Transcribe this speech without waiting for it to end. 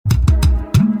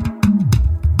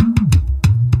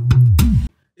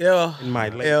Yo, in my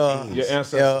late teens. Your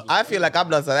ancestors. Yo, I feel like I'm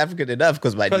not South African enough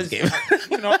because my knees gave.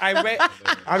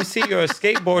 I see you're a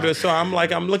skateboarder, so I'm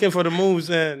looking for the moves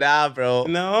and Nah, bro.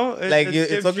 no,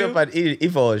 It's talking about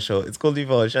Evo show. It's called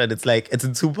Evo show, and it's like it's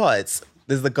in two parts.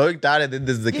 There's the going down and then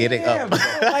there's the getting up. bro,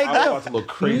 like, I was about to look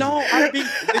crazy. no,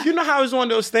 you know how it's one of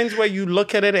those things where you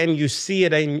look at it and you see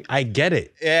it and I get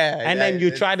it. Yeah, And then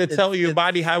you try to tell your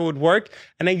body how it would work,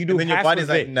 and then you do And then your half body's of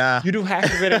like, it. nah. You do half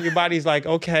of it, and your body's like,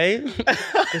 okay,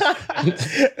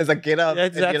 It's like get up.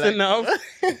 that's and you're like, enough.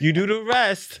 You do the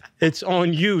rest. It's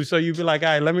on you. So you be like, all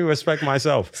right, let me respect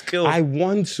myself. Skill. I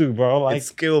want to, bro. Like It's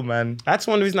skill, man. that's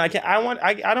one reason I can't. I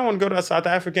don't want to go to South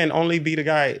Africa and only be the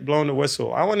guy blowing the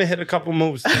whistle. I want to hit a couple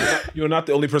moves. You're not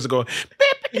the only person going.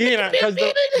 Yeah, because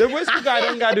the whistle guy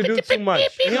don't got to do too much.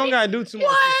 He don't got to do too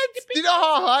much. Do you know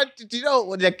how hard? Do you know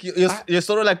like you're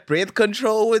sort of like breath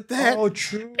control with that? Oh,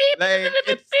 true. Like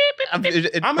I'm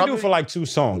gonna do it for like 2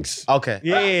 songs. Okay.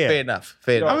 Yeah. Fair enough.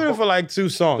 Fair I'm enough. gonna do it for like 2 The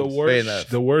songs.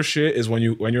 enough. worst shit is when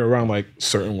you're around like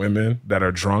certain women that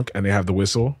are drunk and they have the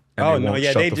whistle and Oh they no, won't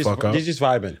yeah, shut they the just fuck up. they just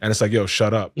vibing. And it's like, yo,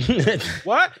 shut up.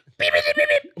 What?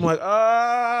 I'm like,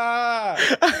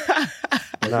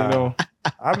 You know,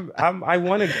 I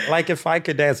want to, like, if I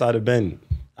could dance, I'd have been.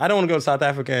 I don't want to go to South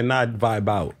Africa and not vibe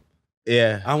out.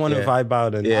 Yeah. I want to vibe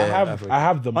out and Yeah. I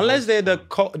have the unless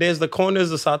there's the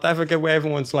corners of South Africa where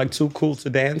everyone's like too cool to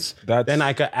dance. Then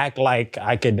I could act like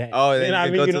I could dance. Oh,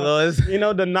 then you go to those? You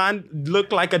know,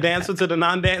 look like a dancer to the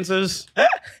non-dancers.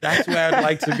 That's where I'd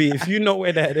like to be. If you know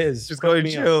where that is, Just go and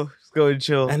chill. Just go and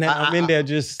chill. And then I'm in there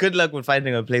just Good luck with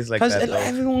finding a place like because that. though.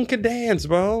 everyone could dance,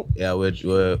 bro. Yeah,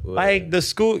 we're Like the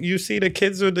school, you see the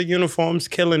kids with the uniforms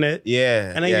killing it.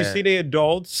 yeah. And then you see the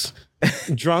adults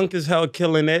drunk as hell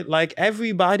killing it. Like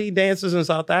everybody dances in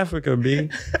South Africa,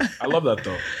 B. I love that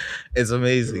though. it's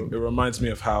amazing. It reminds me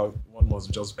of how one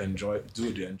must just do the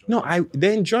enjoyment. No,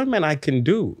 the enjoyment I can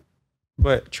do.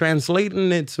 But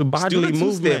translating it to Do bodily the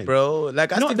movement, two-step, bro.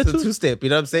 Like I No, stick the to the two- two-step. You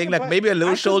know what I'm saying? Like But maybe a I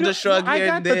little could shoulder do- shrug I here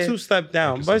got and the there. 2-step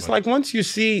down, you but so it's like once you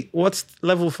see what's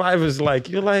level 5 is like,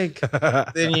 you're like,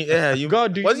 Then you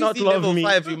God, do you once not see love level me?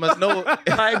 5, you must know.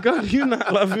 like, God, you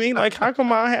not love me? Like, how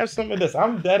come I have some of this?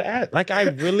 I'm dead at. Like, I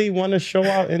really want to show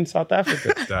out in South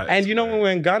Africa. That And is you know, when we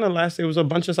were in Ghana last, there was a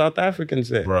bunch of South Africans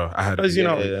there. Bro, I had Because, you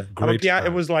know, yeah. Great it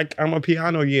time. was like, I'm a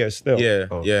piano year still. yeah,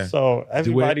 Oh. yeah. So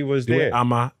everybody was the way there.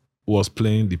 Amma was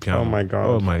playing the piano. Oh my God.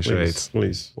 Oh my please, shit.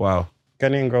 please. Wow.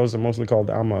 Ghanaian girls are mostly called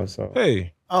Amma, so.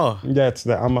 Hey, Oh, That's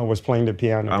the Amma was playing the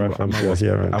piano reference you're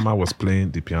hearing. Amma was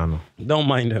playing the piano. Don't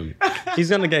mind him.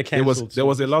 He's gonna get There was canceled. there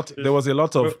was a lot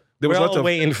of We're all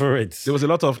waiting for it. there was a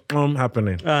lot of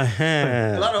happening. Uh-huh.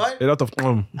 a lot of what? A lot of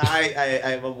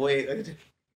I'm away. Get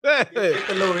Hey,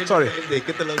 the low range. Sorry.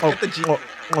 Get the low. Get the G.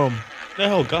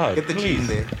 Oh God, Get the G in please.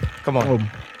 there. Come on.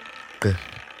 Good.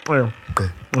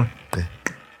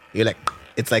 You're like,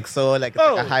 it's like so like, it's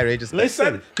like a high range. It's like-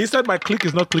 Listen, He said my click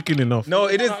is not clicking enough. No,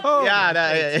 it is. Oh.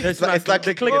 Yeah, it's like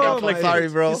the click. click- Oh, click- sorry,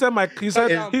 bro.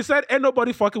 He said ain't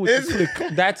nobody fucking with this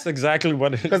click. that's exactly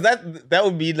what it is. Because that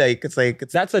would be like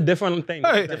it's That's a different thing.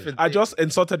 Hey, I just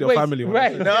insulted your Wait, family.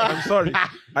 right. No, I'm sorry.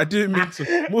 I didn't mean to.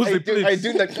 Muzi, please. I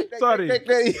do like Sorry.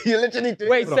 You literally do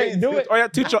Wait, say do it. Oh yeah,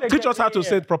 teach us how to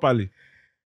say it properly.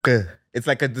 It's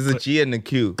like there's a G and a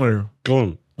Q.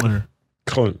 Clone.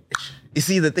 Clone. You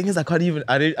see, the thing is, I don't even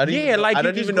Yeah, like I you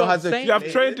don't just even know go how to. saying You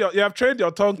have trained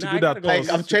your tongue to Nah, do I that. gotta go. Like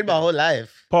I've trained my whole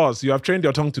life. Pause. You have trained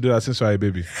your tongue to do that since you were a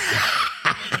baby.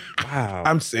 Wow.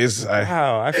 I'm serious.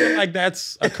 Wow. I feel like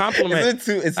that's a compliment.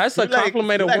 That's a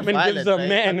compliment a woman gives a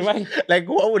man. Right? Like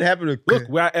what would happen? Look,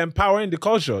 we are empowering the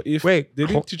culture. If they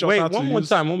didn't teach us how to one more use...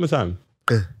 time. One more time.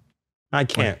 I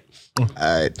can't.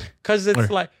 Alright. Because it's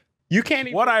like, you can't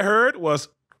even. What I heard was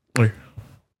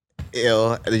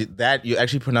That you're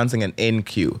actually pronouncing an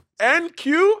NQ.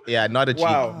 NQ. Yeah, not a G.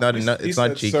 Wow. Not, He it's said,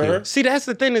 not GQ. sir. See, that's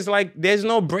the thing. Is like, there's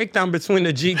no breakdown between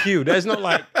the GQ. There's no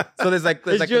like, So there's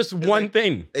it's like just one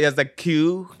thing. There's like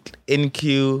Q,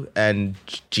 NQ, and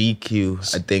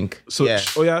GQ. I think. So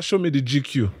yeah. show me the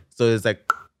GQ. So it's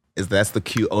like, that's the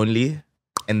Q only,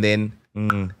 and then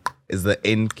is the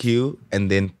NQ, and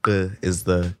then is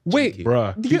the Wait, GQ.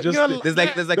 Bruh. You- He just you're- There's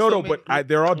like no, so no, many, but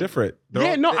they're all different. They're Yeah,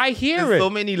 all, no, I hear there's it. so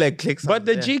many like clicks. But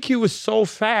the yeah. GQ is so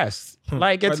fast.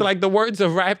 Like it's like the words are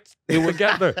wrapped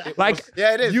together. Like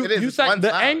Yeah, it is. You, it is. you It's said one the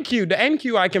sound. NQ. The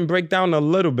NQ I can break down a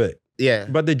little bit. Yeah.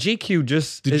 But the GQ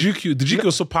just the GQ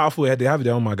is so powerful. They have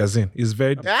their own magazine. It's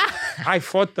very I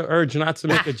fought the urge not to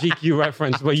make a GQ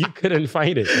reference, but you couldn't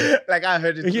find it. Like I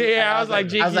heard it. Yeah, I was like,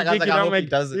 GQ, I GQ, hope don't he make.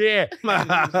 does it.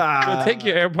 Yeah. So take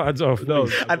your AirPods off. No,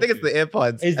 please. I think it's the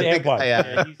AirPods. It's the I think, AirPods.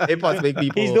 Yeah, AirPods make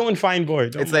people. He's doing fine, boy.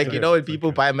 Don't It's like, worry. you know when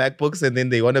people buy MacBooks and then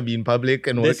they want to be in public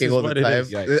and This working is all the what it time.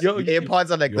 is. Yikes. Yo,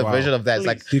 AirPods are like the Wow. version of that. It's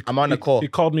like I'm on a call. He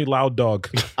called me loud dog.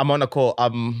 I'm on a call.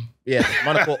 Yeah, I'm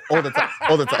on a call all the time.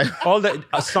 All the time. all the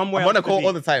somewhere. I'm on else a to call be.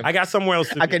 all the time. I got somewhere else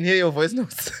to I be. can hear your voice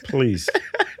notes. Please.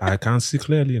 I can't see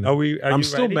clearly now. Are I'm you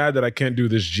still ready? mad that I can't do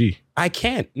this G. I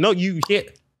can't. No, you can't.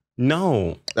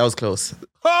 No. That was close.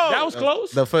 Oh, That was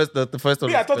close. The first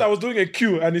one. yeah, I thought I was doing a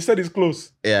Q, and he said it's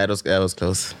close. Yeah, that was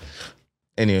close.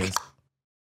 Anyways,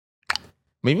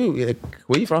 maybe like,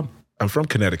 where you from? I'm from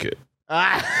Connecticut.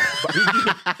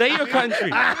 Say your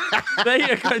country. Say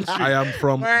your country. I am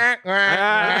from.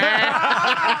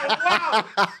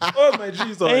 Oh my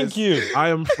Jesus! Thank you. I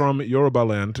am from Yoruba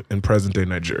land in present-day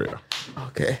Nigeria.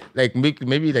 Okay, like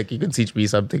maybe like you can teach me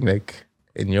something like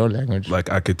in your language. Like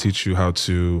I could teach you how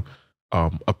to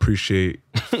appreciate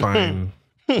fine.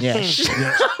 Yeah.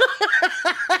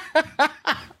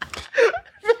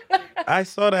 I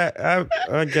saw that.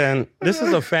 Again, this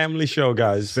is a family show,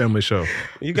 guys. Family show.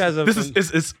 You guys have This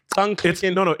is it's tongue it's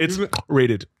clicking. no it's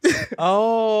rated.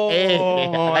 Oh, Hey,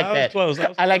 I like was that. close.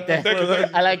 I like that.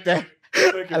 I like that.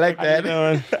 I like How you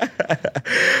doing?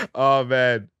 that. Oh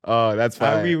man. Oh, that's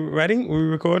fine. Are we ready? We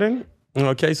recording?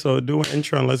 Okay, so do an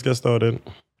intro and let's get started.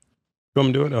 You want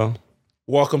me to do it though?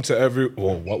 Welcome to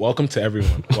welcome to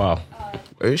everyone. Wow,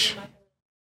 Ish?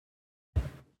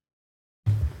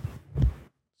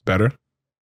 better.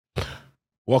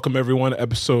 Welcome everyone to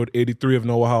episode 83 of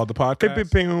Noah Hall, the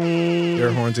podcast.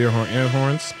 Air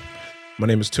horns. My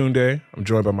name is Tunde. I'm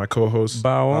joined by my co-host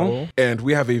Bao. and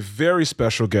we have a very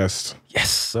special guest Yes,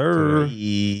 sir.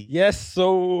 Yes,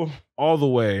 so all the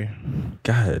way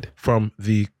go ahead. from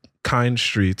the kind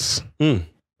streets Mm.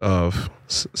 of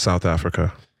South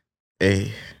Africa.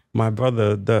 Hey. My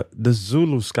brother, the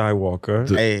Zulu Skywalker.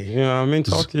 Hey. You know what I mean?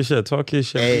 Talk your shit.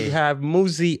 Hey. We have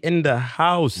Muzi in the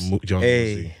house. Young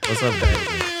Hey. What's up, guys?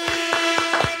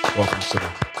 Muzi. Welcome,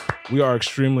 sir. We are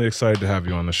extremely excited to have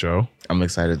you on the show. I'm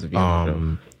excited to be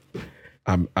on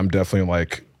I'm definitely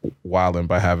like wilding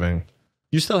by having.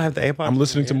 You still have the AirPods? I'm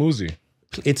listening to Muzi.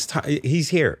 It's time. He's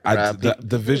here.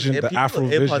 The vision, the Afro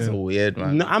AirPods are vision. weird,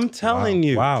 man. No, I'm telling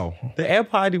you. Wow. The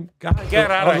AirPod. God, get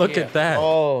out of look here. at that.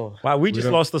 Oh. Wow, we just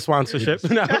lost the sponsorship.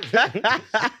 No.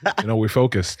 You know, we're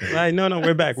focused. Right, no,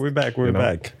 we're back. We're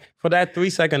back. For that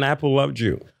 3-second, Apple loved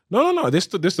you. No. They're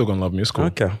still gonna love me. It's cool.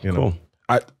 Okay, You know,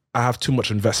 cool. I have too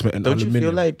much investment in Don't you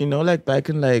aluminium. feel like, like back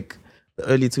in like the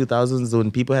early 2000s when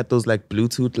people had those like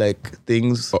Bluetooth like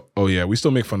things? Oh yeah, we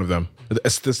still make fun of them.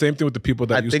 It's the same thing with the people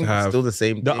that I used think to it's have. still the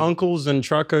same The thing. uncles and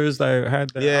truckers that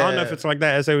had that. I don't know if it's like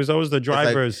that. As it was always the It's like-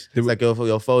 drivers. It's like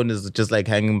your phone is just like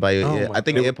hanging by your Oh ear. my I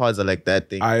think AirPods are like that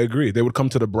thing. I agree. They would come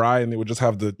to the braai and they would just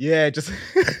have the. Yeah, just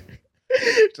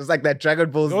just like that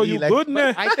Dragon Ball Z. Oh, you like, good,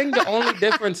 man? I think the only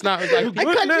difference now is like I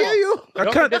people, can't now. hear you. the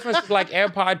only difference is like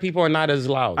AirPod people are not as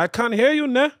loud. I can't hear you,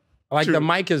 nah. Like the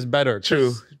mic is better. 'cause True,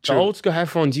 The true. old school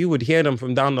headphones, you would hear them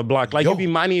from down the block. Like Yo. you'd be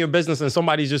minding your business and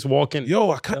somebody's just walking.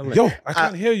 I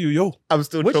can't hear you, yo. I'm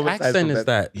still Which traumatized accent from is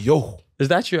that? Yo. Is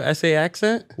that your SA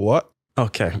accent? What?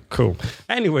 Okay, cool.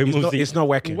 Anyway, Muzi. It's not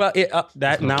working. Well,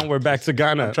 now we're back to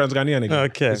Ghana. Trans-Ghanaian again.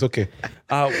 Okay. It's okay.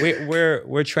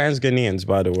 We're trans Ghanaians,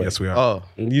 by the way. Yes, we are. Oh,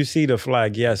 You see the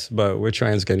flag, yes, but we're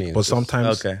trans Ghanaians. But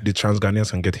sometimes Okay. the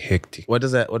Trans-Ghanaians can get hectic. what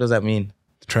does that mean?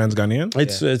 Trans-Ghanaian?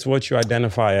 It's what you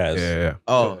identify as. Yeah.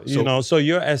 Oh, You know, so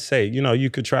you're SA. You know, you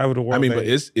could travel the world. I mean, and- but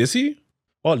is he?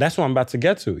 oh, that's what I'm about to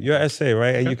get to. You're SA,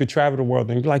 right? And you could travel the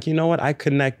world and be like, you know what? I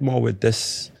connect more with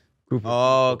this group.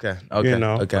 Oh, okay. You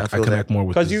know, okay. I I feel connect more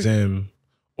with 'Cause the you- Zim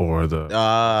or the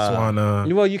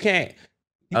Swana. Well, you can't.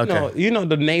 Okay. You know,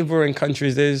 the neighboring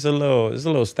countries. It's a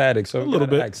little static. So A little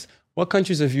bit. ask, what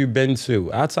countries have you been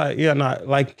to outside? Yeah, not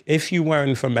like if you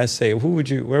weren't from SA,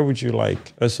 where would you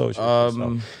like associate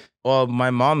yourself? Well, my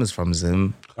mom is from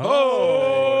Zim. there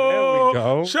we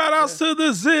go. Shout outs to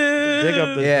the Zim. Big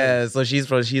up the- Yeah, so she's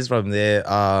from there.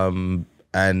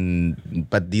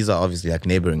 But these are obviously like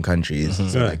neighboring countries.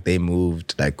 So Yeah. like they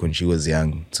moved like when she was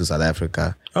young to South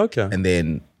Africa, Okay. and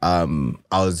then I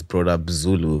was brought up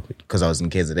Zulu because I was in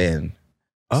KZN.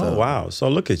 Oh wow! So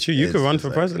look at you. You It's could run just for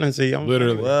like- presidency.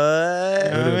 Literally. What?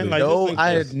 You know what I mean? Like, No, just think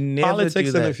I'd there's never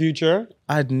politics do in the that. future.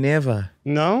 I'd never.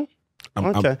 No.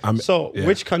 Okay. So, yeah.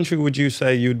 which country would you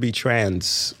say you'd be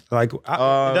trans? Like, it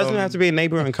doesn't have to be a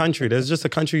neighboring country. There's just a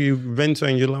country you've been to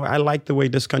and you're like, I like the way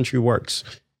this country works.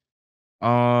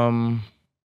 In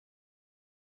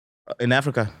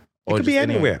Africa, It could be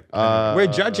anywhere. We're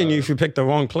judging you if you pick the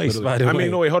wrong place. By the way, I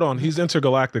mean, no, wait, hold on. He's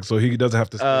intergalactic, so he doesn't have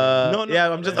to. No, yeah,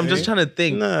 I'm just trying to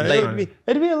think. No, like,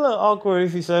 it'd be a little awkward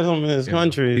if he said something in his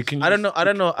country. I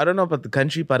don't know about the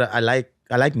country, but I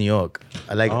like New York.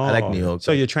 I like New York.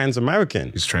 So you're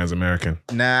trans-American. He's trans-American.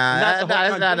 Nah,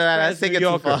 that's taking it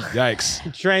too far.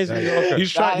 Yikes. Trans-New Yorker.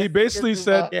 He's trying. He basically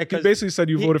said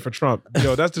you voted for Trump.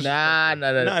 Yo, that's just nah.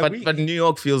 But New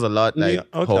York feels a lot like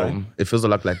home. It feels a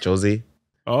lot like Josie.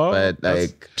 Oh, but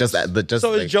like just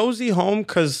so like, is Josie home?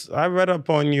 Because I read up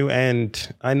on you,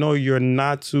 and I know you're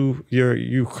not too.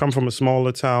 You come from a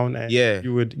smaller town, and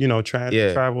you would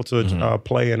travel to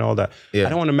play and all that. Yeah. I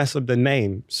don't want to mess up the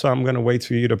name, so I'm gonna wait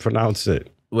for you to pronounce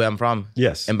it. Where I'm from?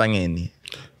 Yes, Empangeni.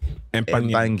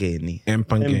 Empangeni.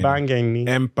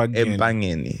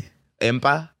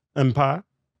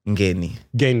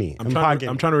 Geni. I'm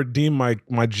trying to redeem my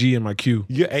G and my Q.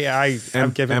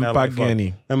 I've given that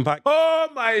Empangeni. Oh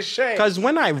my shit! Because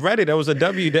when I read it, there was a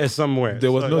W there somewhere.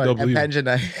 There was no W. That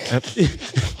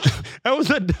was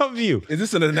a W. Is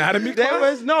this an anatomy class? There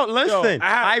was no. Listen, yo,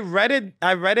 I read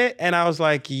it, and I was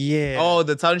like, yeah. Oh,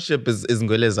 the township is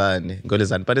Ngolezane,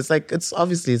 but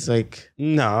it's like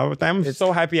no. I'm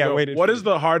so happy I waited. What is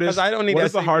the hardest? I don't need. What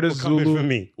is the hardest Zulu? For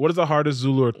me? What is the hardest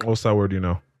Zulu or Xhosa word you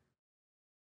know?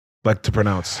 Like to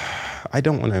pronounce. I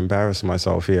don't want to embarrass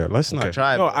myself here. Let's not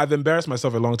try. No, I've embarrassed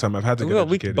myself a long time. I've had to get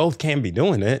educated. We both can't be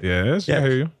doing it. Yes, I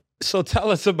hear you. So tell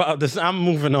us about this. I'm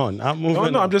moving on. No,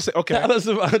 I'm just saying, okay. Tell us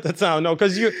about the town. No,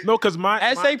 because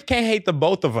SA can't hate the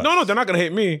both of us. No, they're not going to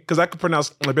hate me because I can pronounce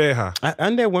Lebeha.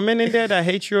 Aren't there women in there that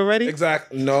hate you already?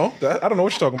 Exactly. No, I don't know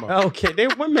what you're talking about. Okay,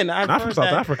 they're women. Not from South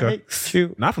Africa.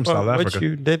 Not from South Africa. What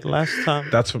you did last time.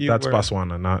 That's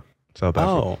Botswana, not South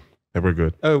Africa. Oh. They were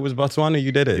good. Oh, it was Botswana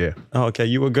you did it? Yeah. Oh, okay.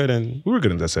 You were good in... We were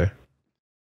good in SA.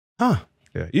 Huh.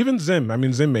 Yeah. Even Zim. I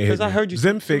mean, Zim may hate me. Because I heard you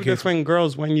Zim two different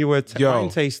girls when you were wine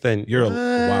tasting. You're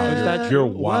wild. You're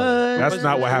wild. That's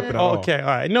not what happened at all. Okay, all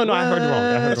right. No, I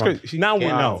heard wrong. Now we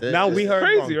know. Now we heard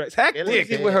crazy, wrong. Right? It's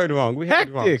hectic. We heard wrong.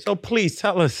 Hectic. So please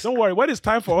tell us. Don't worry. When it's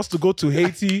time for us to go to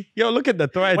Haiti. Yo, look at the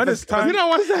thread. When it's time. You know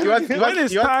what's that?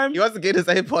 He wants to get his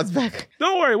AirPods back.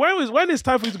 Don't worry. When it's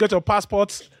time for you to get your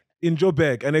passports in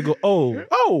Joburg and they go,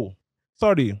 oh,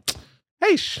 sorry.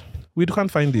 Heish. We can't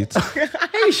find it.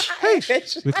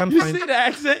 Heish. We can't find the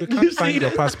accent? We can't find your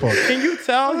passport. Can you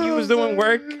tell he was doing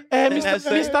work?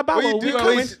 Mr. Babo.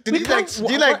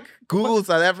 Do you like Google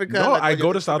South Africa? No, I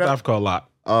go to South Africa a lot.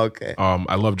 Okay.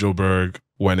 I love Joburg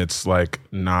when it's like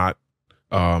not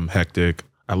hectic.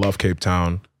 I love Cape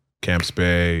Town, Camps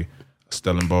Bay,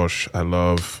 Stellenbosch. I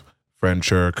love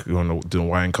Franschhoek, doing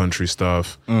wine country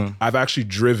stuff. I've actually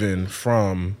driven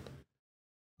from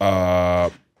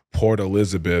Port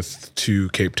Elizabeth to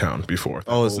Cape Town before.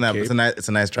 Oh, snap. It's a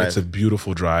nice drive. It's a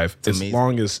beautiful drive. It's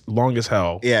long as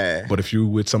hell. Yeah. But if you're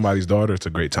with somebody's daughter, it's a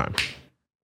great time.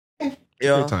 Yeah.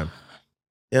 Great time.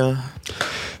 Yeah.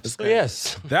 So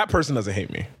yes. That person doesn't hate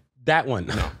me. That one.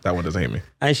 No, that one doesn't hate me.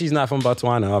 And she's not from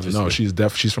Botswana, obviously. No, she's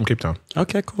from Cape Town.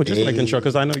 Okay, cool. Just making sure,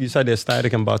 because I know you said they're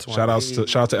static in Botswana. Shout out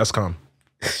to Eskom.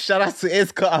 Shout out to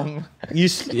Eskom.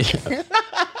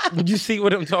 You see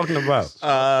what I'm talking about?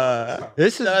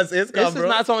 This is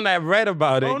not something I read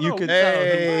about it. Oh, no. You can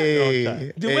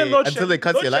tell. Until they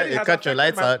cut your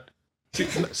lights out. See,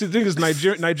 the thing is,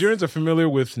 Nigerians are familiar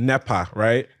with NEPA,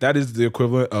 right? That is the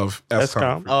equivalent of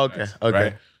Eskom. Oh, okay.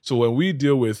 Right? So when we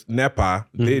deal with NEPA,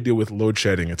 they deal with load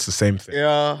shedding. It's the same thing.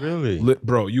 Yeah. Really?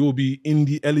 Bro, you will be in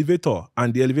the elevator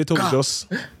and the elevator will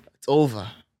just... It's over.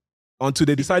 Until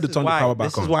they decide to turn the power back on.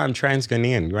 This is why I'm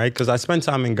trans-Ghanaian, right? Because I spent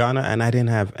time in Ghana and I didn't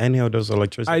have any of those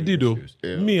electricity I did, though.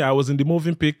 Yeah. Me, I was in the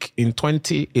moving peak in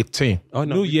 2018. Oh,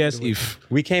 no. New Year's Eve.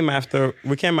 We came after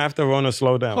Rona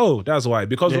slowed down. Oh, that's why.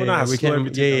 Because Rona has slowed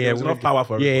everything down. There was enough power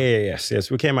for everybody.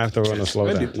 Yes. We came after Rona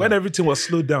slowed down. When everything was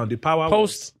slowed down, the power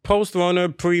Post-Rona,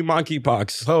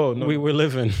 pre-monkeypox. Oh, no. We were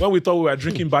living. When we thought we were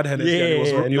drinking bad Hennessy,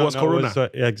 it was Corona.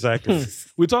 Exactly.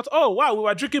 We thought, oh, wow, we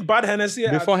were drinking bad Hennessy.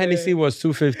 Before Hennessy was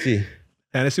 $250.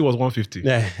 Hennessy was $150.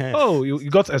 Yeah. Oh, you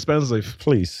got expensive.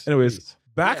 Please. Anyways,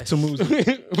 back to music.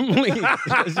 Please,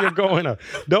 because you're going up.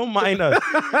 Don't mind us.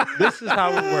 This is how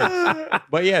it works.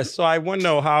 But yes, so I want to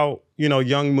know how,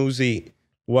 young Muzi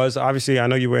was. Obviously, I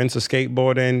know you were into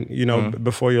skateboarding,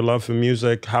 before your love for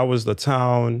music. How was the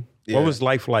town? Yeah. What was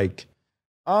life like?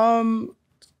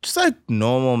 Just like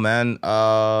normal, man.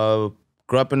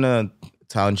 Grew up in a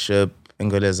township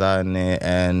in Ngolezane,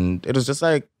 and it was just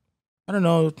like, I don't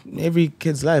know, every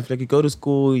kid's life. Like, you go to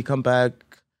school, you come back,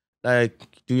 like,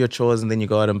 do your chores, and then you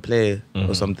go out and play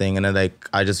or something. And then, like,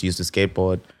 I just used to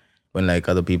skateboard when, like,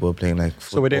 other people were playing, like,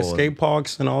 football. So were there skate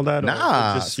parks and all that?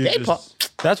 Nah, skate park.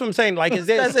 That's what I'm saying. Like, is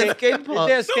there a That's a skate park.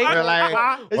 Is there a We're skateboard?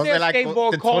 like, Is was there it a like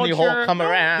skateboard the Tony Hawk culture? come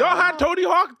around? Y'all had Tony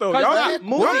Hawk though. Y'all Because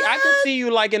Muzi, I can see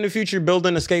you like in the future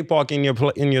building a skate park in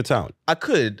your town. I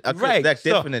could, Right, like,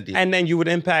 so- definitely. and then you would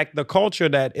impact the culture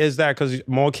that is there because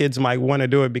more kids might want to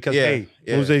do it because hey,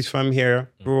 Muzi's from here,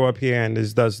 grew up here, and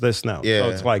does this now. Yeah. So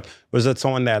it's like, was it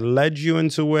someone that led you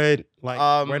into it?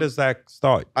 Like, where does that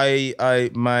start?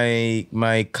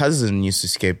 My cousin used to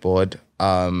skateboard,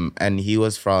 and he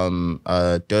was from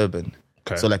Durban.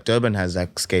 Okay. So like Durban has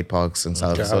like skate parks and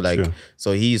stuff. So like, Gotcha.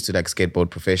 so he used to like skateboard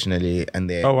professionally, and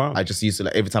then Oh, wow. I just used to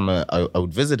like every time I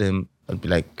would visit him, I'd be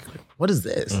like, "What is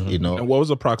this?" You know. And what was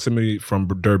the proximity from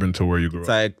Durban to where you grew It's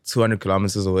up? like 200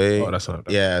 kilometers away. Oh, that's not.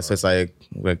 So it's like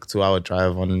 2-hour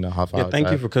drive, 1.5 hour. Yeah,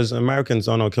 thank you because Americans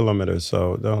don't know kilometers,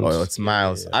 so don't. Oh, it's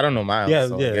miles. I don't know miles. Yeah,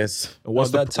 so yeah. I guess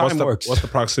What's Well, that time works. What's the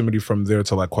proximity from there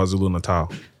to like KwaZulu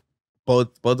Natal?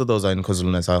 both of those are in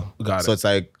KwaZulu Natal. Got So it. it's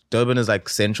like Durban is like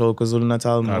central KwaZulu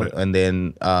Natal, Got it. and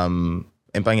then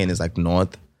Mpangeni is like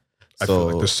north. I feel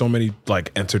like there's so many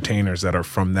like entertainers that are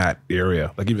from that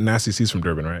area. Like even Nasty C's from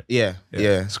Durban, right? yeah,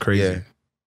 It's crazy. Yeah.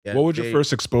 Yeah, What was your they-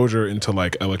 first exposure into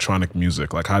like electronic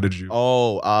music? Like how did you?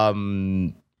 Oh,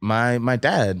 my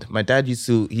dad used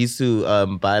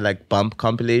to buy like bump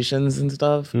compilations and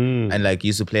stuff, and like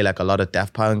used to play like a lot of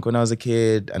Daft Punk when I was a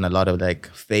kid, and a lot of like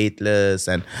Faithless,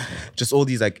 and just all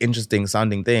these like interesting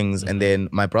sounding things. And then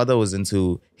my brother was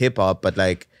into hip hop, but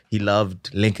like he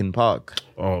loved Linkin Park.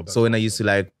 Oh, So when he used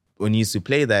to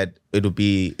play that, it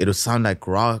would sound like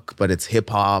rock, but it's hip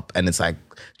hop, and it's like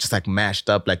just like mashed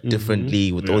up like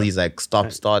differently with all these like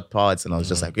stop-start parts. And I was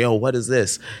just like, yo, what is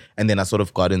this? And then I sort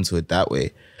of got into it that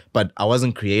way. But I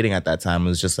wasn't creating at that time. It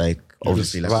was just like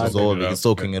obviously like vibing it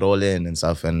soaking it all in and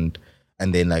stuff. And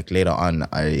then like later on,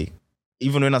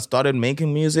 even when I started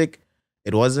making music,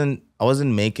 I wasn't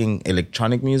making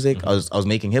electronic music. I was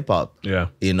making hip hop. yeah.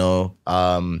 You know,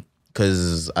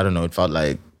 because I don't know, it felt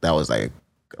like that was like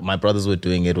my brothers were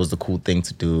doing it. It was the cool thing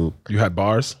to do. You had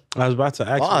bars. I was about to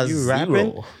ask Ah, you rapping?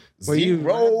 zero. Were you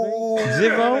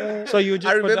Zero? So you were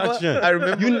just production. I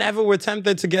remember. You never were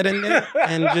tempted to get in there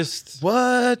and just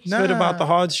What? spit about the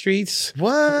hard streets?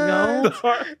 What? No.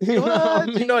 What?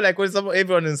 You know, like when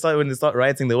everyone when they start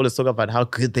writing, they always talk about how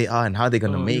good they are and how they're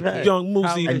gonna make right. it. Young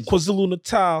Muzi, And- KwaZulu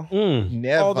Natal.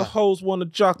 Never. All the hoes want to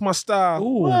jock my style.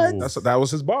 Ooh. That was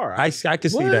his bar. I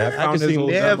could see that. I Found could his see old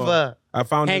that. demo. Never. I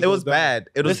found Hank- It was bad.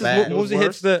 It was This is bad. Muzi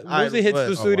hits the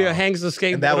was. studio, Oh, wow. hangs the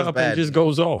And that skateboard was up, bad. and just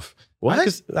goes off. What?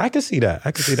 I could see that.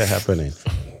 I could see that happening.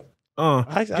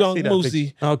 I Young see that Muzi,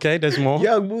 picture. Okay, there's more.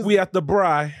 Young Muzi. we at the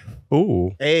Bri.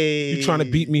 Ooh. Hey. You trying to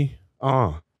beat me?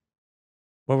 What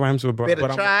rhymes with bro? Better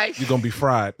But try. You're gonna be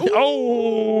fried.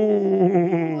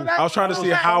 Oh. I was trying to see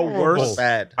how worse.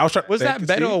 Bad. I was trying. Was that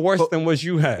better or worse than what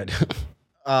you had?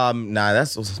 Nah,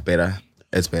 that's also better.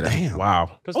 It's better. Damn.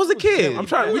 Wow. I was a kid. I'm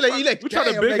trying- You we trying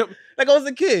to damn, big like, up- like I was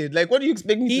a kid. Like, what do you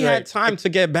expect me He to had write? time to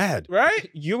get bad. Right?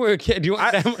 You were a kid. You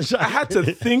had that much I had to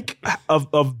think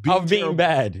of being, of being terrible.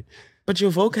 bad. But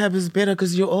your vocab is better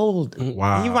because you're old.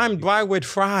 Wow. He rhymed dry with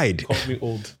fried. Called me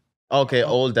old. Okay,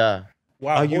 older.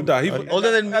 Wow.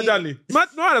 older than me? Elderly.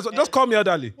 Just call me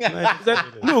elderly. He said,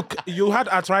 look, you had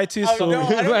arthritis, so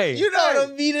Right. You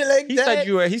don't mean it like He that.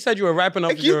 said you were rapping off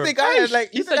Like, you your. think I had,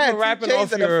 like, He you said think I you were had two rapping chains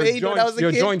off and a your fade when I was joints. a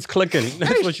Your kid? joints clicking.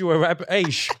 That's what you were rapping.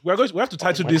 Aish. we have to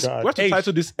title this. God. We have to Aish.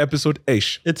 title this episode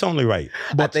Aish. It's only right.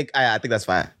 I think that's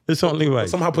fine. It's only right.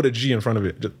 Somehow put a G in front of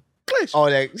it. Just, Oh,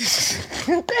 like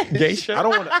Geisha. I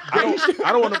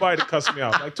don't want nobody to cuss me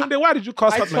out. Like Tunde, why did you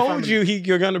cuss I out my told family? you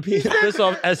you're gonna be this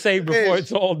off essay before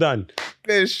it's all done.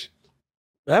 fish.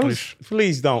 That was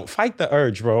please don't fight the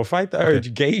urge, bro. Fight the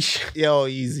urge, Geish. Yo,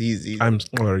 easy. I'm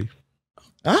sorry.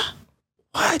 Huh?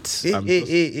 What?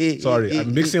 Sorry,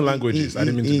 I'm mixing languages. I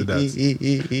didn't mean to do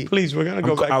that. Please, we're gonna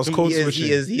go back. I was to code He switching.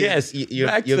 is. Yes, You're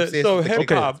back to obsessed so with the- hip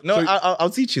hop. No, So- I'll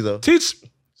teach you though. Teach.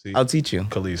 See, I'll teach you.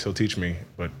 Khalees, he'll teach me,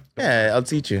 but Yeah, I'll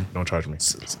teach you. don't charge me.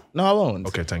 No, I won't.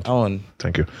 Okay, thank I you. won't.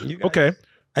 Thank you. You guys- Okay.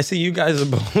 I see you guys are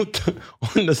both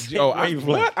on the same wavelength.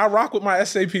 What? I rock with my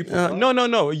SA people.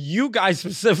 No. You guys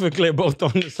specifically are both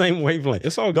on the same wavelength.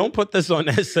 It's all good. Don't put this on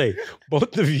essay.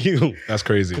 Both of you. That's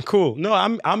crazy. Cool. No,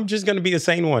 I'm just gonna be a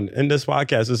sane one in this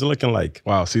podcast. It's looking like.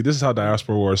 Wow. See, this is how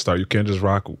diaspora wars start. You can't just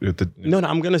rock with the. No,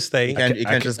 I'm gonna stay. You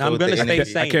can't just go I'm with gonna the stay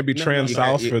energy. sane. I can't be No, trans you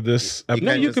south can't- for this. you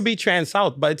No, can't you just- could be trans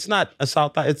south, but it's not a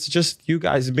south. It's just you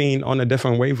guys being on a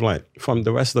different wavelength from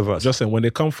the rest of us. Justin, when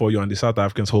they come for you and the South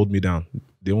Africans hold me down,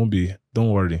 they won't be. Don't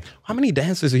worry. How many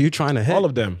dancers are you trying to hit? All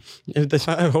of them. If they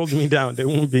try to hold me down, they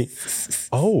won't be.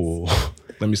 Oh,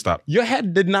 Let me stop. your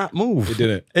head did not move. It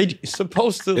didn't. It's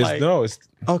supposed to It's like. no. It's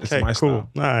Okay, my cool. style.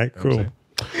 All right, You know what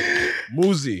cool. I'm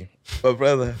Muzi, My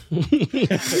brother.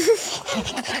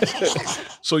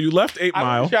 So you left 8 I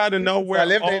Mile. want y'all to know where I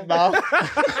lived all- 8 Mile.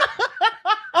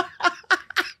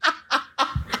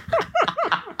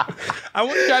 I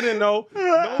want y'all to know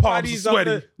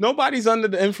nobody's under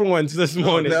the influence this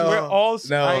morning. no, We're all.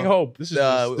 no. I hope. This is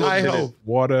No, just I hope.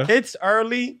 water. It's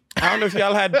early. I don't know if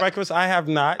y'all had breakfast. I have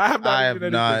not. I have not. I have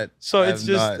eaten not. anything. So I it's have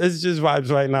just not. it's just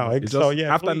vibes right now. It's So just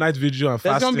yeah, after please. night vigil and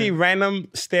There's fasting. gonna be random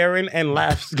staring and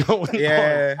laughs going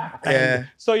Yeah, on. yeah.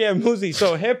 So yeah, Muzi.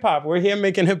 So hip hop. We're here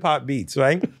making hip hop beats,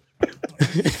 right?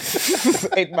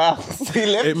 8 miles. He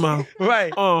lived 8 Mile.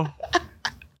 Right.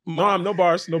 No, I'm no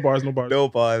bars. No bars. No bars. no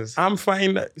pause. I'm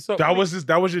fine. So That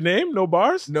was your name? No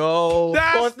bars? No.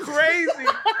 That's crazy.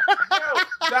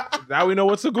 Now we know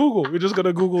what to Google. We're just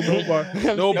gonna Google no bar.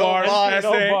 No bars. bars, SA,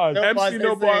 no bars. MC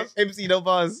no bars. MC no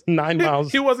bars. 9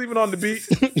 miles. He wasn't even on the beat.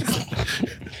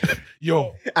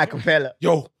 Yo. Acapella.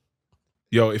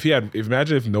 Yo,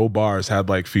 imagine if No Bars had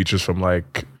like features from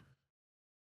like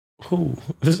Who?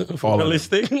 All of them.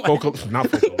 Realistic? Like, not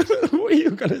vocal, who are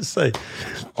you gonna say?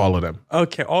 all of them.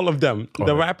 Okay, all of them. All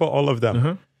The of them. rapper, all of them.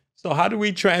 Uh-huh. So how do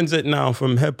we transit now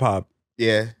from hip hop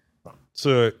Yeah.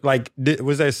 to like?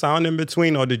 Was there sound in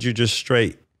between, or did you just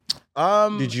straight?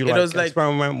 Did you it like was like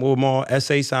experiment with more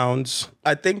SA sounds?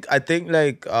 I think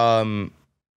like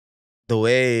the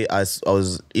way I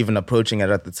was even approaching it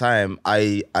at the time,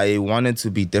 I wanted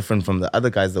to be different from the other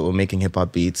guys that were making hip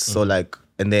hop beats. So like,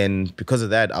 and then because of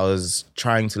that, I was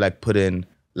trying to like put in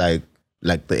like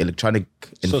the electronic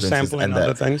influences sampling and the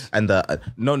other things? and the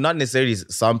no, not necessarily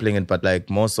sampling it, but like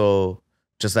more so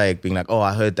just like being like, oh,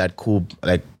 I heard that cool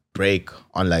like break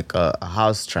on like a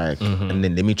house track, and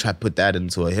then let me try put that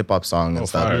into a hip hop song and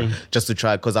stuff, fire. just to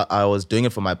try, because I was doing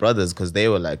it for my brothers because they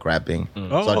were like rapping.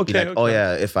 Oh, So I'd be okay, like, oh okay.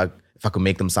 yeah, if I could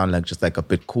make them sound like just like a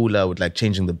bit cooler with like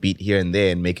changing the beat here and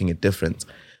there and making it different.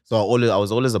 So I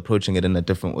was always approaching it in a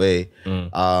different way.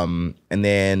 And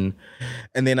then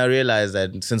I realized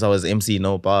that since I was MC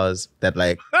No Bars, that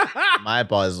like my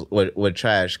bars were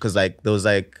trash, because like there was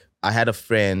like, I had a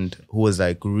friend who was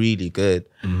like really good,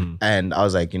 and I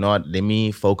was like, you know what, let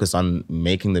me focus on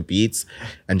making the beats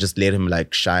and just let him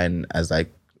like shine as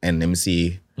like an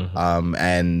MC.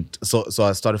 And so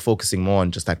I started focusing more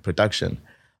on just like production.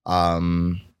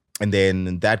 And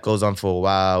then that goes on for a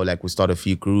while. Like we started a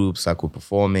few groups, like we're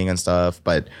performing and stuff.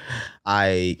 But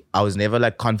I was never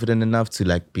like confident enough to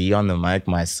like be on the mic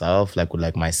myself, like with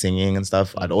like my singing and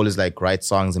stuff. I'd always like write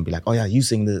songs and be like, oh yeah, you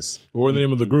sing this. What were the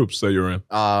name of the groups that you were in?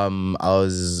 I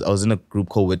was in a group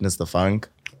called Witness the Funk.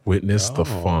 Witness the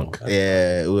Funk.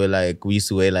 Yeah, we used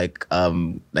to wear like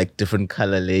different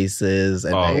color laces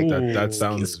and like that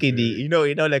sounds skinny. You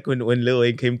know, like when Lil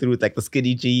Wayne came through with like the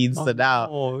skinny jeans. So now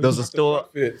there was a store.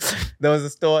 There was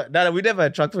a store. No, we never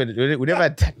had truck fit. We never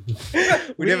had that.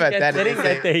 We never had that. They didn't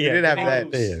get there We yet. didn't have They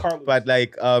that. didn't get there. But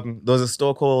like there was a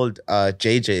store called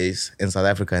JJ's in South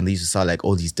Africa, and they used to sell like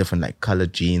all these different like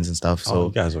colored jeans and stuff. So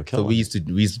you guys were so killing we used to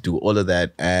do all of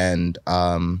that, and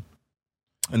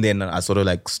then I sort of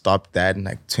like stopped that in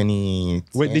like 20.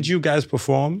 Wait, did you guys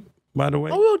perform? By the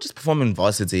way, Oh, we were just performing in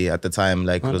varsity at the time.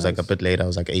 Like it was like a nice. bit later. I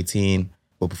was like 18.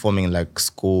 We're performing in like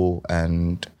school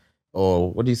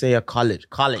or what do you say? A college.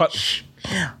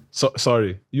 So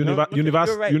sorry. you're right.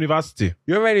 University.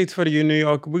 you're ready for the New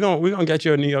York. We're gonna get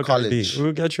you a New York College. ID.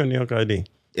 We'll get you a New York ID.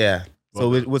 Yeah. So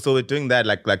we're doing that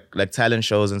like talent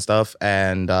shows and stuff,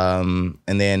 and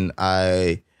then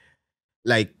I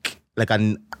like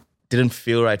I didn't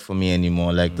feel right for me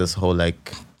anymore. Like this whole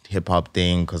like hip hop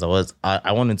thing, because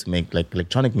I wanted to make like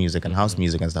electronic music and house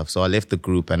music and stuff. So I left the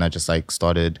group and I just like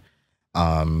started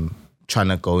trying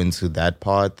to go into that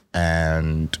path,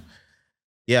 and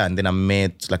yeah, and then I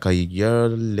met like a year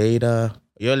later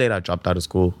I dropped out of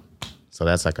school. So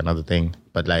that's like another thing.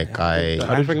 But like How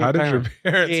did your parents.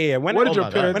 parents? Yeah. What did your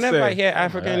parents Whenever say? I hear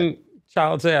African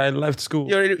child say I left school,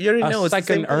 you already know it's the same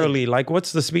second thing. early. Like,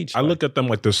 what's the speech? I like? look at them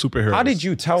like they're superheroes. How did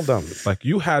you tell them? Like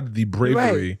you had the bravery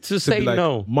Right, to say be like,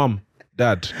 no. Mom,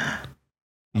 Dad,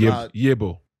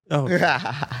 Yebo. Oh,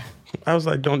 I was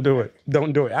like, don't do it.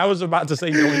 Don't do it. I was about to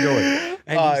say, don't do it.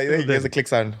 And you still did. There's a click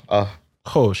sound. Oh,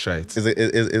 Oh shit. is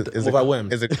it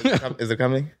Overwhelmed. Is it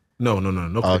coming? No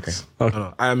Oh, clicks. okay.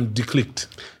 No, I am declicked.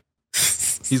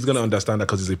 He's gonna understand that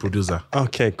because he's a producer.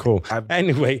 Okay, cool.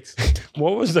 Anyway,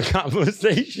 what was the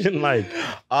conversation like?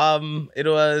 It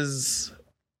was.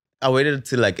 I waited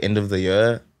till like end of the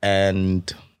year,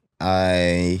 and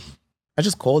I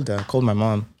just called her. Called my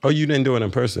mom. Oh, you didn't do it in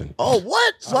person. Oh,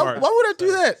 what? Why would I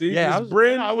do that? See, Yeah, his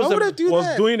brain I Why would I do was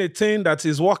that? doing a thing that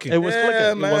is working. It was Yeah,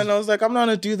 clicking. man. I was like, I'm not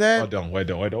gonna do that. Wait, don't.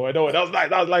 That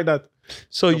was like that.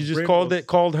 So you just brain called was-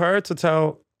 called her to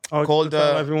tell. Oh, called to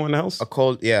tell her. everyone else. I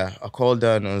called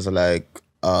her and I was like,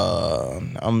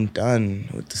 I'm done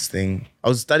with this thing. I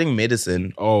was studying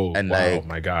medicine. Oh, and wow, like,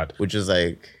 my God. which is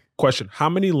like, Question: how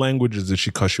many languages did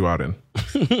she cuss you out in?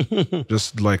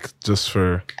 just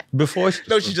for. Before she,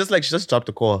 no, she just dropped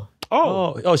the call.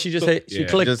 she just said she yeah.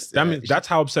 clicked. That means that's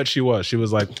how upset she was. She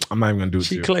was like, "I'm not even gonna do it."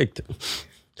 She to you. clicked.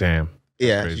 Damn.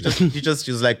 Yeah, crazy.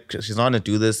 she was like, she's not gonna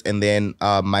do this. And then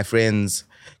my friends,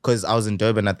 because I was in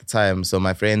Durban at the time, so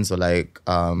my friends were like,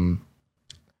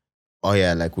 oh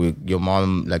yeah, like your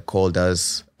mom like called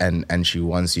us and she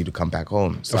wants you to come back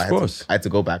home. So Of course. I had to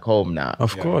go back home now.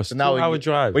 Of course. So now I would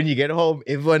drive. when you get home,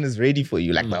 everyone is ready for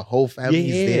you. Like my whole family's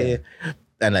Yeah. there.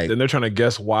 And like Then they're trying to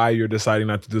guess why you're deciding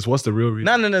not to do this. What's the real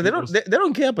reason? no, they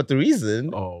don't care about the reason.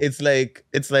 Oh. It's like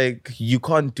you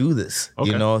can't do this.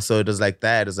 Okay. You know? So it was like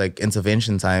that. It was like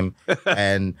intervention time.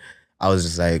 And I was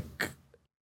just like,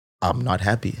 I'm not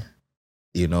happy.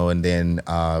 You know, and then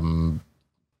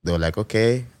they were like,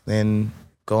 okay, then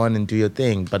go on and do your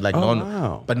thing. But like no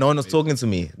one was talking to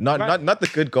me. Not the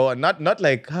good go on. Not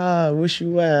like, wish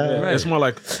you well. It's more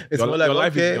like It's your, more like, your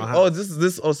life okay, is in your hands.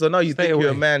 this. Oh, so now you Stay think you're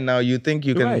a away. man now. You think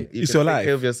you can, Right. you It's can your take life.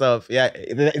 care of yourself. Yeah,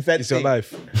 it's that It's your thing.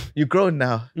 life. You're grown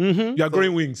now. You're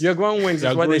growing wings. Your growing wings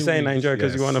You're is what they growing say in wings, Nigeria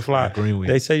because you yes. want to fly. You're growing wings.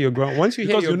 They say you're growing. Once you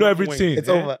Because hear you know you're growing everything. wings, It's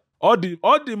over. All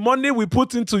the money we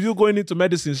put into you going into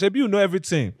medicine, Shebi, you know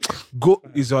everything. Go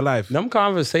is your life. them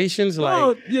conversations No,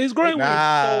 like yeah, it's growing wings.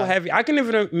 Nah. so heavy. I can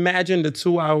even imagine the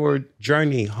 2-hour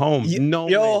journey home. No,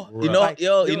 Yo, you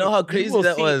know how crazy you will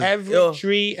that see was. every Yo.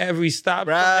 tree, every stop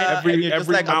Bruh, sign, Every- and you're just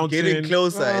every like, I'm getting mountain.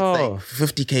 closer. Oh. It's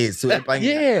like 50 Ks to Epang.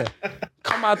 Yeah.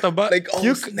 Come out the bus. Like, oh,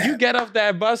 you snap. get off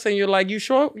that bus and you're like, you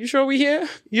sure we here?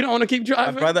 You don't want to keep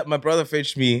driving? My brother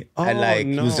fetched me and Oh, like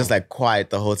he was no. just like quiet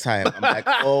the whole time. I'm like,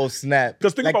 oh snap.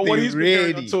 Because think like, about what they he's been doing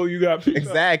ready. until you got picked up.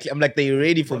 Exactly. I'm like, they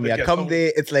ready for me. I gets come home.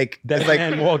 there, it's like That it's like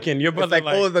man walking. Your brother like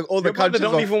all the your brother countries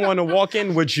don't of- even want to walk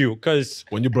in with you because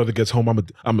When your brother gets home,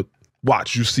 I'm a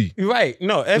watch. You see, right.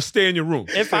 No, just stay in your room.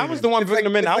 if I was the one bringing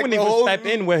him in, it's I like wouldn't the even whole step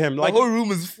in room- with him. The Like whole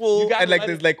room is full you gotta and like let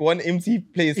there's it- like one empty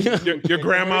place. your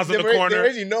grandma's in the They corner.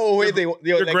 already know where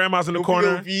Your grandma's in the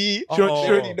corner. They Sure,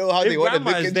 already know how If they want to grandma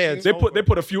look is at there, you. They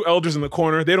put a few elders in the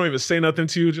corner. They don't even say nothing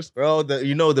to you. Just Bro,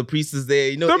 the priest is there.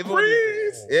 You know, The everyone is there.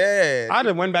 priest! Yeah. I'd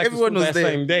have went back Everyone to school was that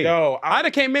there. same day. Yo, I'd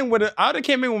have came in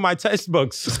with my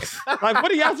textbooks. Like,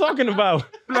 what are y'all talking about?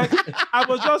 like I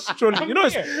was just trolling. You know,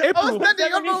 it's I was April.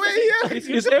 standing on the way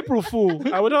here. It's April Fool.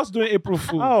 I was just doing April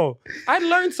Fool. Oh, I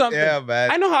learned something. Yeah,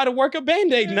 man. I know how to work a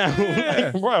Band-Aid now.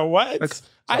 Like, bro, what?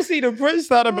 I see the prince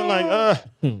that I've been like,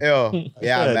 Yo,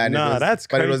 yeah, man. Nah, that's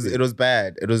but crazy. it was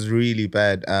bad. It was really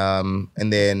bad.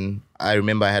 And then I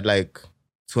remember I had like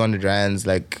 200 rands.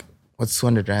 Like, what's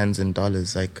 200 rands in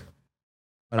dollars? Like,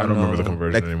 I don't remember the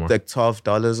conversion like, anymore. Like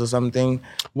 $12 or something.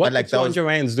 what But, like, did that was- 200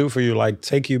 rands do for you? Like,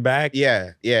 take you back?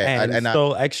 Yeah. And I-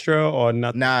 still extra or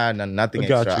nothing? Nah, nothing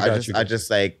Got extra. you, I just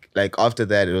like after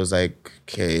that it was like,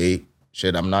 okay,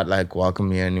 shit, I'm not like welcome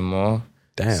here anymore.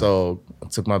 Damn. So I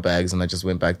took my bags and I just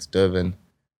went back to Durban.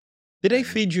 Did they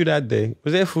feed you that day?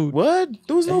 Was there food? What?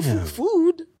 There was no Damn.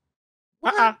 food.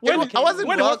 What? When I wasn't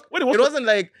when it was- when it was it to- wasn't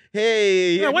like,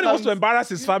 hey, Yeah, when he wants to embarrass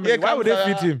his family, why would they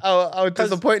feed him? Our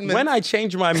disappointment. When I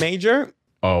changed my major,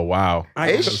 Oh wow,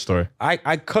 I- that's the story.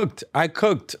 I cooked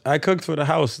for the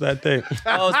house that day.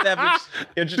 oh, savage.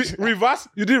 You're just- Reverse.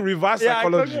 You did reverse Yeah,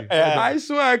 psychology. I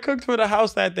swear I cooked for the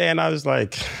house that day, and I was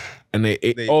like, And they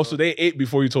ate. There you So they ate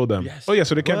before you told them. Yes. Oh yeah,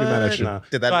 so they can't be mad at you. nah.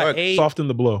 Did that So I work? ate, Soften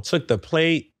the blow. took the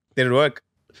plate. Did it work?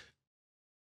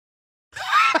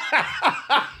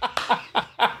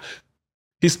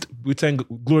 We thank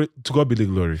glory to God be the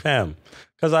glory. Fam,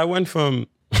 because I went from.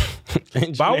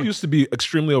 Bao used to be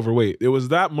extremely overweight. It was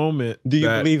that moment. Do you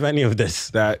that, believe any of this?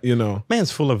 that you know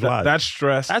Man's full of lies. that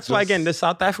stress? That's why, just- again, the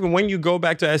South African, when you go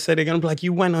back to SA, they're going to be like,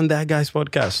 you went on that guy's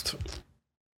podcast.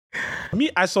 Me,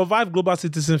 I survived Global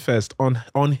Citizen Fest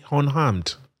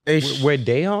unharmed. Were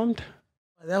they armed?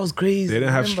 That was crazy. They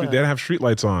didn't have street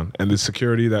lights on, and the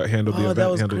security that handled the Oh, event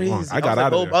that was handled it wrong. crazy. I got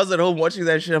out of I there. was at home watching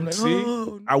that shit. I'm like, See,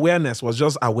 oh, awareness was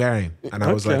just awareing, and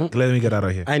I was Okay. like, let me get out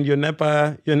of here. And your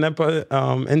NEPA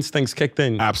instincts kicked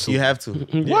in. Absolutely. you have to.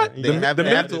 What? They have to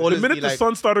The always minute be the like-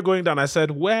 sun started going down, I said,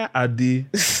 where are the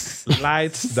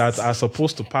lights that are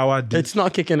supposed to power the... It's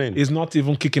not kicking in. It's not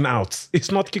even kicking out. It's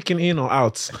not kicking in or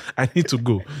out. I need to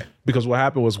go. Because what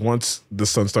happened was once the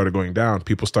sun started going down,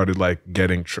 people started like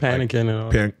getting... Panicking and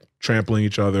all. trampling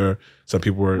each other. Some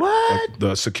people were... Like,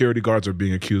 the security guards are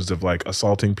being accused of like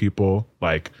assaulting people,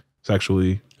 like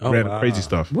sexually. Oh, random wow. crazy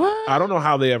stuff. What? I don't know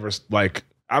how they ever... Like,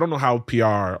 I don't know how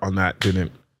PR on that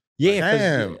didn't... Yeah, 'cause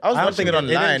Damn, I was don't watching think it online.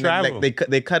 didn't travel. And, like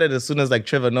they cut it as soon as like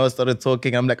Trevor Noah started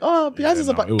talking. I'm like, oh, Beyonce's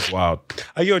No, about it was wild.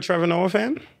 Are you a Trevor Noah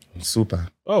fan? super.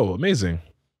 Oh, amazing.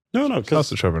 No, Shouts because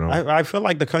to Trevor Noah. I feel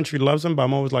like the country loves him, but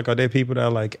I'm always like, are there people that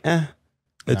are like,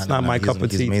 it's Nah, not my he's- cup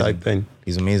of he's tea amazing. type thing.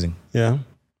 He's amazing. Yeah.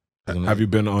 Have you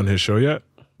been on his show yet?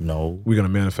 No. We're gonna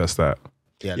manifest that.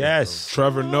 Yeah. Yes.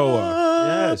 Trevor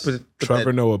Noah. Yes.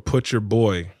 Trevor Noah, put your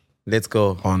boy Let's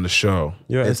go. on the show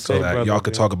You're a so safe that brother, y'all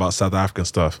could dude. talk about South African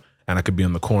stuff, and I could be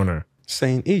in the corner.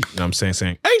 Saying, You know what I'm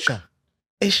saying, Aisha.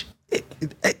 Ish.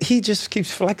 he just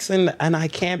keeps flexing and I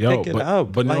can't pick it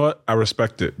up. But you Like, know what? I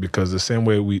respect it because the same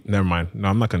way we. Never mind. No,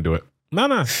 I'm not gonna do it. No,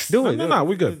 Do it. No,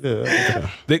 we good.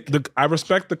 Okay. I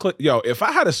respect the clip. Yo, if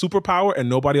I had a superpower and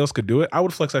nobody else could do it, I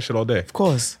would flex that shit all day. Of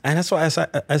course. And that's why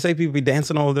I say people be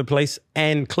dancing all over the place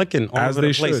and clicking all As over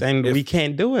the they place, should. and If- we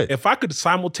can't do it. If I could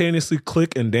simultaneously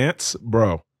click and dance,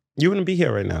 bro, You wouldn't be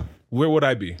here right now. where would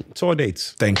I be? Tour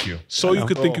dates. Thank you. So you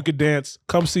could think you could dance.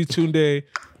 Come see Tunde.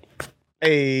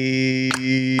 Hey.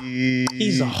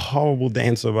 He's a horrible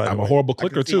dancer, by the I'm way. a horrible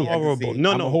clicker see- too. I can Horrible. see.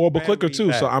 No, I'm no, a horrible very clicker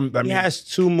too. So bad. I He mean, has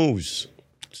 2 moves.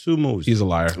 2 moves. he's a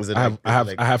liar. Was it I like- have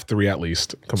was it I have 3 at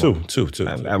least. Come on. Two.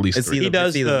 At least Let's 3. see He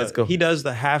does Let's let's go. he does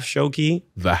the half shoki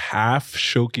The half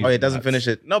shoki. Oh, it doesn't finish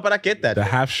it. No, but I get that. The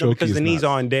half shoki because is the knees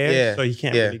nuts. aren't there, Yeah, so he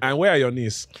can't. yeah. Really, And where are your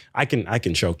knees? I can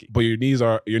shoki. But your knees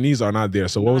are not there.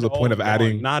 So what was the point of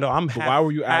adding? Not all. I'm half, why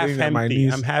were you adding half at my empty.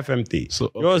 knees? I'm half empty. So,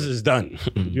 okay. Yours is done.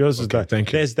 Yours is Okay, done.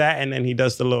 thank you. There's that, and then he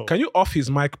does the little. Can you off his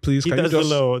mic, please? He Can does you the just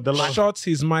little- shots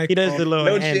his mic? He does off? the little.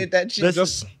 No hand. shit, that shit This,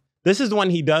 just- this is the one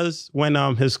he does when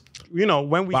his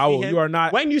when we Bowel, see him, you are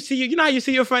not- when you see you know how you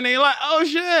see your friend and you're like, oh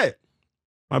shit.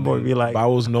 My boy be like,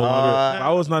 Bowel's no longer.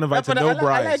 Bowel's not invited to but no I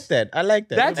brides. like that. I like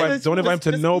that. That's Don't it. invite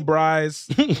him to no brides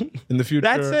in the future.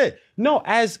 that's it. No,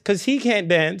 because he can't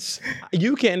dance,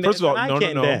 you can't dance. First of all, and I no,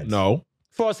 can't dance. no.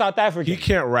 For South African, He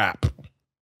can't rap.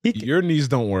 He can- Your knees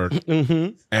don't work,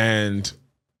 Mhm. and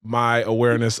my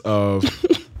awareness of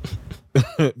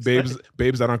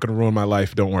babes that aren't gonna ruin my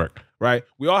life don't work. Right?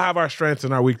 We all have our strengths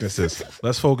and our weaknesses.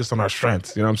 Let's focus on our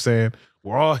strengths. You know what I'm saying?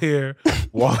 We're all here.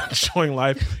 We're all enjoying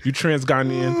life. You trans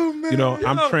Ghanaian. You know,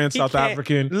 I'm trans He South can't-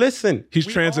 African. Listen, He's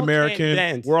we trans all American. can't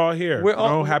dance. We're all here. We're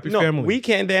all happy no, family. We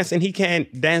can't dance, and he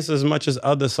can't dance as much as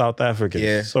other South Africans.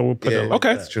 Yeah. So we'll put Yeah. it like Okay.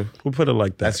 that. That's true. We'll put it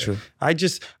like that. That's true.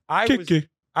 Kiki.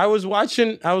 I was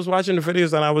watching the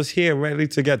videos, and I was here ready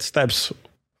to get steps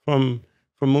from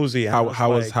Muzi.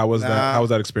 How was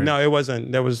that experience? No, it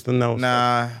wasn't. There was no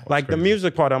Nah. like the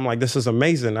music part. I'm like, this is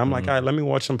amazing. I'm like, all right, let me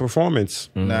watch some performance.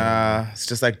 Nah. It's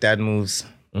just like dad moves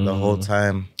the whole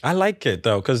time. I like it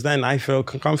though, because then I feel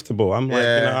comfortable. I'm like,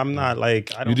 Yeah. I'm not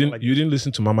like I don't You didn't like, you didn't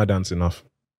listen to Mama Dance enough.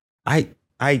 I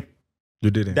You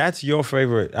didn't. that's your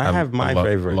favorite. I have my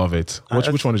favorite. Love it.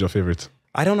 that's- Which one is your favorite?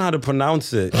 I don't know how to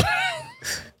pronounce it.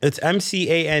 It's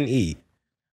MCANE.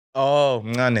 Oh,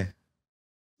 ngane.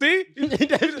 See?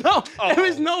 There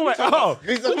was no way. Oh,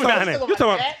 He's Ngane. You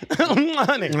talking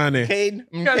about Ngane. Ngane. Kane.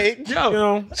 Yo, You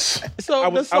know, so I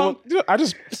the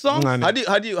just song Ngane.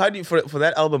 How do you for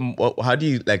that album? How do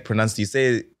you like pronounce? Do you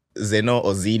say Zeno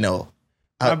or Zeno?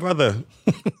 my brother.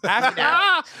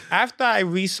 After I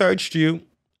researched you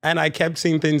and I kept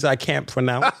seeing things I can't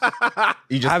pronounce,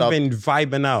 You just I've stopped. been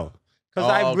vibing out because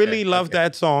Oh, I okay, really love okay.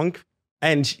 that song.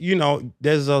 And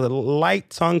there's a light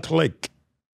tongue click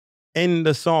in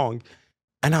the song,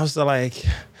 and I was like.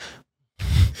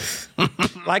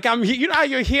 Like how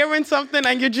you're hearing something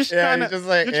and you're just Yeah, trying you're to just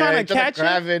like, you're yeah, trying you're to trying catch to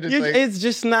grab it. It's like- It's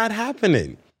just not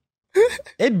happening.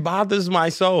 It bothers my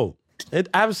soul. It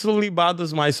absolutely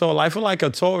bothers my soul. I feel like a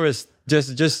tourist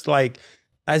just like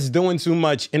that's doing too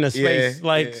much in a space.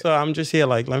 Yeah. So I'm just here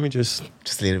like, let me just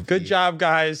let it good be. job,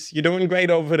 guys. You're doing great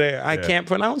over there. I can't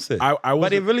pronounce it. I but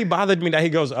was it really bothered me that he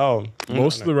goes, oh.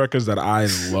 most of the records that I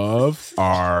love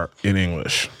are in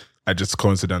English. I just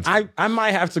coincidentally. I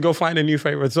might have to go find a new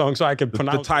favorite song so I can The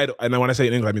pronounce it. title, and then when I say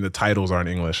in English, I mean the titles are in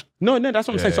English. No, that's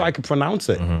what I'm saying. So I can pronounce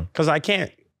it. Because I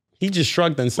can't. He just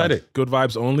shrugged and said it. Good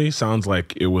Vibes Only sounds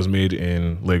like it was made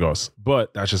in Lagos,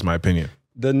 but that's just my opinion.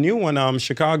 The new one,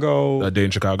 Chicago. A Day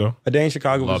in Chicago. A Day in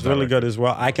Chicago Love was that really record. good as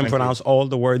well. I can pronounce all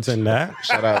the words in that.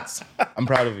 Shout outs. I'm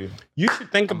proud of you. You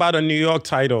should think about a New York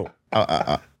title.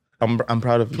 I'm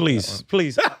proud of you.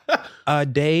 Please. A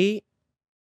Day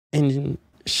in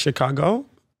Chicago?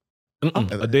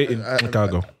 A Day in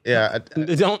Chicago. Yeah.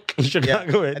 Don't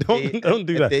Chicago it. Don't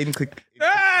do that.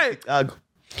 Hey!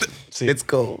 See, Let's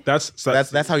go.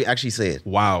 That's how you actually say it.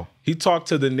 wow. He talked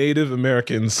to the Native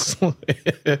Americans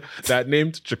that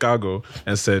named Chicago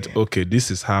and said, "Okay,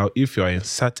 this is how if you're in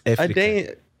South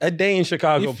Africa, a day in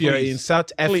Chicago. if you're please. in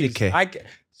South Please. Africa,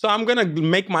 So I'm gonna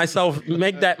make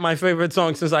that my favorite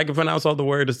song since I can pronounce all the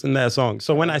words in that song.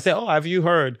 So when I say, "Oh, have you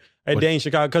heard A Day in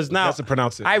Chicago?" Because now That's to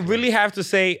pronounce it. I really have to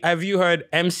say, "Have you heard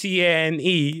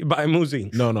MCANE by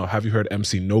Muzi?" No. Have you heard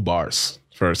MC No Bars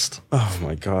first? Oh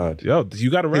my God. Yo, you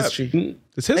got to rap. History.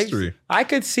 It's history. I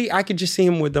could just see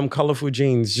him with them colorful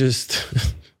jeans, just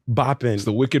bopping. It's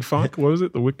the Wicked Funk. What was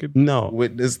it? The Wicked. No,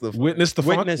 Witness the Witness the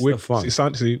Witness Funk. the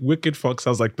Funk. See, Wicked Funk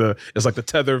sounds like it's like the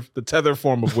tether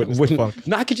form of Witness the Funk.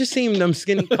 No, I could just see him them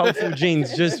skinny colorful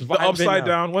jeans, just The upside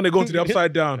down. When they go to the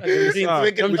upside down, Them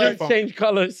jeans change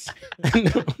colors.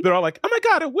 they're all like, "Oh my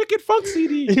God, a Wicked Funk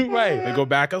CD!" Right. They go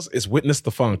back. It's Witness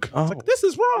the Funk. It's like, this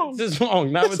is wrong. This is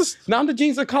wrong. Now the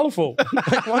jeans are colorful.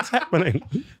 Like, what's happening?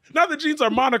 Now the jeans are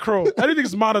monochrome.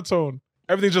 Everything's monotone.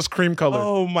 Everything's just cream color.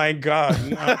 Oh my God.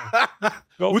 No.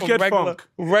 Go Wicked from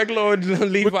regular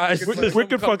Levi's.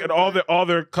 Wicked Funk and all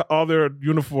their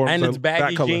uniforms and it's are that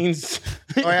baggy color. jeans.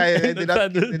 Oh yeah,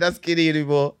 they're not skinny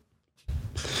anymore.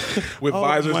 With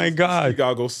visors. my and God.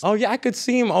 goggles. Oh yeah, I could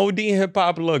see him OD hip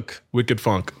hop look. Wicked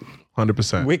Funk,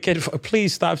 100%. Wicked.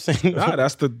 Please stop saying Nah,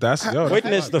 that's yo.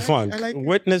 Witness the funk. I like it.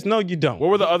 Witness. No, you don't. What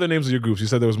were the other names of your groups? You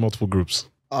said there was multiple groups.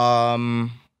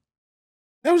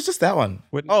 That was just that one.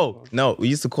 Witness Oh no, we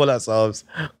used to call ourselves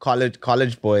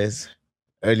college boys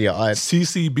earlier on.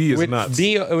 CCB is nuts.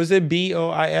 Was it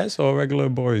BOIS or regular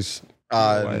boys?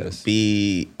 BOYS.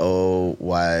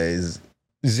 BOYZ.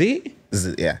 Z?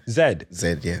 Yeah. Z.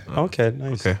 Z. Yeah. Okay,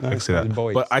 nice. Okay, I can nice. see that.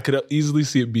 Boys. But I could easily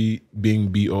see it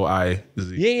being BOIZ.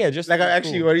 yeah, just Like I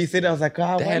actually already said, I was like,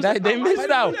 oh, Damn, they missed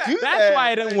out. That's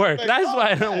why it didn't work. That's why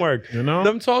it didn't work. You know?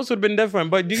 Them talks would have been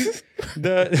different. But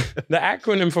the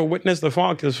acronym for Witness the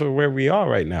Funk is for where we are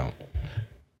right now.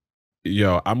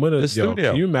 Yo, I'm gonna. The Yo, studio.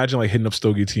 can you imagine like hitting up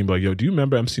Stogie team like, yo, do you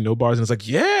remember MC No Bars? And it's like,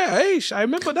 yeah, hey, I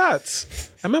remember that.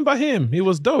 I remember him. He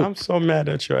was dope. I'm so mad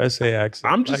at your SA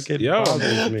accent. I'm just- it yo.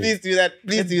 bothers me. Please do that.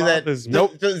 Please It do that. bothers me.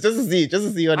 Nope. Just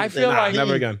to see what I he feel said. like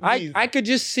never again. I could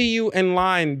just see you in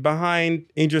line behind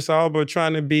Idris Elba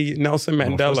trying to be Nelson Well,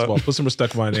 Mandela. first of all, put some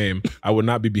respect for my name. I would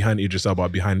not be behind Idris Elba.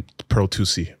 I'd be behind Pearl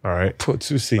Tusi. All right, Put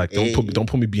to see. like don't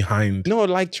put me behind. No,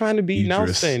 like trying to be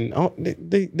Idris. Nelson. Oh,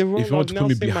 the role If you want of to put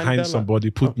me Nelson behind Mandela.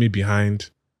 somebody, put me behind.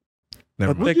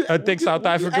 Never. A thick South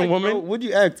African woman. Would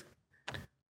you act?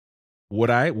 Would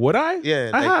I?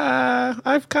 Yeah,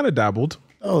 I've kind of dabbled.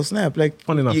 Oh snap! Like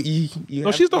Funny enough. No,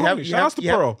 she's the homie. Shout outs to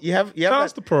Pearl. You have Shout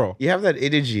outs to Pearl. You have that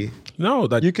energy. No,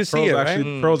 that You could see Pearl's it, right?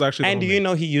 actually, Pearl's actually. And the do homie. you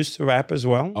know he used to rap as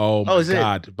well? Oh my is it?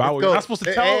 God! Bow, Let's you're go. not supposed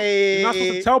to tell. You're not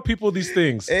supposed to tell people these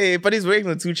things. Hey, but he's wearing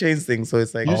the 2 Chainz thing, so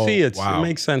it's like, You Oh, see it. wow. It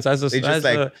makes sense. As just as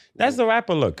like- that's the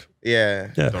rapper look. yeah,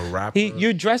 Yeah. The rapper.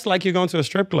 You dress like you're going to a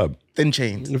strip club. thin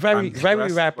chains. Very I'm very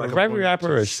dressed rapper. like a Very bunch of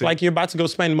rapperish. sick- Like you're about to go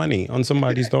spend money on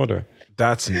somebody's daughter.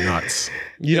 That's nuts.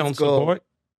 You Let's don't go. support?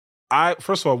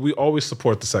 First of all, we always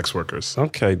support the sex workers.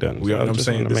 Okay then. We, So I I'm just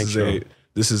saying wanna make sure.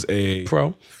 this is a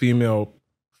Pro. female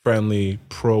friendly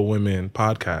pro women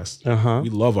podcast. Uh-huh. We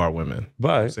love our women. I'm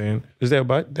But saying is there a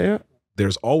butt there?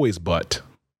 there's always but.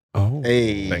 Oh.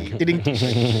 Hey, Thank you. Ding.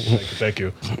 Thank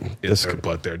you. Is there a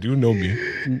but there? Do you know me?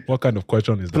 What kind of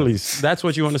question is that? Please. That's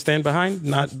what you want to stand behind?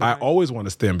 Not I always want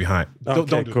to stand behind. Okay,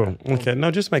 Don't do cool. Okay,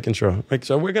 no, just making sure.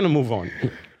 So we're gonna move on.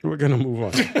 We're gonna move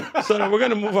on. So we're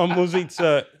gonna move on, Muzi,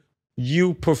 to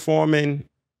you performing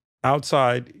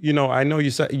outside. You know, I know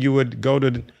you said you would go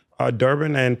to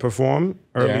Durban and perform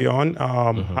early on.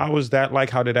 How was that like?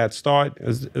 How did that start?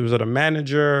 Was it a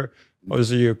manager? Or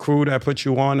was it your crew that put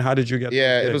you on? How did you get?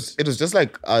 Yeah, those it was just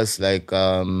like us, like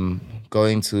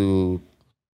going to.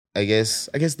 I guess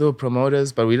they were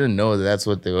promoters, but we didn't know that that's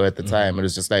what they were at the time. It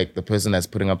was just like the person that's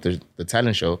putting up the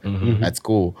talent show at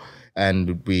school,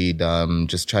 and we'd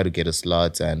just try to get a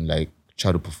slot and like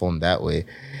try to perform that way.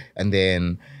 And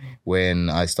then when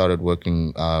I started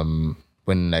working,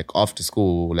 when like after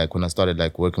school, like when I started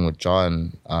like working with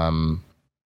John,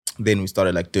 then we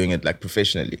started like doing it like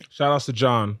professionally. Shout outs to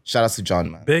John. Shout out to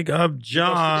John, man. Big up,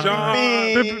 John.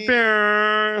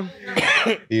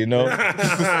 You know.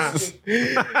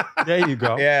 There you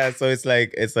go. Yeah, so it's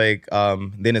like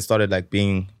then it started like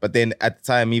being, but then at the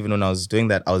time, even when I was doing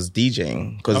that, I was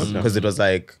DJing because it was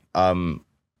like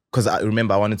because I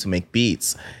remember I wanted to make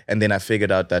beats, and then I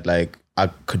figured out that like I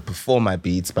could perform my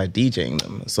beats by DJing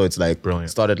them. So it's like Brilliant.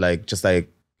 started like just like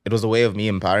it was a way of me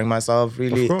empowering myself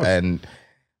really, Of course. and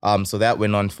so that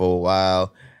went on for a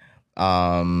while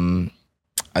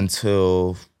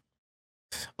until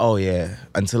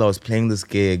I was playing this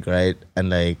gig, right? And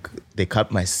like they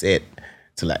cut my set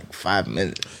to like 5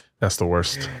 minutes. That's the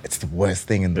worst. It's the worst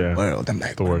thing in the world. I'm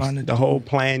like, The what am worst. I gonna The do? whole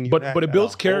plan. But it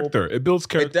builds character. It builds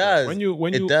character. It does. When you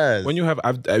It does. when you have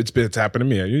it's happened to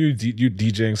me. You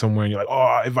DJing somewhere and you're like, oh,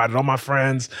 I invited all my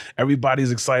friends.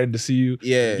 Everybody's excited to see you.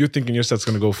 Yeah. You're thinking your set's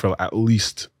gonna go for at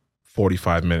least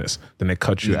 45 minutes. Then they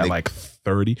cut you at like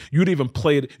 30. You'd even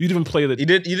play the You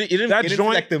didn't That get into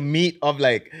joint- like the meat of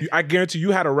like I guarantee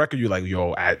you had a record. You're like,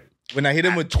 yo, at when I hit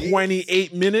him with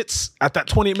 28 minutes, at that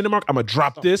 28 minute mark, I'm gonna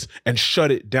drop this and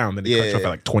shut it down. Then they cut you off at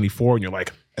like 24, and you're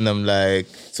like, and I'm like,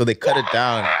 so they cut it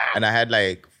down, and I had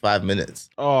like 5 minutes.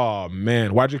 oh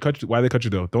man, why'd they cut you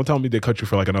though? Don't tell me they cut you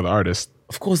for like another artist.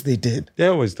 Of course they did. They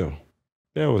always do.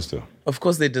 They always do. Of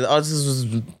course they did. Artists was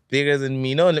bigger than me.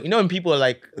 You know when people are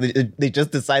like they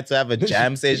just decide to have a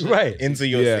jam session Right. into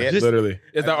your Yeah, set. literally.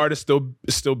 Is that artist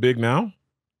still big now?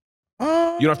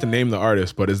 You don't have to name the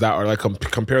artist, but is that or like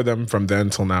compare them from then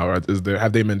till now? Or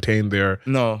have they maintained their?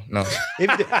 No.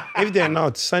 If they're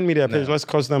not, send me their page. Let's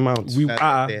cross them out.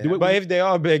 But if they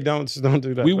are big, don't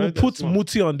do that. we will Right? put That's small.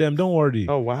 Muti on them. Don't worry.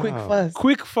 Oh wow. Quick fast.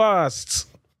 Quick fast.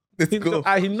 Let's go.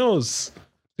 He knows.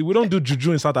 We don't do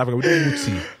juju in South Africa. We do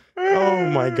Muti. Oh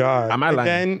my God. Am I lying?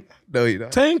 Again, No, you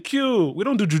don't. Thank you. We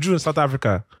don't do juju in South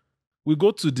Africa. We go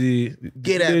to the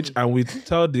Get village and we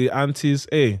tell the aunties,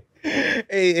 hey,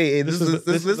 Hey, this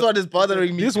one is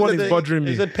bothering me. this one is bothering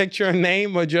me. is it picture a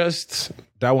name or just?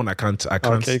 That one I can't.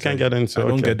 Okay, you can't get into. I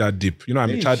don't okay. get that deep. You know,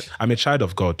 I'm a child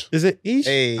of God. Is it Ish?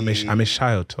 Hey, I'm a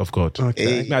child of God.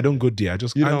 Okay. Me, I don't go there. I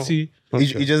just You don't- auntie.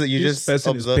 you just This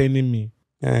person is observe. paining me.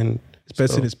 And This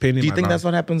person is paining Do you my think mouth. that's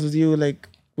what happens with you, like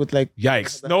with like?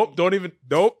 Yikes! Nope. Don't even.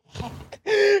 Nope.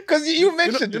 Because you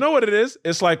mentioned You know what it is?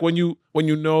 It's like when you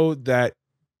know that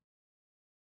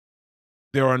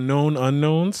there are known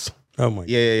unknowns oh my.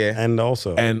 Yeah. And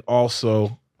also, and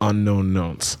also unknown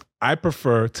knowns. I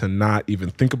prefer to not even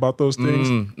think about those things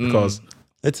because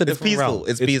it's a It's different peaceful. realm.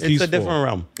 It's It's peaceful. It's a peaceful. different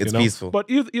realm. It's you know? peaceful. But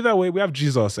either way, we have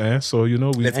Jesus, So we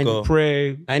Let's go.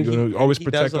 pray And you know, always he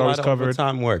protect, does a always lot of covered.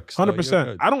 overtime work. so 100%.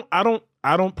 you're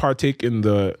I don't partake in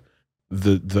the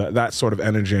that sort of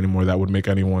energy anymore that would make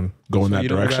anyone go in good. that You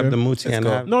don't direction. grab the Muti Let's and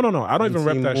go. have No. I don't even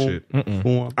rep that Muti shit. Mm-mm.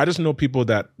 Mu- I just know people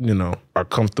that, are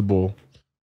comfortable.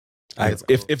 Let's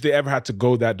If go. they ever had to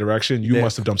go that direction, you Yeah.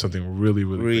 must have done something really,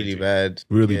 really, really crazy. bad,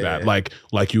 Really Yeah. bad.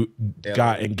 Like you Yeah.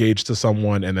 got engaged to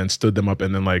someone and then stood them up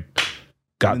and then like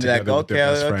got And together like, with their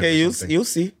best friend. okay, or you'll something.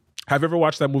 see. Have you ever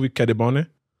watched that movie Kedibone?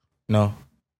 No,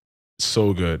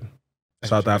 So good. I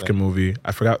South should check African movie.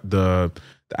 I forgot the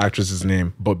actress's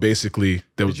name, but basically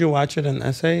there was Did you watch it in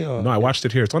essay? Or? no. I watched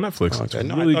it here. It's on Netflix. Okay. It's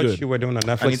No, really I thought good. you were doing a I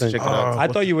need Netflix. to check it out. I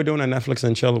thought you were doing a Netflix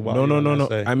and chill. while No, you were on no.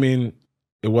 essay. I mean,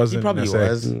 it wasn't. he probably an essay.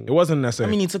 was. It wasn't an essay. I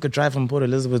mean, he took a drive from Port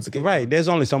Elizabeth to get Right. There's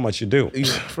only so much you do.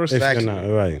 first If you're action. not,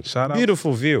 right. Shout out.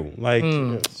 Beautiful view. Like,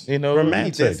 you know,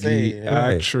 romantic. we just say, The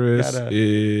Right. actress Gotta-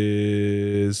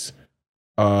 is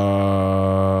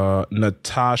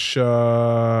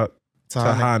Natasha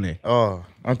Tahani. Oh,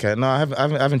 okay. No, I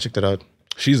haven't checked it out.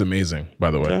 She's amazing, by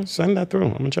the way. okay, send that through.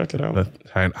 I'm going to check it out.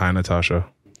 Hi, Natasha.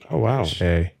 Oh, wow.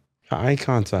 Hey, Eye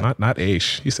contact. not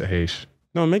Aish. You said Aish.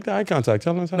 No, make the eye contact.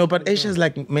 Tell us how No, but Asia is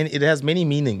like many. It has many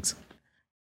meanings.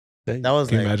 That was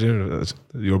Can you like. imagine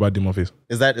Yoruba demon face?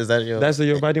 Is that your? That's the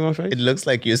your body, my face? It looks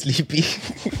like you're sleepy.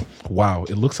 Wow,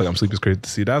 it looks like I'm sleeping. It's crazy to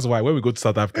see. That's why when we go to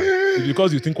South Africa, it's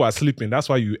because you think we're sleeping. That's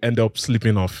why you end up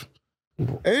sleeping off.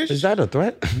 Is that a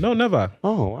threat? No, never.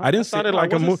 Oh, I didn't say- sounded I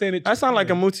like a wasn't saying it That sounded like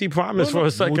a Muti promise for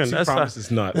a second. Muti That's promise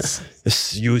is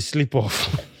nuts. you sleep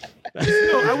off. No,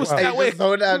 I was Hey, that way. just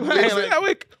hold on,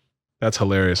 please. That's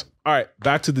hilarious. All right,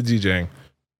 back to the DJing.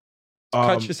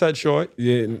 Cut your set short.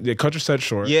 Yeah, cut your set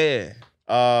short. Yeah.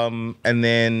 And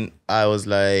then I was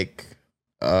like,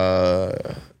 I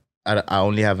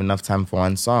only have enough time for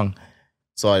one song.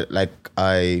 So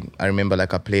I remember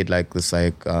like I played like this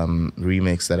like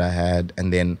remix that I had,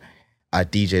 and then I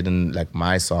DJ'd in like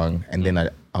my song, and then I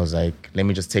was like, let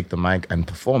me just take the mic and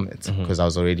perform it because I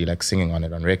was already like singing on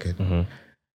it on record.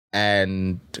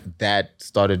 And that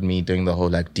started me doing the whole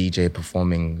like DJ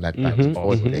performing like back and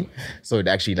forth thing. So it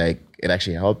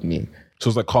actually helped me. So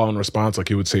it's like call and response. Like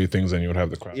he would say things and you would have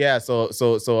the crowd. Yeah, so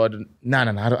I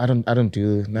don't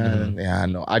do yeah,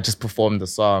 no. I just performed the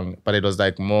song, but it was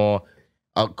like more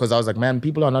because I was like, man,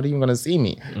 people are not even gonna see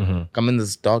me. I'm in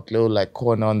this dark little like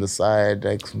corner on the side,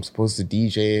 like I'm supposed to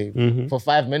DJ for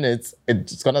 5 minutes.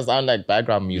 It's gonna sound like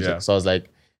background music. Yeah. So I was like,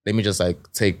 let me just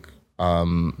like take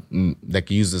like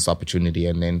use this opportunity,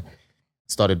 and then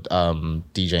started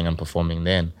DJing and performing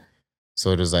then.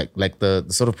 So it was like the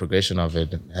sort of progression of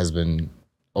it has been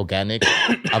organic.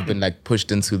 I've been like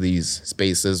pushed into these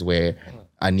spaces where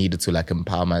I needed to like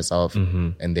empower myself,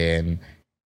 and then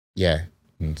yeah,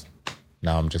 and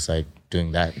now I'm just like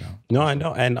doing that now. No, I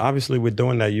know. And obviously with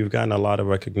doing that, you've gotten a lot of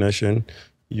recognition.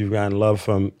 You've gotten love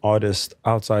from artists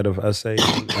outside of SA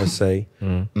and SA.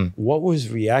 What was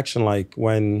reaction like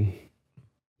when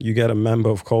you get a member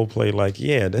of Coldplay like,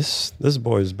 yeah, this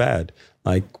boy is bad?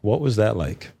 Like, what was that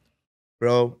like?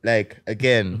 Bro, like,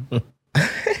 again,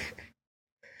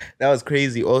 that was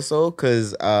crazy also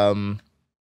because I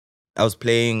was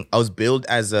billed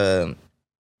as a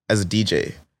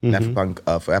DJ in Afropunk,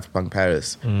 for Afropunk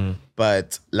Paris.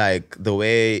 But like the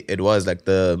way it was, like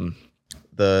the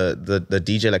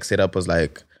DJ like setup was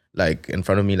like in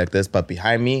front of me like this, but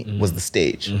behind me was the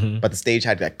stage. But the stage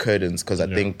had like curtains because I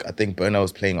think Burna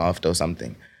was playing after or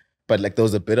something. But like there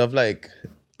was a bit of like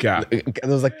Gap. there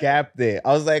was a gap there.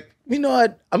 I was like, you know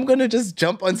what? I'm gonna just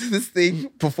jump onto this thing,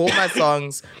 perform my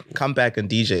songs, come back and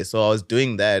DJ. So I was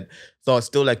doing that. So I was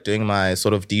still like doing my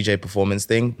sort of DJ performance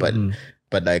thing, but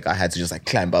like I had to just like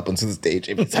climb up onto the stage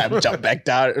every time, jump back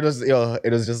down. It was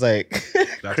just like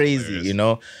crazy, hilarious. you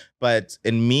know. But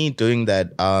in me doing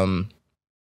that,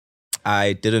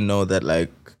 I didn't know that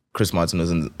like Chris Martin was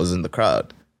in the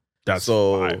crowd. That's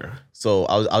So fire. so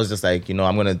I was just like, you know,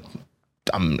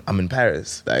 I'm in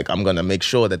Paris. Like I'm gonna make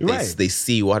sure that Right. they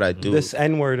see what I do. This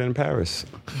N-word in Paris.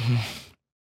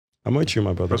 I'm with you,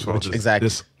 my brother. First of all, just Exactly.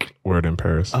 this word in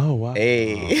Paris. Oh, wow.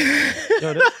 Hey.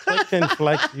 Yo, this click and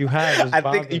flex you have is I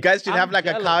think you guys should I'm have like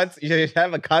jealous. accounts. You should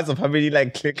have accounts of how many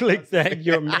like Clicks that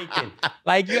you're making.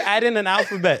 Like you add in an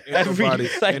alphabet every Ain't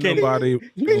second. nobody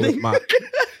with my.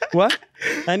 What?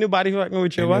 Ain't nobody fucking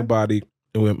with your Ain't what? nobody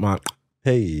with my.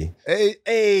 Hey.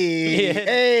 Hey, Yeah.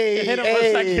 Hit him for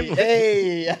a second.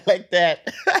 hey, I like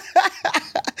that.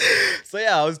 So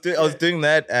yeah, I was doing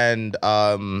that, and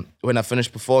when I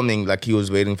finished performing, like he was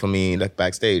waiting for me like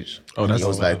backstage. Oh, And that's he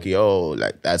was awesome. like, "Yo,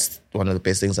 like that's one of the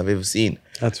best things I've ever seen."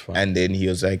 That's fine. And then he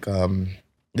was like,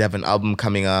 "They have an album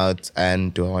coming out,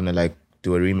 and do I want to like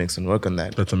do a remix and work on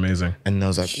that?" That's amazing. And I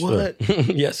was like, "What?"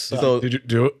 Yes. Sir. So Did you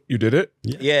do it? You did it?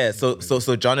 yeah, so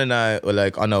John and I were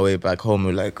like on our way back home.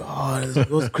 We're like, oh, it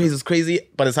was crazy, it's crazy.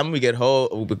 By the time we get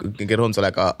home to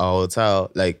like our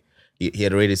hotel, like he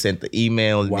had already sent the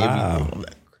email and Wow. everything. I'm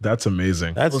like, That's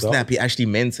amazing. That's oh snap, he actually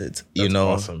meant it, you That's know.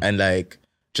 awesome. And like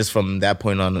just from that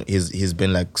point on, he's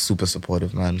been like super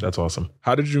supportive, man. That's awesome.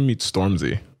 How did you meet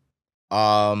Stormzy?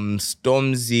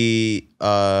 Stormzy,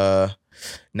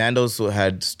 Nando's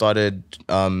had started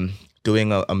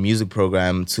doing a music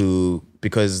program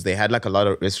because they had like a lot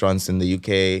of restaurants in the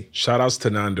UK. Shout outs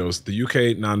to Nando's. The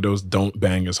UK Nando's don't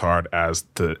bang as hard as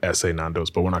the SA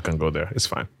Nando's, but we're not gonna go there. It's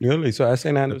fine. Really? So I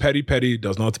say The petty petty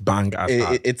does not bang as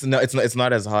hard. It's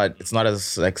not as hard. It's not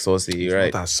as like saucy,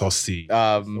 right? Not that saucy.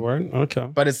 word? Okay.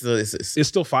 But it's It's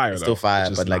still fire. still though. fire.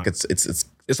 It's just But like not.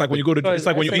 it's like when you go to. So It's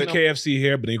like when you I eat say KFC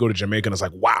here, but then you go to Jamaica and it's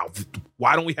like, wow,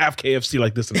 why don't we have KFC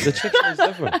like this? The chicken is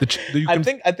different. You I can-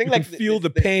 think you like can feel the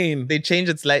pain. They change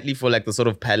it slightly for like the sort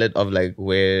of palette of like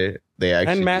where they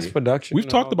actually And mass production. We've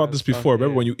and talked all about that this stuff, before.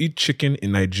 Remember yeah. when you eat chicken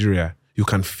in Nigeria, you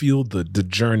can feel the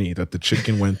journey that the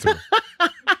chicken went through. You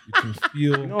can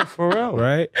feel, No, for real.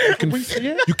 right? You can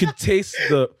taste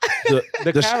the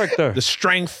character. the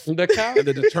strength, The and character.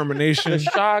 the determination The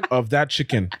shock. of that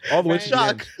chicken, all the way to the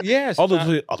end. Yes. All the way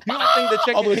to you don't think the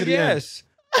chicken? all the way to the end. yes.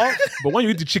 Oh, But when you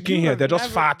eat the chicken here, they're just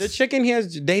fat. The chicken here,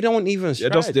 they don't even They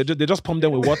stretch. just they just pump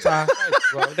them with water.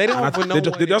 bro. They don't even know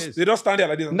what it is. they just stand there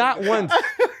like this. Not once.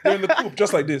 They're in the coop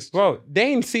just like this. Bro, they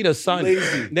ain't see the sun.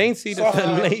 Lazy. They ain't see the Soft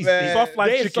sun. life, Lazy. man. Soft life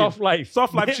They chicken. soft life.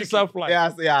 Soft life They chicken. Soft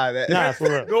life. yeah. Nah, for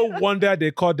real. No wonder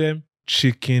they call them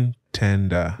chicken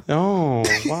tender. Oh,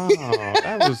 wow.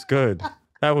 That was good.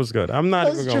 That was good. I'm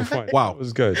not even going to front. Wow. That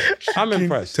was good. I'm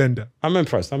impressed. Tender. I'm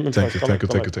impressed. Thank you.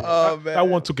 Oh man, That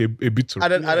one took a bit to. I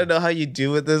don't know how you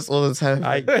deal with this all the time.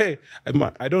 Hey, I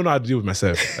don't know how to deal with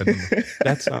myself. I don't know.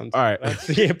 That sounds. All right.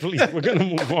 Yeah, please. We're going to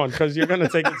move on because you're going to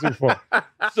take it too far.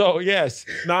 So, yes.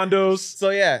 Nando's.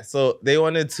 So yeah, so they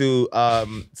wanted to a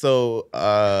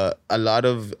lot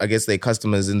of I guess their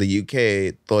customers in the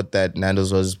UK thought that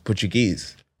Nando's was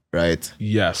Portuguese, right?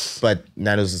 Yes. But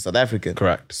Nando's is South African.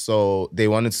 Correct. So they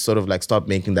wanted to sort of like stop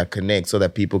making that connect so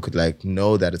that people could like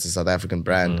know that it's a South African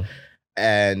brand.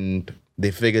 And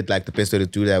they figured like the best way to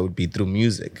do that would be through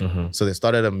music. So they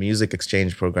started a music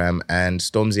exchange program, and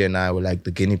Stormzy and I were like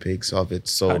the guinea pigs of it.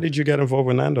 So How did you get involved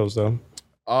with Nando's, though?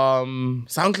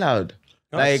 SoundCloud.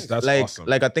 That's awesome.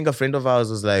 Like I think a friend of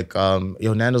ours was like,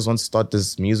 yo, Nando's wants to start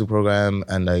this music program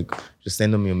and like just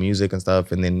send them your music and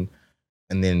stuff. And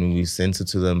then we sent it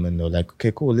to them and they're like,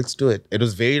 okay, cool, let's do it. It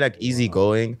was very like easy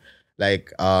going.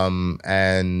 Like,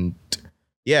 and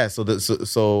yeah,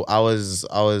 so I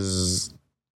was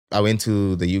I went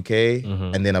to the UK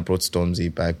and then I brought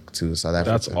Stormzy back to South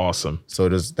Africa. That's awesome. So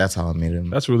that's how I made him.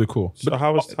 That's really cool. So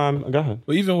how was time? Go ahead.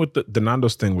 But even with the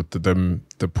Nando's thing with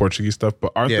the Portuguese stuff,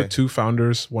 but aren't the two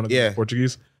founders one of them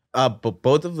Portuguese? But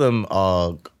both of them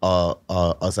are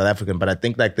South African, but I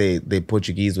think like they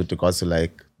Portuguese with regards to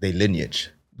like their lineage.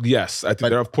 Yes, I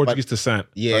think they're of Portuguese descent.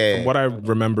 Yeah. But from what I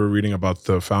remember reading about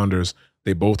the founders,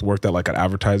 they both worked at like an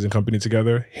advertising company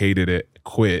together, hated it,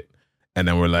 quit, and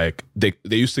then were like, they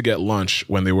used to get lunch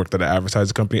when they worked at an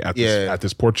advertising company at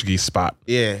this Portuguese spot.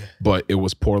 Yeah. But it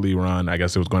was poorly run. I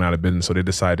guess it was going out of business. So they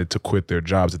decided to quit their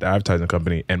jobs at the advertising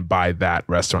company and buy that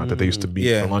restaurant that they used to be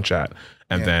for lunch at.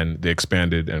 And then they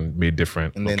expanded and made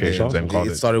different locations and called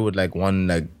it. It started with like one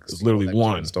like it's literally like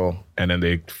one store. And then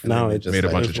they made a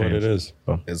bunch of changes. It is.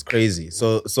 It's crazy.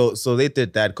 So they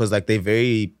did that because like they're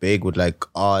very big with like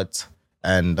art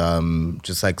and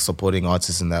just like supporting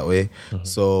artists in that way.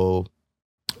 So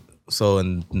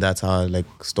and that's how like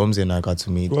Stormzy and I got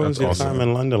to meet. What was your time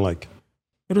in London like?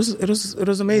 It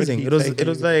was amazing. It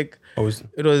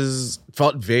was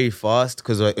felt very fast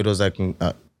because it was like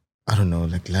I don't know,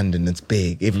 like London. It's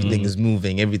big. Everything is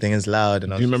moving. Everything is loud.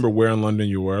 And do you remember where in London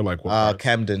you were? Like what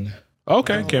Camden.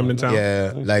 Okay, Camden Town.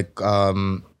 Yeah, like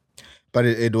but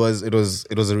it was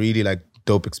a really like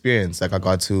dope experience. Like I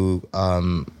got to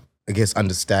I guess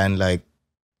understand like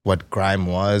what grime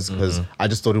was because I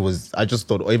just thought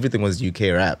everything was UK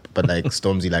rap, but like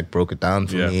Stormzy like broke it down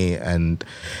for me and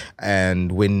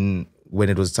when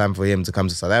it was time for him to come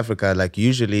to South Africa, like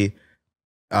usually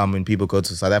when people go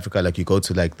to South Africa, like you go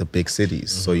to like the big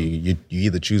cities. So you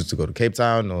either choose to go to Cape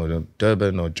Town or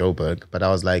Durban or Joburg. But I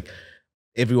was like,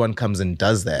 everyone comes and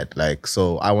does that. Like,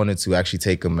 so I wanted to actually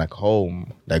take him like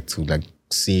home, like to like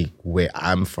see where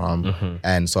I'm from.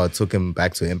 And so I took him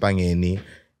back to Empangeni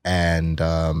and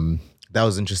that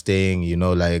was interesting. You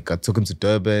know, like I took him to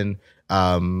Durban.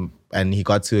 And he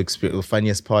got to experience. The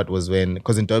funniest part was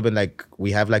because in Durban, like we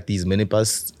have like these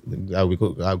minibus,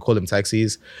 I call them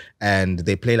taxis, and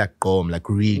they play like gqom, like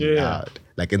really loud,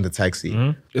 like in the taxi.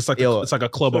 It's like a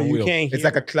club on wheels. It's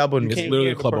like a club on wheels. It's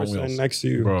literally a club on wheels next to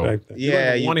you, bro.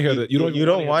 Yeah, you want to hear that. You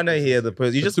don't want to hear the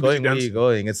person. You're just going where you're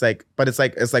going. It's like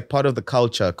part of the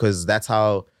culture because that's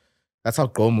how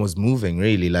gqom was moving,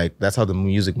 really. Like that's how the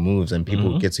music moves, and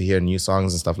people get to hear new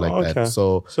songs and stuff like that.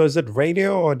 So is it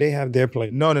radio or they have their play?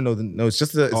 No. It's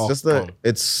just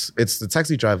the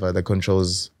taxi driver that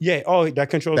controls. Yeah. Oh,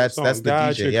 that controls. That's the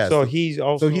DJ. Yeah. So he's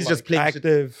also just playing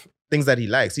active. Things that he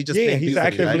likes. He's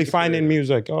actively finding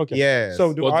music. Okay. Yeah.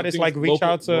 So do artists like reach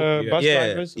out to bus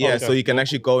drivers? Yeah. So you can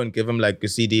actually go and give him like a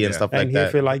CD and stuff like that. And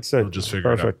if he likes it, just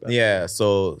figure it out. Yeah.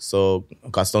 So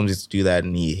Stormzy used to do that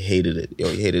and he hated it.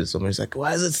 He hated it so much. He's like,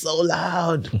 why is it so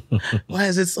loud? Why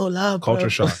is it so loud? Culture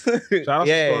shock. Shout out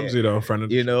to Stormzy though, friend of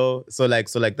the show. So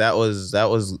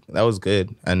that was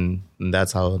good, and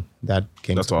that's how that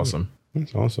came. That's awesome.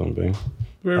 That's awesome, man.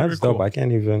 That's dope. cool. I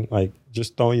can't even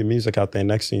just throwing your music out there.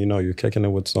 Next thing you know, you're kicking it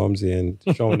with Stormzy and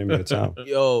showing him your town.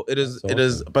 Yo, it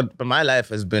is. But my life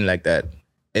has been like that.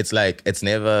 It's like it's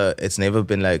never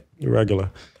been like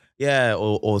irregular. Yeah,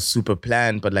 or super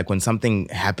planned. But like when something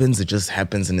happens, it just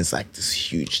happens, and it's like this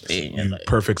huge thing.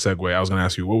 Perfect segue. I was gonna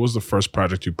ask you, what was the first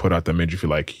project you put out that made you feel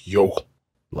like, yo,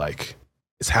 like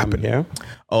it's happening? Yeah.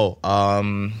 Oh,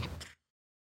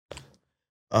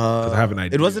 'cause I have an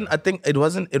idea. It wasn't. I think it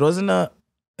wasn't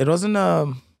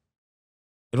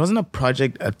a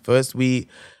project at first. I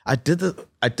did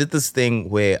this thing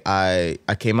where I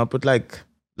came up with like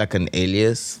an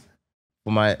alias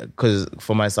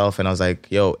for myself, and I was like,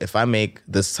 yo, if I make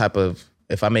a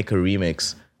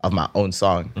remix of my own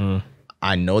song,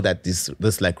 I know that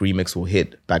this like remix will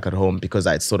hit back at home because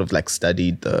I sort of like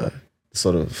studied the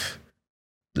sort of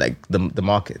like the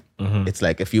market. It's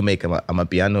like if you make a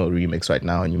Amapiano remix right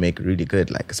now and you make it really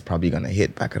good, like it's probably gonna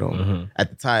hit back at home.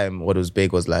 At the time, what was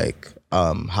big was like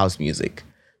house music.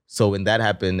 So when that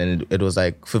happened and it was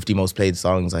like 50 most played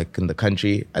songs like in the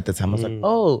country at the time, I was like,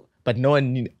 oh, but no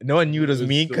one knew it was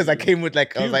me because I came with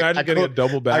like I getting a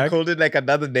double bag? I called it like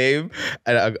another name,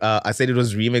 and I said it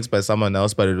was remixed by someone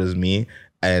else, but it was me.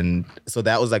 And so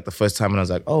that was like the first time, and I was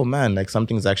like, oh man, like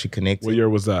something's actually connected. What year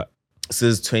was that? This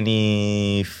is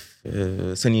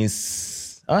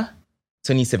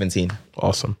 2017.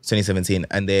 Awesome. 2017.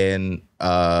 And then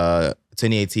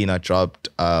 2018, I dropped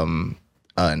an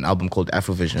album called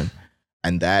Afrovision.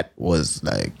 And that was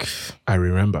like... I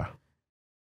remember.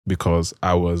 Because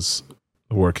I was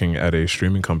working at a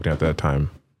streaming company at that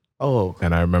time. Oh.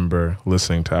 And I remember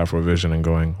listening to Afrovision and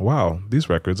going, wow, these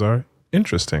records are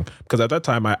interesting. Because at that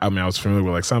time, I was familiar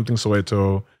with like Something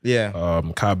Soweto, yeah,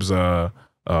 Kabza,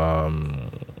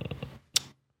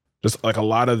 just like a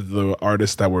lot of the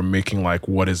artists that were making like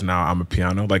what is now I'm a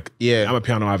Piano. Like I'm a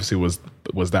Piano obviously was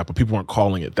that, but people weren't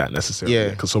calling it that necessarily. Yeah.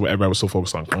 Because everybody was so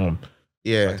focused on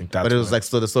Yeah, I think that's but it was like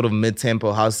the sort of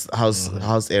mid-tempo house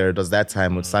era. It was that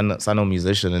time with Sano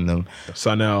Musician in them.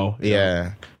 Sunel.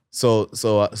 Yeah. So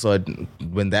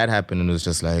when that happened, it was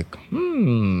just like,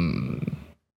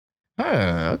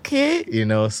 okay, you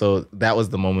know. So that was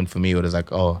the moment for me. Where it was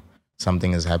like, oh,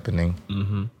 something is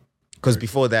happening. Because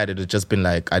before that, it had just been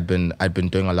like I'd been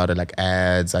doing a lot of like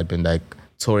ads. I'd been like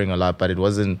touring a lot, but I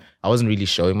wasn't really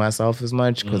showing myself as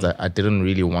much because I didn't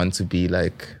really want to be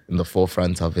like in the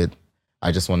forefront of it.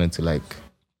 I just wanted to like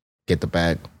get the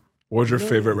bag. What was your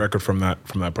favorite record from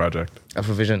that project?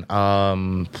 Afrovision,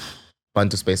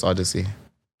 Bantu Space Odyssey.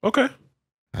 Okay.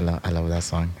 I love that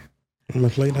song. I'm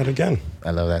gonna play that again. I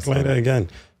love that song. Play that again,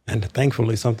 and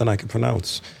thankfully something I can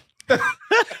pronounce.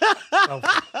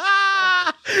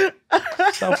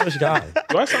 Selfish guy.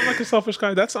 Do I sound like a selfish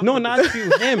guy? That's No, not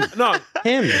you. Him. No,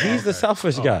 him. He's the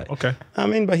selfish guy. okay. I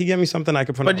mean, but he gave me something I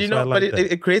could pronounce. But you so I know, like but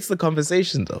that. it creates the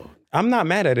conversation though. I'm not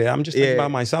mad at it. I'm just thinking Yeah.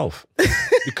 about myself.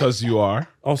 Because you are.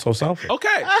 Also selfish. Okay.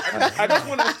 I just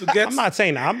want us to get. I'm not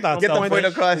saying I'm not Get the selfish. point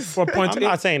across. For point I'm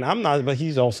not saying I'm not, but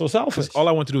he's also selfish. All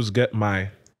I want to do is get my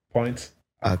points.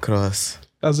 Across.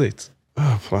 That's it.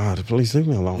 Oh, God, please leave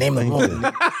me alone. Name them all.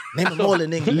 Name them all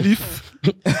in English.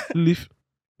 Leaf.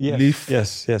 Yes, Leaf.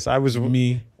 yes. I was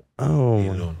Me. Oh.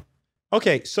 Alone.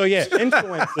 Okay, so yeah,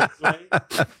 influences. Right?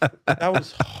 That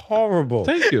was horrible.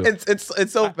 Thank you.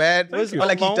 It's so bad. Was Or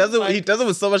like alone, he does it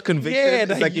with so much conviction. Yeah, It's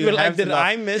that like you were like, have to did laugh.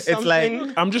 I miss It's like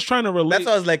something? I'm just trying to relate. that's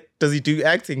why I was like, does he do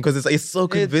acting? Because it's so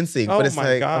convincing. oh but it's my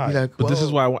like God. I'll be like, But this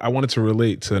is whoa. why I wanted to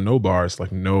relate to no bars.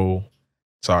 Like no.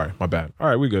 Sorry, my bad. All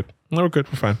right, we good. No, we're good.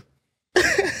 We're fine.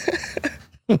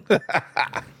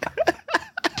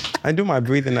 I do my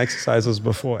breathing exercises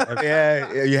before.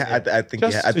 Yeah. I think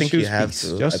Just I to think you choose have peace.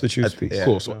 to. Just to choose peace. Yeah.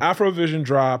 Cool. So Afrovision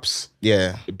drops.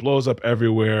 Yeah. It blows up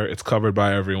everywhere. It's covered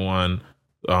by everyone.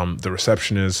 The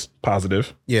reception is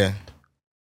positive. Yeah.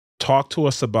 Talk to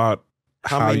us about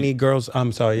How many girls?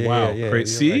 I'm sorry. Yeah, Wow, yeah. great.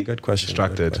 You're See? right. Good question.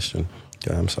 Distracted. Good question.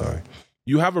 Yeah, I'm sorry.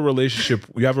 You have a relationship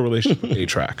with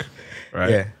A-Track, right?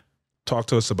 Yeah. Talk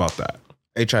to us about that.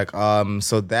 A-Track.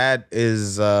 So that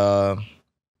is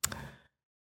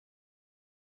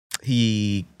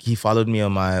he followed me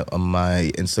on my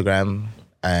Instagram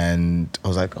and I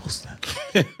was like, oh snap.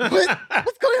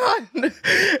 What's going on?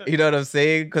 You know what I'm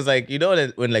saying? Because like you know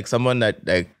that when like someone that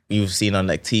like you've seen on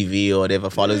like TV or whatever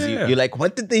follows you, you're like,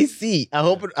 what did they see? I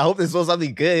hope they saw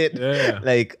something good. Yeah.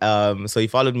 Like so he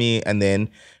followed me and then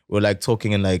we're like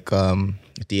talking in like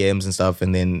DMs and stuff,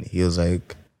 and then he was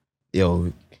like,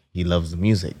 yo, he loves the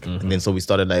music. And then so we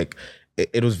started like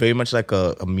it was very much like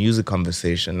a music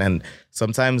conversation, and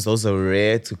sometimes those are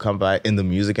rare to come by in the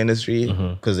music industry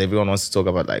because everyone wants to talk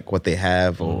about like what they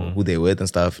have or who they're with and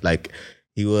stuff. Like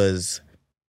he was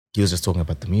just talking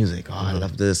about the music. Oh, I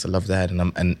love this, I love that,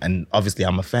 and obviously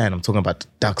I'm a fan. I'm talking about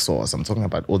Duck Sauce. I'm talking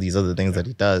about all these other things that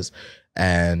he does,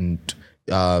 and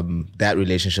that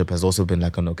relationship has also been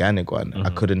like an organic one. I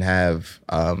couldn't have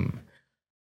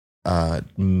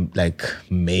like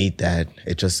made that.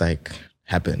 It just like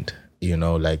happened. You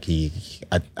know, like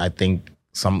I think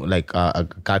some like a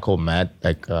guy called Matt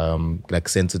like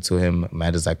sent it to him.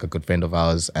 Matt is like a good friend of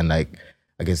ours, and like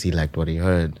I guess he liked what he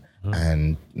heard,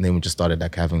 and then we just started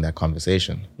like having that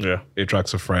conversation. Yeah.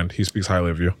 A-Track's a friend. He speaks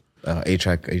highly of you.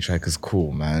 A-Track is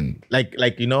cool, man. Like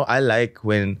you know, I like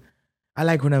when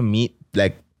I meet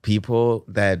like people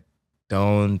that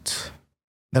are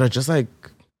just like,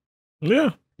 Yeah.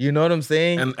 you know what I'm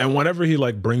saying? And whenever he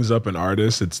like brings up an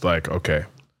artist, it's like, okay,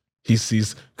 he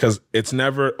sees, because it's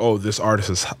never, oh, this artist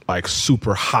is like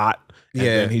super hot. And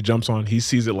then he jumps on, he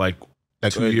sees it like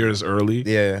 2 years early.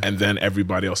 Yeah. And then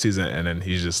everybody else sees it. And then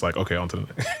he's just like, okay, on to the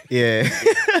next. Yeah.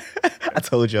 I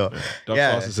told y'all. Duck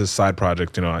Yeah. Sauce is his side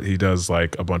project. You know, he does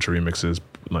like a bunch of remixes.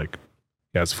 Like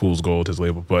he has Fool's Gold, his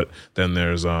label. But then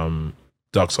there's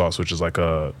Duck Sauce, which is like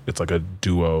a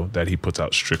duo that he puts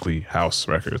out strictly house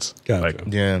records. Gotcha. Like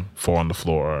Yeah. Four on the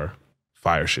Floor,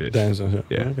 fire shit. Dance on it.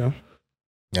 Yeah. Okay.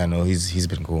 Yeah, no, he's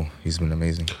been cool. He's been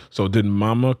amazing. So did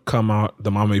Mama come out?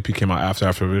 The Mama EP came out after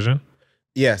Afrovision?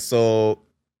 Yeah, so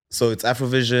it's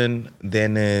Afrovision,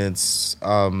 then it's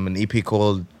an EP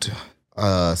called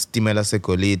Stimela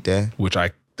Secolite. Which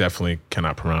I definitely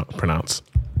cannot pronounce.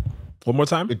 One more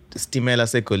time? Stimela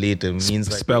Secolite means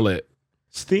like Spell it.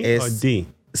 Steve or D?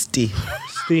 Steve.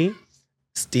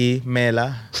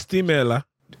 Stimela, Stimela.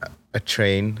 a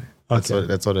train. Okay.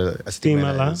 That's what a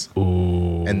Stimela. is.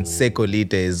 Ooh. And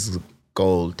Secolite is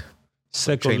gold.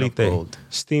 Train of Secolite. Gold.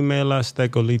 Stimela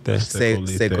Secolite.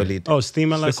 Secolite. Oh,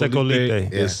 Stimela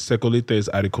Secolite. is Secolite is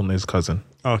Adekunle's cousin.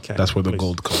 Okay. That's where the please.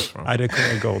 gold comes from.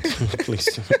 Adekunle Gold, please.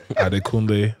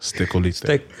 Adekunle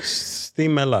Stecolite.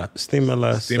 Stimela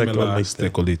Stimela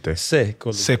Secolite.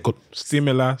 Stecolite.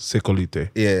 Stimela Secolite.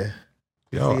 Yeah.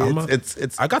 Yo,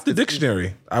 It's I got the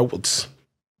dictionary.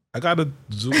 I got to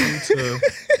zoom into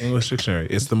English dictionary.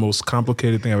 It's the most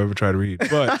complicated thing I've ever tried to read.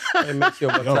 But It makes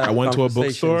your yo, I went to a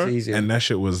bookstore easier. and that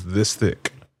shit was this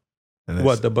thick. And it's-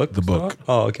 What, the book? The book.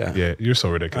 Oh, okay. Yeah, you're so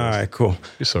ridiculous. All right, cool.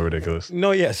 You're so ridiculous.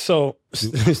 No, yeah, so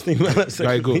Stimela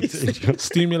Right, go. Secolite.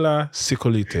 Stimula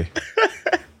Secolite.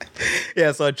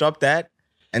 yeah. So I dropped that,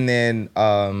 and then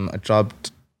I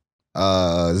dropped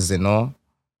Zeno,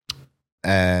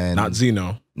 and Not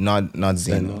Zeno. not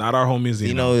Zeno. Not our homie Zeno.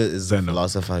 Zeno is a Zeno.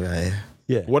 philosopher guy.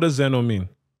 Yeah. What does Zeno mean?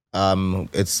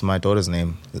 It's my daughter's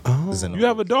name. Oh. Zeno. You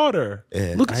have a daughter.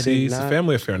 Yeah. Look, I see, did it's a not-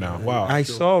 family affair now. Wow. I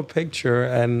saw a picture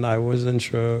and I wasn't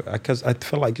sure because I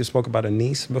feel like you spoke about a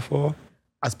niece before.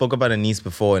 I spoke about a niece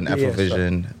before in Yeah,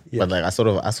 Afrovision, yeah. but like I sort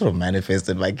of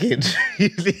manifested my kid.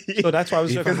 So that's why I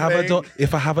was if I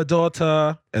looking have a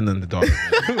daughter, and then the daughter.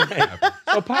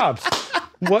 So pops,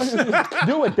 what?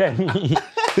 Do it then.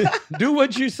 Do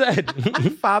what you said.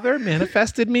 Father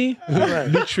manifested me.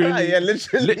 Literally, yeah,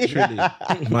 literally.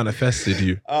 manifested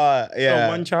you. So Yeah,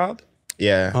 one child.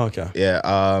 yeah. Okay. Yeah.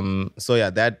 So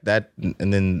yeah, that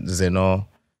and then Zeno,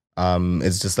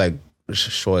 it's just like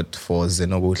short for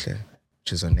Zenobuhle,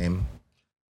 which is her name.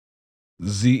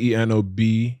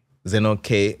 Zenob. Zeno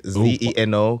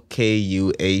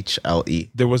Zenokuhle.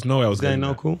 There was no I was Is that getting no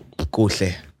that. cool?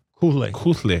 Kuhle. Kool-Aid.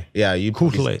 Kuhle. Yeah, you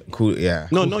Kool-Aid. Cool. Yeah.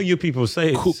 No, you people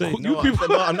say it. Say it. You people.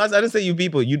 No, I'm not. I didn't say you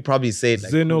people. You'd probably say it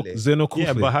like Zeno Kuhle. Zeno Kuhle.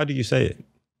 Yeah, but how do you say it?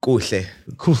 Kuhle.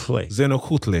 Kool-Aid. Zeno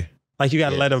Kuhle. Like you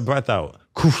gotta let a breath out.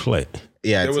 Kool-Aid.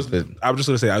 Yeah, There it's was. a bit. I was just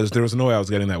gonna say. There was no way I was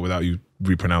getting that without you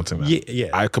repronouncing that. Yeah.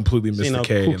 I completely missed the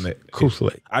K in the.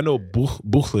 Kool-Aid. I know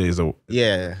Buchle is a.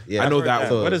 Yeah. I know Heard that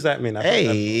So- What does that mean? I've heard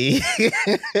Hey.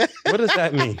 that. What does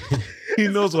that mean? He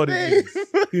knows what it means.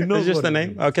 He knows It's just what the it name?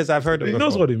 means. Because I've heard it He before.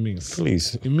 knows what it means.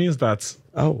 Please. It means that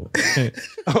Oh.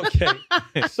 Okay.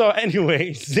 So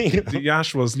anyway, Zeno, the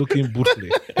Yash was looking Buchle.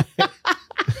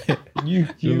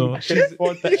 you know,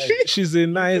 She's a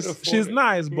nice. afford She's it.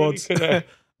 nice, You but really coulda.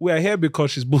 we are here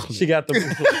because she's Buchle. she got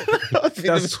the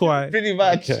That's why. Pretty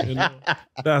much. You know,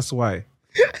 that's why.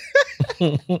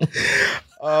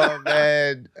 Oh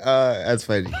man, that's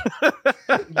funny.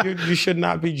 you should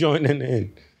not be joining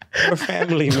in. You're a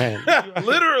family man.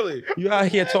 Literally. You out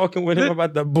here talking with him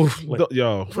about the buffalo.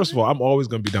 Yo, first of all, I'm always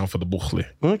gonna be down for the Buchle.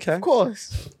 Okay. Of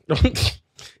course.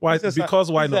 Why? He's just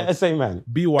Because why he's an not? SA man.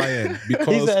 BYN. He's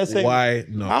Because a SA why I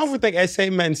not? don't even think SA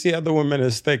men see other women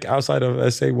as thick outside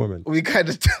of SA women. We kind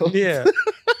of don't. Yeah.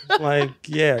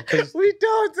 Because We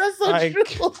don't. That's so like,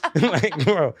 true. like,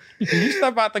 bro, you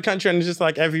step out the country and it's just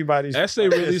like everybody's SA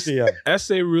really, SCO.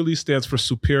 SA really stands for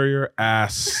superior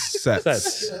assets.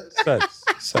 Sets.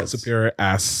 Superior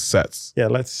assets. Yeah,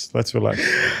 let's relax.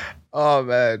 Oh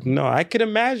man, No, I could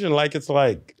imagine like it's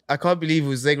like I can't believe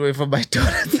we segue from my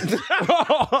daughter to the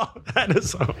that is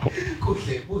so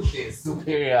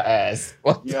superior ass.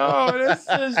 What? yo, this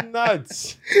is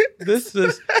nuts. This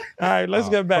is all right, let's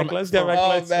get back. Let's get back. Oh,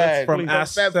 Let's man. From please.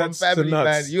 ass- From Assets to family, man.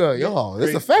 nuts. Yo, this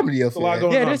is a family a lot affair.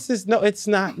 going Yeah, on. this is no, it's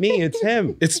not me, it's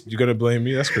him. You're gonna blame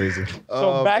me? That's crazy. So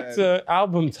Oh, back man. to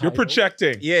album title. You're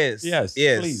projecting. Yes. Yes,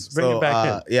 Yes. please, bring it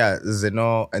back in. Yeah,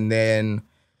 Zeno, and then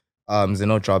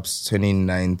Zeno drops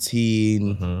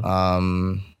 2019.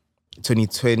 Mhm.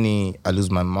 2020, I lose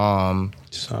my mom.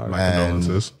 Sorry. My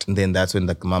condolences. And then that's when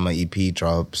the Mama EP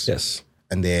drops. Yes.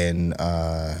 And then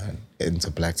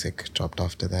Intergalactic dropped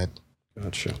after that.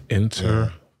 Gotcha.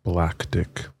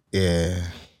 Intergalactic. Yeah.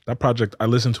 That project, I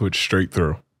listened to it straight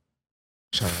through.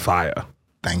 Shout out. Fire.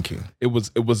 Thank you. It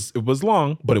was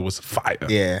long, but it was fire.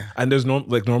 Yeah. And there's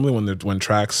normally when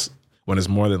tracks when it's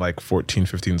more than like 14,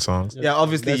 15 songs, Yeah,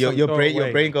 obviously That's your some brain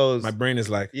throwaway. goes. my brain is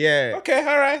like, Yeah. okay,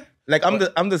 all right. Like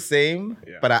I'm the same,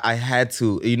 Yeah. but I had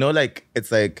to, like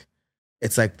it's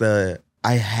like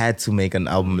I had to make an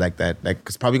album like that. Like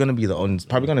it's probably gonna be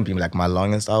like my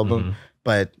longest album. Mhm.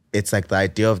 But it's like the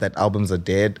idea of that albums are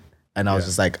dead. And I was Yeah.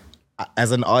 just like,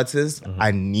 as an artist, I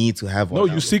need to have one. No,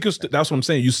 you album. sequenced it. That's what I'm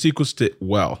saying. You sequenced it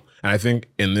well. And I think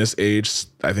in this age,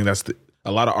 I think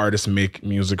a lot of artists make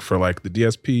music for like the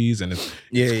DSPs and it's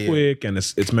Yeah. quick and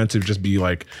it's meant to just be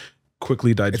like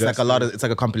quickly It's digested. like it's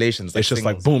like a compilation. It's just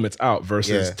like boom, it's out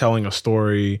versus Yeah. telling a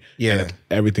story. Yeah. And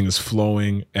everything is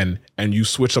flowing and you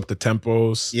switch up the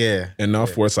tempos. Yeah.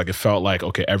 Enough where it's like it felt like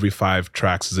okay, every 5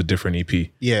 tracks is a different EP.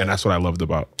 Yeah. And that's what I loved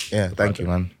about. Yeah, thank you,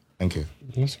 man. Thank you.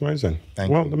 That's amazing.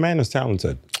 Thank well, you. the man is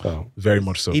talented. So Very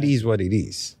much so. it is what it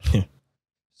is.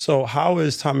 So how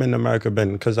has time in America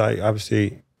been? Because I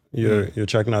obviously you're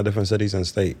checking out different cities and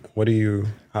state. How's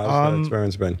the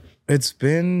experience been? It's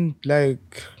been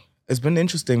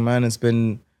interesting, man. It's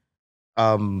been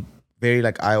very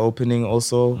like eye-opening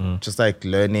also. Just like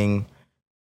learning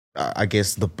I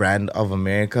guess the brand of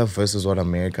America versus what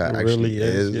America actually really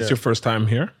is, It's your first time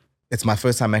here It's my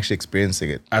first time actually experiencing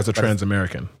it. as a trans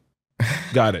American.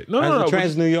 Got it. No, As no, a no.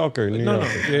 trans New Yorker. New No, no,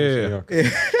 Yorker, yeah, New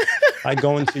Yorker. I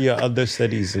go into your other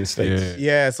cities and states.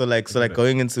 Yeah. Yeah, so like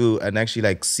going into and actually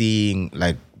like seeing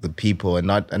like the people and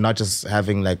not just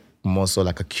having like more so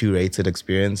like a curated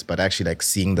experience, but actually like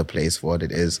seeing the place for what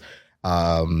it is.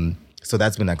 So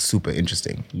that's been like super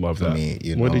interesting. Love for that. me.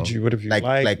 You What know? have you Like-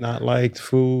 liked, like- not liked,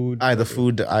 food? The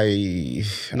food Not a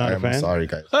I'm fan? sorry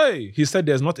guys. Hey, he said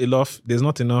there's not enough. There's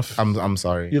not enough. I'm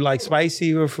sorry. You like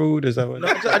spicy or food? Is that what?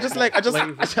 I just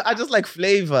like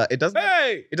flavor. It doesn't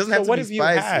Hey. it doesn't So have to what be have you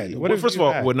spicy. had? What Well, have first you of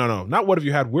all, had? well, no, not what have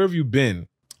you had. Where have you been?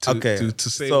 To, Okay, to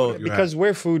say so- what have you had? Because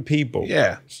we're food people.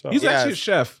 yeah, So- he's actually a Yes.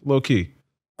 chef, low key.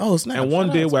 Oh, it's not. And one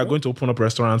day we're going to open up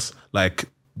restaurants like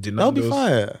That'll be Nando's,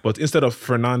 fire. but instead of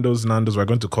Fernando's, Nando's, we're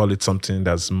going to call it something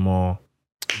that's more.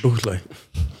 Bootleg.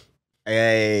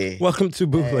 Hey. Welcome to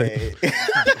bootleg.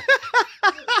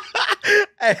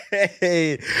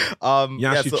 Hey.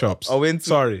 Yashi chops. I went to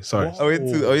Sorry.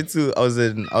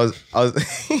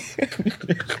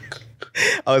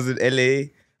 I was in LA.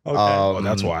 Okay. Oh,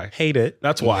 that's why. Hate it.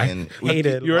 That's why. and- Hate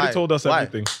it. You already Why? told us Why?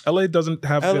 everything. LA doesn't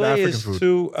have good LA African is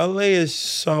food, LA is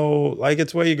so like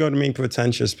it's where you go to meet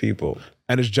pretentious people.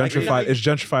 and it's gentrified. It's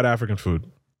gentrified African food.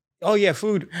 Oh yeah,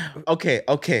 food. Okay.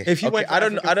 If you okay. went to I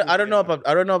don't African know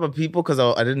food, about people because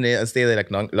I didn't stay there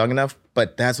like long enough.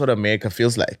 But that's what America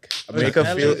feels like. America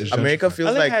LA feels is feels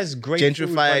LA like has great gentrified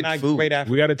food, but not food. great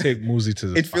African. We got to take Muzi to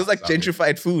this. It feels like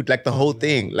gentrified food, like the whole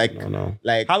thing. Like no.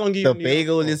 like How long do you the in New York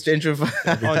bagel for? is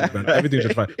gentrified. Everything's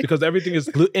gentrified because everything is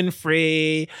gluten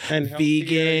free And and healthy,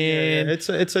 vegan. yeah. It's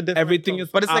a different Everything is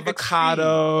But it's like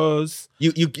avocados.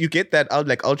 you get that out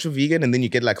like ultra vegan, and then you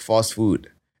get like fast food.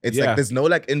 It's Yeah. like there's no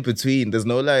like in between. There's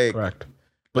no like Correct.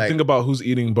 But Like- think about who's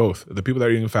eating both. The people that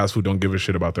are eating fast food don't give a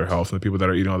shit about their health, and the people that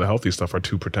are eating all the healthy stuff are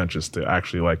too pretentious to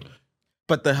actually like.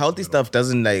 But the healthy stuff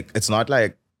doesn't like. It's not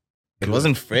like it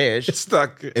wasn't fresh. It's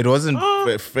stuck. It wasn't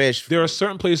fresh. There are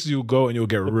certain places you go and you'll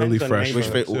get really on fresh.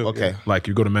 neighborhood. Which too, okay. Like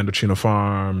you go to Mendocino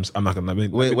Farms. I'm not gonna.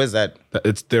 Where's that?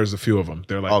 There's a few of them.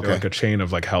 They're Okay. like a chain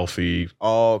of like healthy.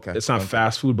 Oh, okay. It's not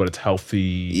fast food, but it's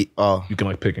healthy. Oh, You can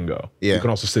like pick and go. Yeah. You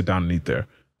can also sit down and eat there.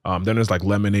 Then there's like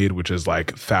Lemonade, which is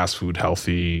like fast food,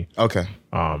 healthy, okay.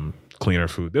 cleaner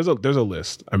food. There's a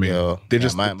list. I mean, Yo, they yeah,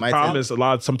 just my- the my problem taste- is a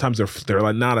lot. Sometimes they're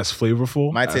like not as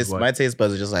flavorful. My as, taste, like- my taste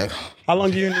buds are just like. How long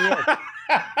do you in New York?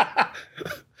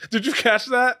 Did you catch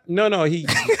that? No,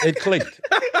 it clicked.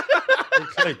 It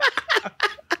clicked.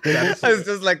 It's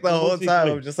just like the whole time.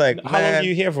 I'm just like, How long man. are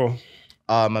you here for?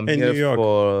 I'm in here New York?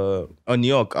 for New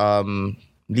York.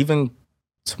 Leaving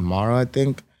tomorrow, I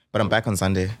think, but I'm back on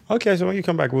Sunday. Okay, so when you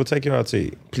come back, we'll take you out to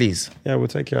eat. Please. Yeah, we'll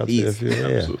take you out to eat Please. if you're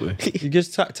here. Absolutely. You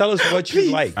just tell us what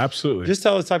you like. Absolutely. Just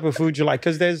tell us the type of food you like,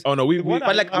 because there's. oh no, we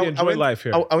But like, we enjoy went, life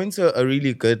here. I went to a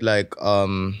really good like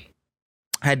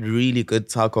I had really good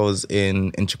tacos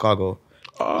in Chicago.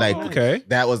 Oh, like okay.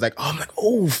 that was like, oh, I'm like,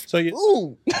 oh, So you-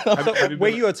 ooh. So, were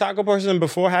you a taco person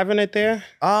before having it there?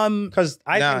 Because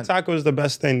I Nah. think taco is the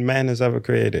best thing man has ever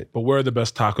created. But where are the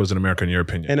best tacos in America, in your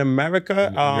opinion? In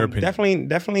America, your opinion.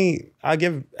 definitely, I'll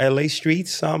give LA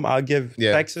streets some. I'll give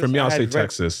Yeah. Texas. For me, I I'll had say red-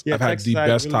 Texas. Yeah, I've had Texas the had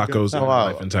best really good tacos in tacos. my Wow.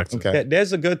 life in Texas. Okay. Yeah,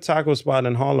 there's a good taco spot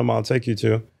in Harlem. I'll take you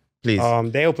to.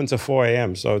 Please. They open to 4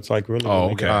 a.m. So it's like really. Oh,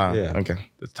 really okay. good. Yeah. Okay.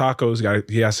 The tacos,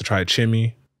 he has to try a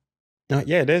chimney.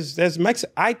 Yeah, there's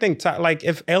I think like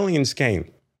if aliens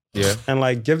came Yeah. and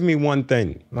like give me one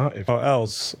thing Not if or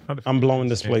else Not if I'm blowing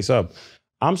this place up.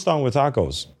 I'm starting with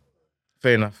tacos.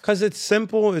 Fair enough. Because it's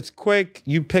simple, it's quick.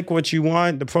 You pick what you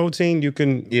want. The protein, you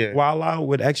can Yeah. wild out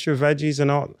with extra veggies and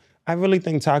all. I really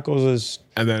think tacos is.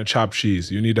 and then a chopped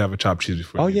cheese. You need to have a chopped cheese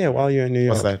before. Oh you eat. yeah, while you're in New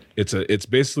York. What's that? It's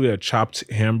basically a chopped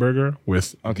hamburger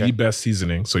with Okay. the best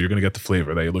seasoning. So you're gonna get the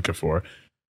flavor that you're looking for,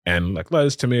 and like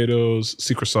lettuce, tomatoes,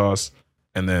 secret sauce,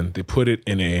 and then they put it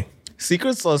in a.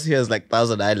 Secret sauce here is like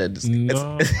Thousand Islands.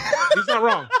 No, he's not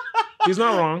wrong. He's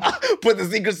not wrong. Put the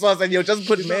secret sauce and you'll just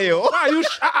put mayo.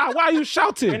 Why are you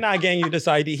shouting? We're not getting you this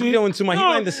idea. He doing too much. He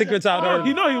letting the secrets out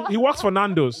early. He works for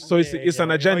Nando's, so it's an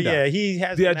agenda. Oh, yeah, he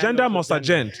has The an agenda Nando's must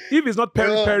agenda. If it's not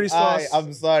peri peri sauce,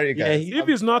 I'm sorry, guys. Yeah, if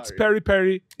it's not peri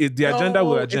peri, the agenda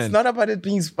will It's agenda. not about it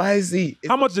being spicy.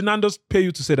 How much did Nando's pay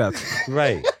you to say that?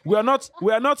 Right. We are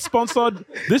not sponsored.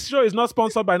 This show is not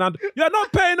sponsored by Nando's. You are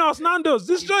not paying us, Nando's.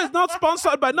 This show is not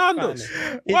sponsored by Nando's.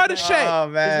 What a shame. Oh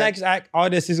His man. next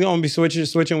artist is gonna be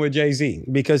switching with Jay-Z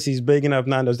because he's big enough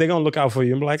Nando's. They're gonna look out for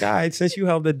you and be like, all right, since you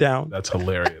held it down, That's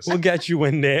hilarious. we'll get you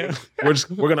in there.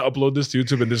 We're gonna upload this to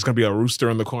YouTube, and there's gonna be a rooster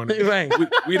in the corner. Right.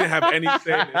 We didn't have any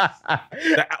say in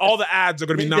this. All the ads are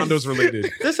gonna be Nando's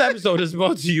related. This episode is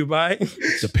brought to you by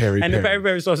The Peri and the Peri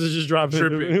Peri sauce is just dropping.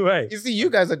 Tripping. Right. You see, you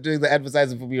guys are doing the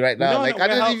advertising for me right now. No, like no, I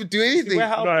we're didn't help- even do anything. we're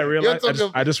help- No, I realized. You're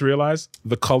talking I just realized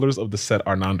the colors of the set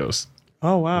are Nando's.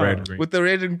 Oh wow. Red and green. with the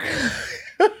red and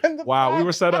Wow, we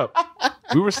were set up.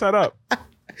 We were set up.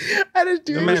 I didn't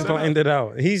do The anything. man planned it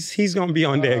out. He's gonna be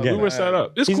on there again. We were set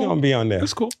up. It's He's cool. gonna be on there.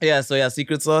 It's cool. Yeah, so yeah,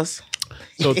 secret sauce.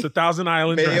 So it's a Thousand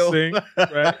Island Mayo. dressing,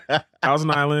 right?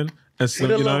 Thousand Island and some,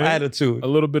 With a you know, little attitude. a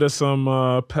little bit of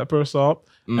some pepper salt,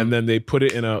 Mm. and then they put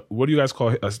it in a. What do you guys call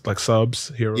it? Like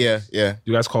subs heroes? Yeah, yeah.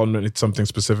 You guys call it something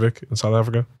specific in South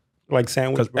Africa? Like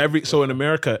sandwich. Because so in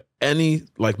America, any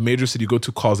like major city you go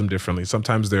to calls them differently.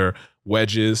 Sometimes they're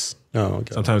wedges, Oh,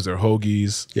 okay. sometimes they're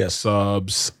hoagies, Yes.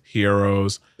 subs,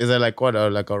 heroes. Is that like what?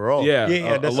 Like a roll? Yeah,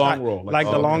 Yeah, a that's long like, roll. like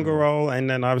the okay. longer roll, and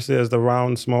then obviously there's the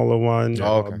round, smaller one,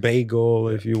 Oh, okay. bagel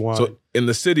if you want. So in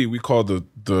the city, we call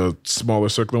the smaller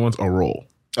circular ones a roll.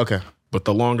 Okay. But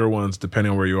the longer ones,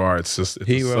 depending on where you are, it's a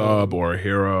Hero. sub or a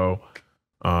hero.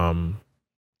 and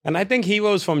I think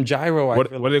Heroes from Gyro.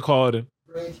 What do they call it?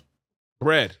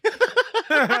 Bread.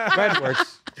 Bread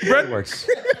works. Bread works.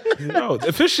 No,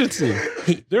 efficiency.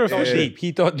 They're So efficient. deep.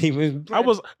 He thought he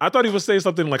was. I thought he was saying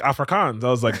something like Afrikaans. I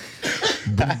was like,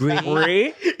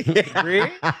 bread.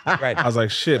 Right. I was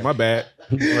like, shit, my bad.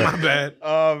 My bad.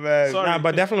 Oh man. Sorry. Nah,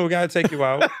 but definitely we gotta take you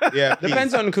out. Yeah.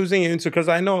 Depends on the cuisine you're into, because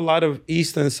I know a lot of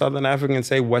East and Southern Africans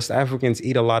say West Africans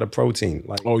eat a lot of protein.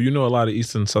 Like, Oh, you know a lot of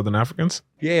East and Southern Africans?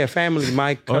 yeah, family.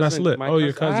 My cousin. Oh, that's lit. my Oh,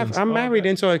 your cousin- cousins. I'm Oh, married okay.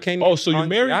 into a Kenyan. Oh, so you auntie.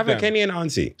 married I have them. a Kenyan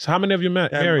auntie. So how many have you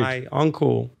met And married? my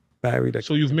uncle married a.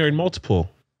 So you've married multiple.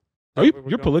 Are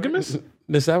you're polygamous?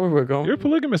 Is that where we're going? You're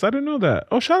polygamous. I didn't know that.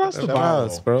 Oh, shout outs to Shout Bob.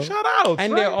 outs, bro. Shout outs.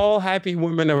 and right? they're all happy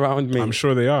women around me. I'm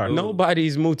sure they are.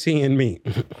 Nobody's mooting me.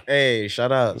 Hey,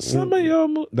 shout out. Some of your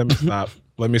Let me stop.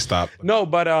 Let me stop. No,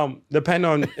 but depend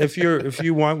on if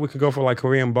you want, we could go for like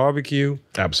Korean barbecue.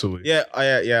 Absolutely. Yeah,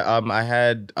 oh, yeah. I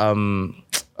had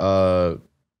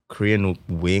Korean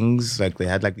wings. Like they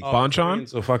had like the Bonchon?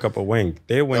 So fuck up a wing.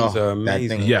 Their wings are that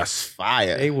amazing. thing Yes. was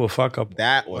fire. They will fuck up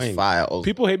That was wing. fire. Also.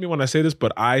 People hate me when I say this,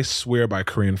 but I swear by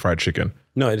Korean fried chicken.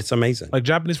 No, it's amazing. Like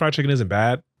Japanese fried chicken isn't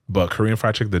bad, but Korean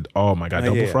fried chicken, oh my god,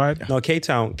 double Yeah. fried. No,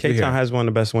 K-Town. K-Town Yeah. has one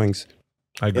of the best wings.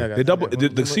 I agree. Yeah, They double. yeah.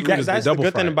 The secret is they That's the double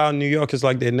good fry. thing about New York is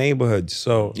like their neighborhoods.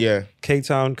 So Yeah.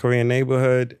 K-Town, Korean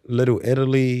neighborhood, Little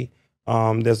Italy.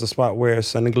 There's a spot where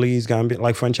Senegalese, Gambian,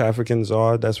 like French Africans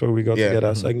are. That's where we go Yeah. to get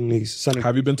our Senegalese.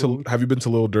 Have you been to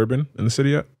Little Durban in the city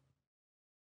yet?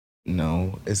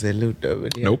 No, is it Lou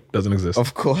Durban? Yeah. Nope, doesn't exist.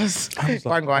 Of course.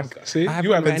 Guan, guan. See, I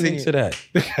you haven't haven't ran into that.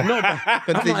 No,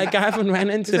 but I'm like, I haven't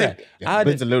ran into that. I've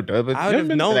been to Lou Durban. I would have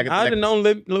known. Like- I would have known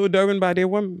Little Durban by their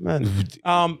women.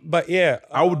 But yeah,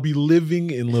 I would be living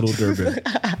in Little Durban.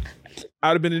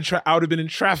 I would have been in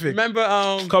traffic remember?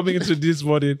 coming into this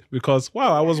morning because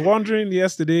wow, I was wandering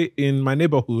yesterday in my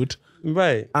neighborhood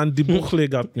Right. and the buchle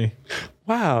got me.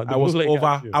 Wow. the I was bootleg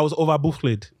got you. over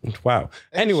buchled. Wow.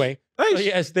 Anyway, so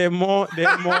yes, there are more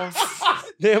neighborhoods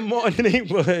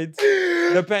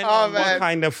depending on what man.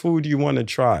 kind of food you want to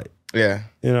try. Yeah.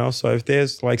 You know, so if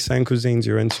there's like same cuisines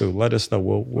you're into, let us know.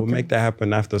 We'll make that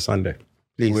happen after Sunday.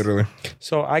 Please. Literally.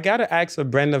 So I gotta ask a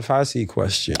Brenda Fassie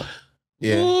question.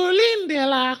 Yeah.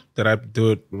 Did I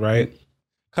do it right?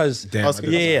 Cause Damn, I did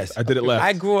it yes, left. I did it left.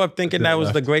 I grew up thinking did that it was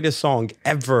the left. greatest song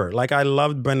ever. Like I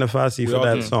loved Brenda Fassie for all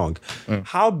that did. song.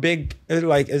 How big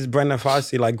is Brenda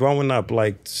Fassie? Like growing up,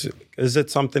 like is it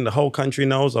something the whole country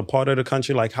knows? A part of the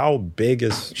country? Like how big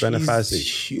is Brenda Fassie?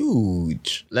 She's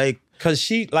huge. Like, Because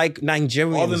she like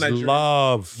Nigerians, All the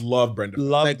Nigerians love Brenda.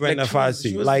 Brenda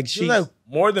Fassie. Like she she, was like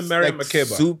More than Miriam like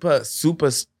Makeba.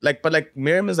 super like, but like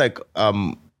Miriam is like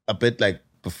a bit like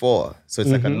before, so it's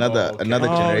like another okay. another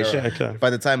Oh, generation. okay. By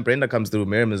the time Brenda comes through,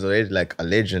 Miriam is already like a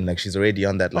legend. Like she's already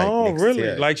on that like. oh next really?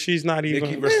 tier. Like she's not Nicki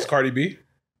even. versus Cardi B.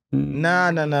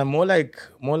 nah. More like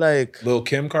Lil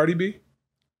Kim, Cardi B.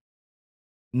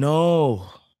 no.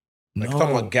 Like no.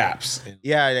 talking about gaps.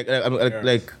 Yeah,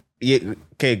 like yeah,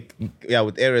 okay, yeah.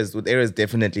 With eras,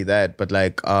 definitely that. But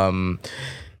like,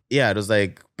 yeah, it was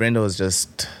like Brenda was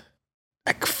just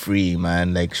like free,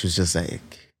 man. Like she was just like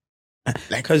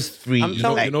 'Cause free. I'm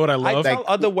telling You know what I I love? tell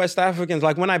other West Africans,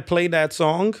 like when I play that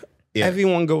song, Yeah.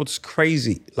 everyone goes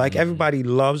crazy. Like everybody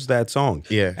loves that song.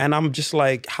 Yeah. And I'm just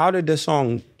like, how did this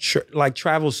song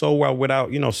travel so well without,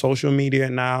 social media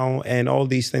now and all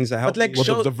these things that help? like, Well,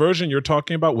 show- the version you're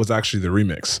talking about was actually the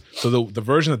remix. So the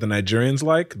version that the Nigerians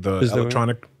like, the Is the-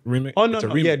 electronic remix. Oh, no, it's a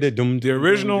no. remix. Yeah, the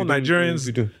original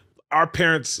Nigerians. Our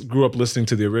parents grew up listening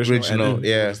to the original. And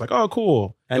then it's like, oh,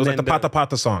 cool. It was like the Pata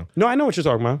Pata song. No, I know what you're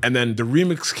talking about. And then the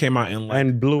remix came out in like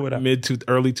And blew it up.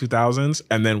 early 2000s.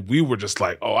 And then we were just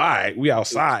like, oh, all right, we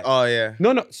outside. Oh yeah.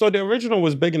 No. So the original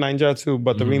was big in Nigeria too,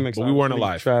 but the remix. But we weren't obviously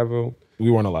alive. Travel. We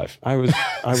weren't alive. I was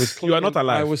You are not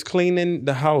alive. I was cleaning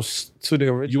the house to the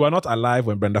original. You are not alive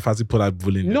when Brenda Fassie put out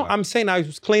Bullying. No, I'm saying I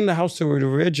was cleaning the house to the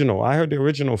original. I heard the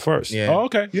original first. Yeah. Oh,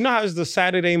 okay. You know how it's the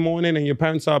Saturday morning and your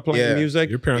parents are playing Yeah.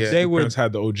 music? Your parents, Yeah. your parents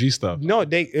had the OG stuff. No,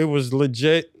 it was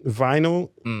legit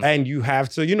vinyl, and you have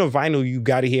to, vinyl, you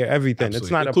got to hear everything. It's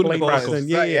not Including a the play vocals. button.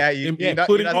 Yeah, yeah.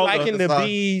 Including all Like in the song.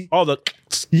 B. All the.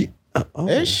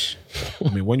 Ish. I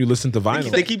mean, when you listen to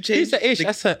vinyl, They keep He changing. said ish.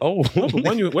 I said, oh. but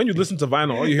when you listen to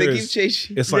vinyl, all you They hear keep is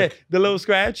changing. it's Yeah, like the little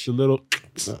scratch. the little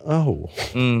Oh.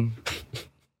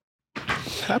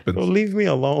 happens. Well, leave me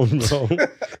alone, bro.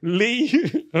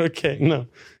 Leave. Okay, no.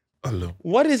 Alone.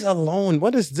 What is alone?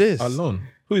 What is this? Alone.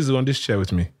 Who is on this chair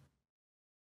with me?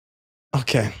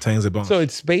 Okay. Tines a bunch. So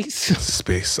it's space.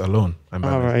 Space alone. All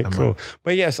right, cool.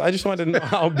 But yes, I just wanted to know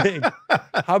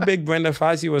how big Brenda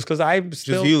Fassie was, because I'm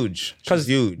still She's huge. She's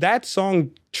huge. that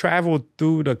song traveled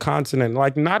through the continent.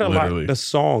 Like not a Literally. lot of the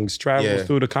songs travel Yeah.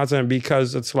 through the continent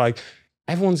because it's like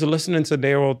everyone's listening to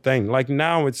their own thing. Like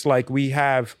now it's like we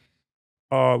have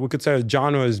we could say a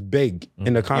genre is big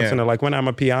in the continent. Like when I'm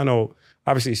a piano,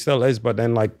 obviously it still is, but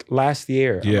then like last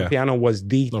year, Yeah. piano was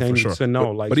the No, thing for sure. to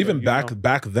know. But even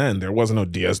back then, there wasn't no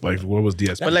DS. Like, what was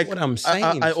DS? That's like what I'm saying.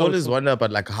 I So always it's- wonder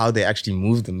about like how they actually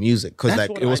move the music, because That's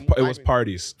like what it was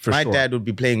parties for my sure. dad would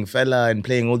be playing Fela and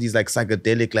playing all these like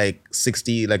psychedelic like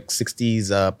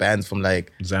 60s bands from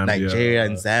like Zambia. Nigeria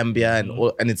and Zambia and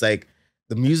all, and it's like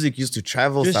the music used to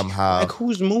travel Just, somehow. Like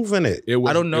who's moving it? It was,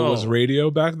 I don't know. It was radio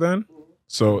back then.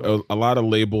 So a lot of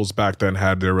labels back then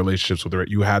had their relationships with the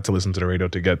you had to listen to the radio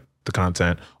to get the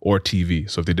content, or TV.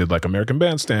 So if they did like American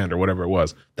Bandstand or whatever it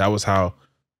was, that was how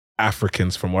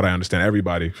Africans, from what I understand,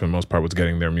 everybody for the most part was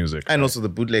getting their music. And also the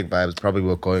bootleg vibes probably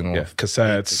were going off. Yeah,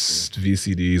 cassettes,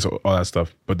 VCDs, all that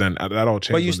stuff. But then that all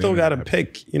changed. But you when the still got to internet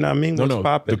pick, you know what I mean? happened. What's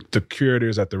popping? The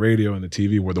curators at the radio and the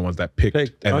TV were the ones that picked.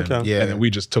 Picked, and okay. then, Yeah. and then we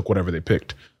just took whatever they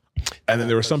picked. And then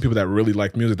there were some people that really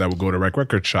liked music that would go to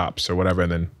record shops or whatever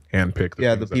and then handpick.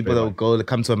 Yeah, things the people they that would liked. go to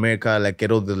come to America, like get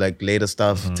all the like later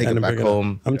stuff, take And it back bring it up.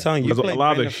 home. I'm telling you, Because play a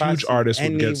lot of the Brenda huge Fassie artists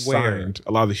would get anywhere. signed.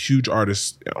 A lot of the huge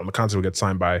artists on the continent would get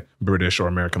signed by British or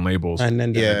American labels. And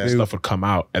then Yeah. Stuff would come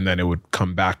out, and then it would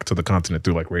come back to the continent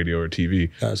through like radio or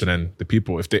TV. Gotcha. So then the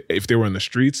people, if they were in the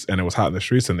streets and it was hot in the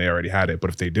streets, then they already had it. But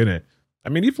if they didn't, I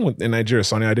mean, even in Nigeria,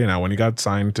 Sonny Ade now, when he got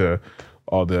signed to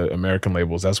all the American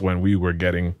labels, that's when we were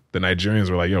getting, the Nigerians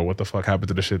were like, yo, what the fuck happened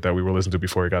to the shit that we were listening to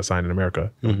before he got signed in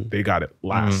America? Mhm. They got it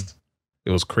last.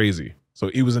 It was crazy. So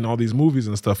he was in all these movies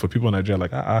and stuff, but people in Nigeria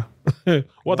like,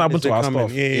 what happened Is to it our coming?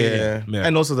 stuff? Yeah. Yeah.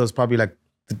 And also there's probably like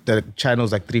the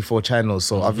channels, like 3-4 channels.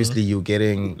 So obviously you're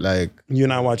getting like You're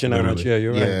not watching that much. Literally. Yeah,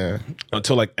 you're right. yeah.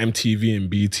 Until like MTV and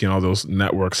BT and all those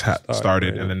networks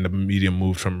started, yeah. and then the medium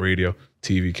moved from radio.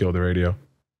 TV killed the radio,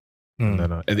 Hmm.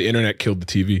 and the internet killed the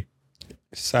TV.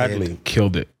 Sadly.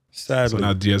 Killed it. So Sadly.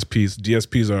 now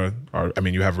DSPs are. I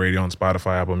mean, you have radio on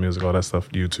Spotify, Apple Music, all that stuff,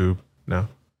 YouTube now.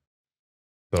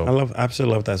 So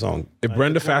Absolutely love that song. if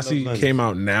Brenda Fassie came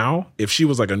out now, if she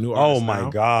was like a new Oh artist my now,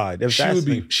 God. If she that's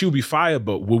would be fire.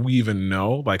 But would we even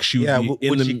know? Like she would Yeah, be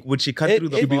in the. would she cut It- through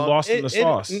the it- She'd be fog? lost in the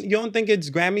sauce. You don't think it's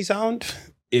Grammy sound?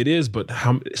 It is, but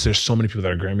there's so many people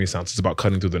that are Grammy sounds. It's about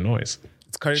cutting through the noise.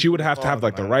 It's cutting She would through have to have fog,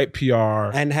 like the man. right PR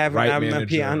And having right a manager.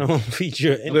 piano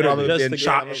feature. in Literally, just been the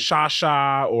shot- piano.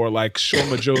 Shasha or like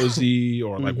Shoma Josie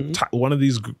or like one of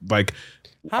these like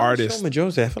How's artists. Shoma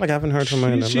Josie? I feel like I haven't heard from her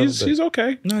in a little bit. She's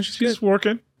okay. No, She's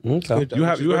working. Okay. You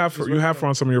have her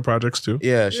on some of your projects too.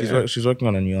 Yeah, she's working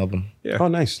on a new album. Yeah. Oh,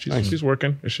 nice. nice. She's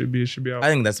working. It should be out. I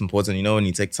think that's important. You know, when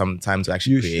you take some time to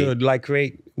actually You create. should like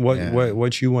create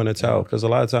what you want to tell, because a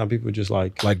lot of time people just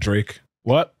like Like Drake.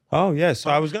 What? oh yeah. So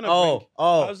I was gonna I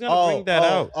was gonna bring that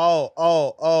out.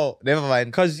 Oh, never mind.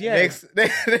 Because yeah, Next.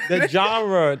 the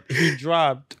genre he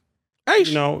dropped. Hey,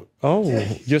 You know,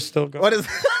 you're still going. What is?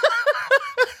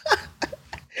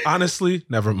 honestly,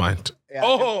 never mind. Yeah.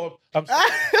 Oh,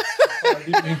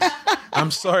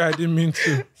 I'm sorry. I didn't mean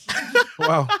to.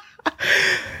 Wow.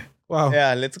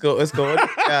 Yeah, let's go.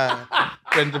 Yeah.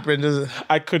 Brenda.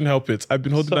 I couldn't help it. I've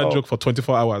been holding that So- joke for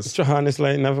 24 hours.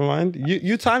 Honestly, never mind.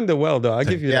 You timed it well though. I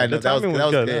give you Yeah, that. no, The that was timing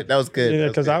good. That was good. Yeah, That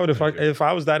was because good. I would have if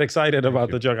I was that excited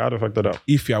about the joke, I would have fucked it up.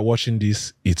 If you're watching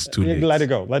this, it's too late. Let it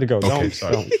go. Let it go. Don't,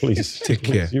 sorry. don't, please. Take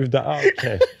care. You've done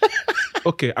okay.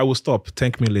 Okay, I will stop.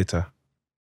 Thank me later.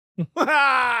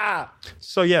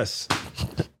 So yes,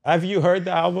 have you heard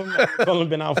the album? It's only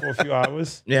been out for a few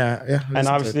hours, Yeah. and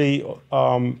obviously,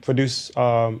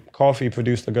 Coffee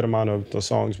produced a good amount of the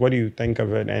songs. What do you think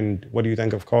of it, and what do you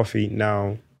think of Coffee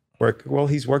now? Well,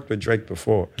 he's worked with Drake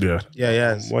before. Yeah.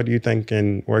 Yeah. What do you think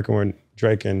in working with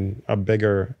Drake in a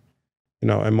bigger,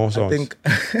 and more I songs? think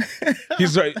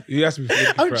He's right. He has to be.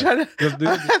 I'm trying to.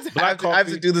 Black I have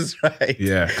to do this right.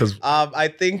 Yeah, because I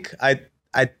think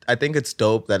it's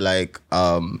dope that like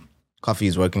Coffee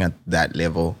is working at that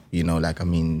level.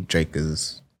 Drake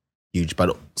is huge,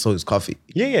 but so is Coffee.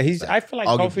 Yeah. I feel like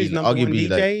Coffee's number one arguably,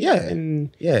 DJ. like,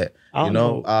 and Yeah, I don't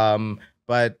know.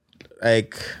 But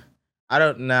like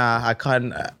I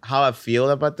can't. How I feel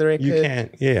about the record. You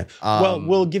can't. Yeah. Well,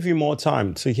 we'll give you more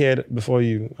time to hear it before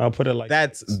you. I'll put it like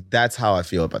That's how I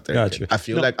feel about the Gotcha. record.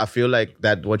 I feel like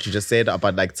that what you just said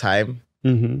about like time.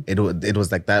 Mm-hmm. It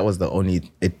was like that was the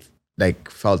only it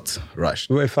like felt rushed.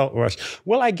 It felt rushed.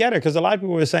 Well, I get it because a lot of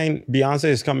people were saying Beyonce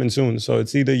is coming soon, so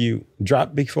it's either you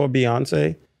drop before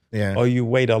Beyonce, Yeah. or you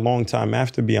wait a long time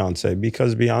after Beyonce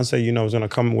because Beyonce, is going to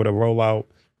come with a rollout,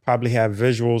 probably have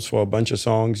visuals for a bunch of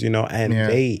songs, and Yeah.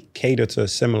 they cater to a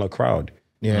similar crowd.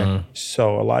 Yeah.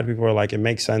 So a lot of people are like, it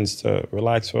makes sense to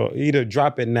relax or either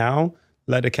drop it now,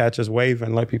 let it catch its wave,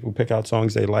 and let people pick out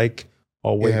songs they like,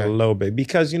 or wait Yeah. a little bit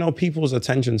because people's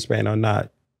attention span are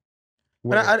not.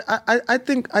 But I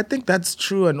think that's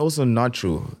true and also not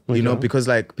true. Okay. Because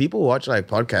like people watch like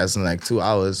podcasts in like 2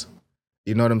 hours.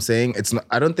 You know what I'm saying? It's not,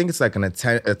 I don't think it's like an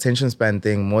attention span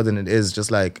thing more than it is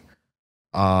just like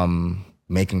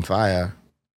making fire.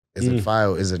 Is it fire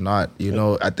or is it not?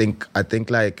 I think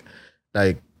like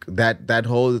that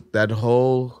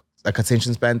whole like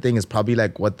attention span thing is probably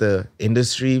like what the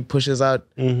industry pushes out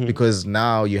because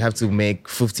now you have to make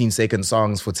 15-second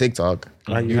songs for TikTok.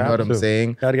 Like, You know have what I'm to.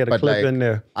 saying? Gotta get a But, clip like, in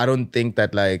there. I don't think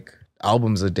that like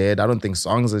albums are dead. I don't think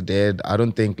songs are dead. I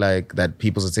don't think like that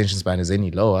people's attention span is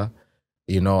any lower.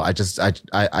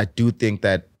 I do think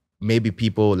that maybe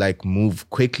people like move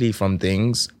quickly from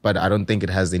things, but I don't think it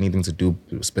has anything to do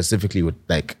specifically with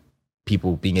like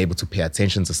people being able to pay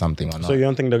attention to something or not. So you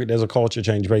don't think that there's a culture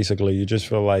change, basically? You just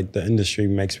feel like the industry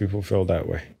makes people feel that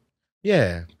way.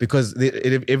 Yeah, because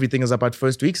everything is about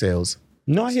first week sales.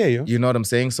 No, I hear you. You know what I'm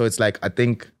saying? So it's like I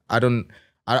don't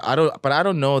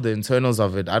know the internals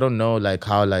of it. I don't know like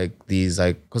how like these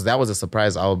like because that was a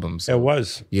surprise album. So, It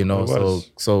was. It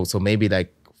was. so maybe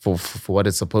like for what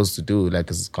it's supposed to do, like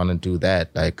it's gonna do that.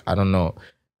 Like I don't know,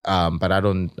 but I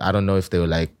don't know if they were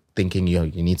like thinking you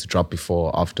need to drop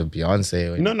before or after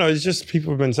Beyonce. Or No, it's just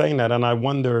people have been saying that, and I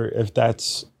wonder if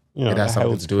that's It has something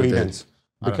holds to do with it. credence.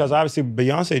 Because obviously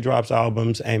Beyonce drops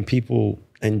albums and people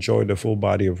enjoy the full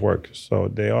body of work. So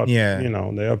there are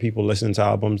there are people listening to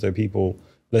albums, there are people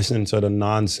listening to the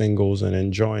non-singles and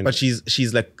enjoying But it.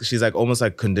 she's like almost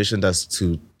like conditioned us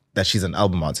to that she's an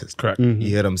album artist. correct. You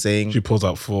hear what I'm saying? She pulls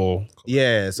out full.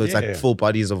 Yeah, so it's Yeah. like full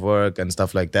bodies of work and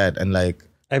stuff like that, and like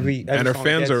Every And her song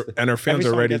fans gets- are every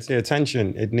song ready. gets the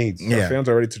attention it needs. Yeah. Her fans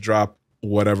are ready to drop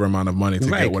whatever amount of money to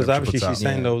Right, get because whatever she obviously puts she's out.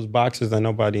 saying those boxes that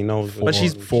nobody knows. But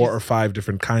she's 4 or 5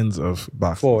 different kinds of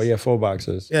boxes. 4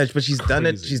 boxes. yeah, but she's done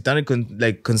it. Crazy. She's done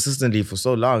it consistently for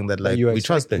so long that like you we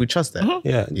trust expect it. we trust that.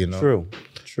 Yeah, You know?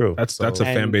 True. That's a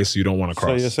fan And base you don't want to So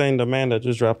cross. you're saying the man that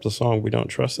just dropped the song, we don't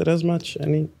trust it as much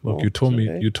anymore? Look, you told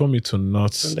me to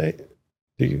not. Sunday?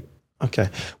 Do you? Okay.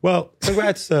 Well,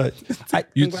 congrats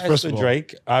congrats first to of all-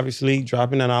 Drake. Obviously,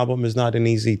 dropping an album is not an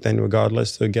easy thing,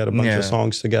 regardless, to get a bunch Yeah. of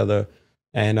songs together.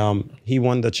 And he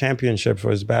won the championship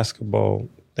for his basketball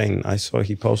thing. I saw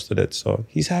he posted it. So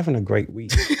he's having a great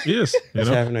week. Yes, He's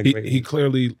having a great he week.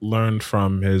 clearly learned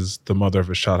from the mother of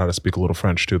his child how to speak a little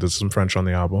French too. There's some French on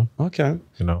the album. Okay.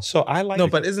 So I like No,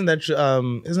 but isn't that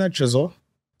Trezor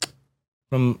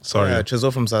from Sorry.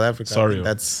 Trezor from South Africa? Sorry.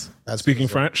 That's speaking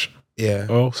Trezor. French. Yeah.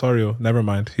 Oh, sorry. Never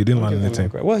mind. He didn't learn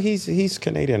anything. Well, he's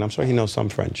Canadian. I'm sure he knows some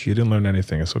French. He didn't learn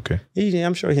anything. It's okay.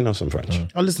 I'm sure he knows some French.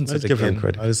 I'll listen to Let's it give him again.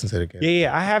 credit. I'll listen to it again.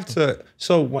 Yeah, I have to.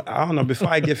 So I don't know. Before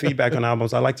I give feedback on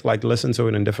albums, I like to listen to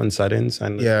it in different settings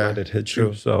and Yeah, let it hit true.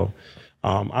 you. So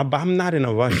But I'm not in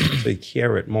a rush to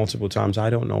hear it multiple times. I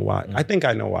don't know why. I think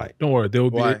I know why. Don't worry. There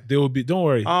will be. Don't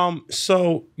worry.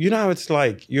 So you know how it's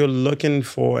like you're looking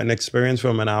for an experience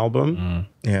from an album.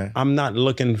 Yeah. I'm not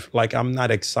I'm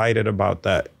not excited about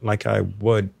that like I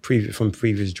would from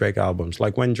previous Drake albums.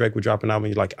 Like when Drake would drop an album,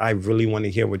 you're like, I really want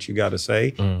to hear what you got to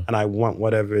say, and I want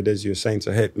whatever it is you're saying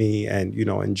to hit me and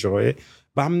enjoy it.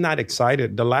 But I'm not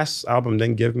excited. The last album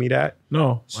didn't give me that.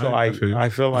 No. So I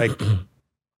feel like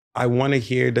I want to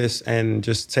hear this and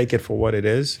just take it for what it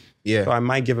is. Yeah. So I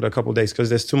might give it a couple days because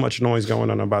there's too much noise going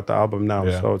on about the album now.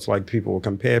 Yeah. So it's like people will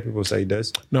compare, people say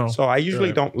this. No. So I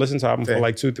usually don't listen to the album Fair. for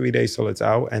like 2-3 days till it's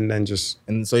out, and then just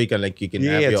And so you can have take your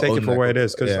it own, for where it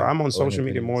is. Because yeah, I'm on own social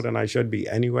media opinions. more than I should be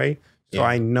anyway. So Yeah.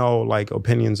 I know like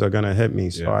opinions are gonna hit me.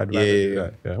 So Yeah. I'd rather do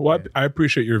that. Yeah. Well, I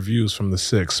appreciate your views from the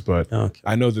 6, but Okay.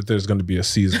 I know that there's going to be a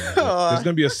season. There's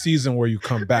going to be a season where you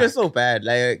come back You're so bad.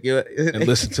 Like you're and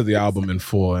listen to the album in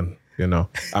full, and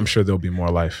I'm sure there'll be more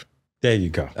life. There you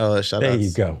go. shout There out. you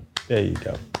go. There you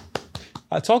go.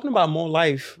 Talking about more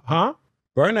life, Huh?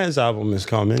 Burna's album is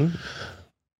coming.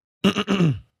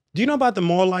 Do you know about the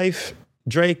More Life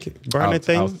Drake Burna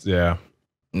thing? Yeah.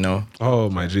 No. Oh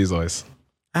my Jesus.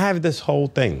 I have this whole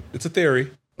thing. It's a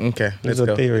theory. Okay. It's Let's a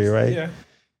go. theory, right? Yeah.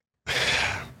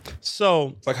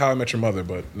 So, It's like How I Met Your Mother,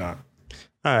 but not.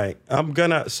 all right, I'm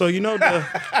gonna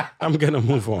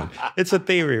move on. It's a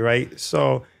theory, right?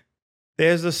 So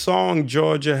there's a song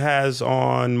Georgia has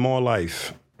on More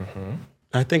Life.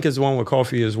 I think it's one with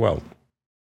Coffee as well.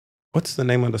 What's the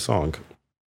name of the song?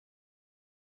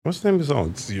 What's the name of the song?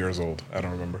 It's years old. I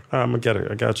don't remember. I'm gonna get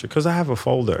it. I got you. Because I have a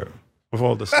folder of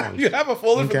all the songs. You have a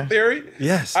folder for Okay. the theory?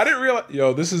 Yes. I didn't realize.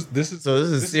 Yo, this is So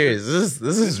this is serious.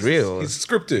 This is real. It's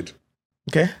scripted.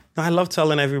 Okay. I love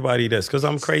telling everybody this because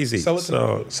I'm crazy. Sell it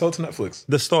So to Netflix.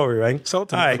 the story, right? Sell it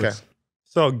to All right. Netflix.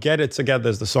 So Get It Together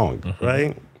is the song, Mm-hmm.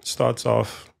 right? Starts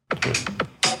off.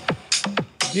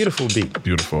 Beautiful beat.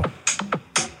 Beautiful.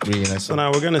 Really nice. So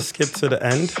now we're gonna skip to the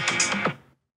end.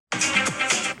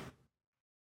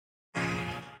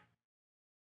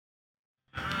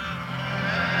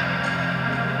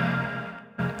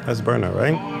 That's Burna,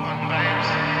 right?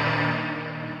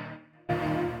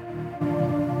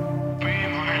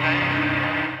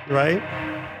 Right?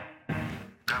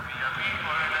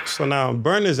 So now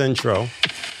Burna's intro.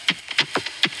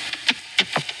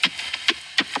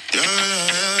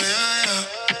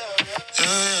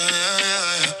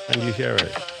 And you hear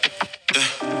it.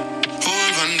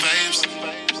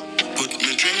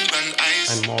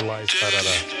 And more lights,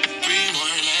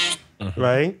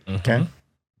 right? Okay.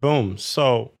 Boom.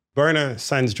 So Burna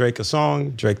sends Drake a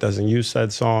song. Drake doesn't use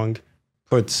said song.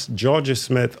 Puts Georgia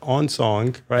Smith on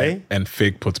song, right? And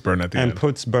Fake puts Burna at the And end.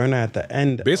 puts Burna at the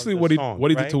end. Basically, of the what he song,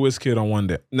 did right? to Wizkid on One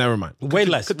Day. Never mind. Way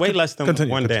less than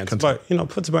continue, One Dance. continue. But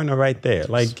puts Burna right there.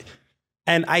 Like,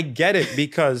 and I get it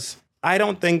because I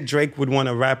don't think Drake would want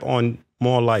to rap on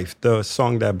More Life, the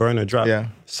song that Burna dropped. Yeah.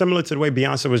 Similar to the way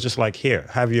Beyonce was just like, here,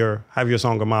 have your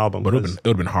song on my album. But it would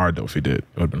have been hard though if he did. It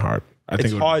would have been hard. I think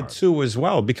It's it would've been hard too as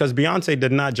well because Beyonce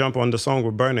did not jump on the song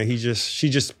with Burna. She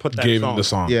just put that Gave song. him the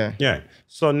song. Yeah. Yeah.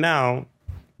 So now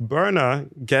Burna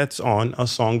gets on a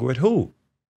song with who?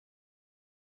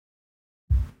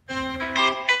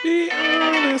 Be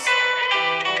honest.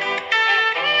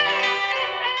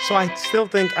 So I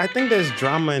think there's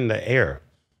drama in the air.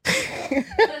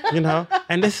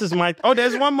 And this is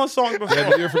there's one more song before.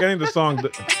 Yeah, you're forgetting the song.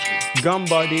 Gum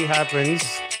Buddy happens.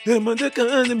 They both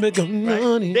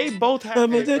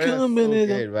have it.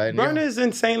 Okay, right? Burna is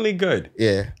insanely good.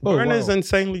 Yeah. Burna is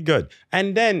insanely good.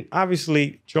 And then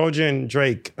obviously Georgia and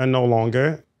Drake are no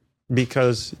longer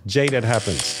because Jaded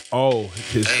happens. Oh,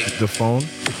 the phone.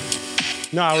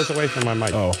 No, I was away from my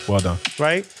mic. Oh, well done.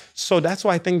 Right? So that's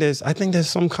why I think there's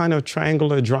some kind of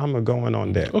triangular drama going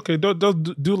on there. Okay,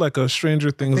 do like a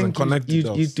Stranger Things and connect you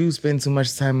those. do spend too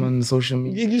much time on social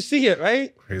media. You see it,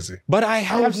 right? Crazy. But I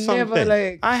have would something.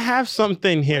 never, I have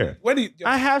something here. When do you,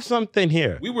 I have something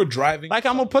here. we were driving. Like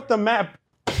I'm gonna put the map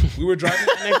We were driving.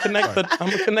 and then connect the. I'm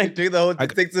gonna connect. Do the whole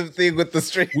detective thing with the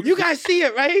string. You guys see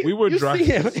it, right? We were You driving.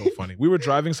 see it. It's so funny. We were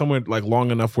driving somewhere like long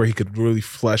enough where he could really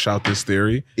flesh out this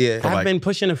theory. Yeah. For I've like been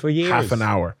pushing it for years. half an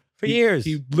hour. For years.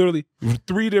 He literally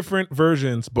 3 different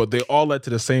versions, but they all led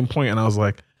to the same point. And I was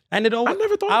like, And it always. I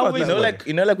never thought about always- that.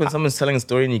 You know, like when someone's telling a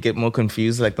story and you get more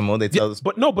confused, like the more they tell the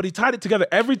story. but he tied it together.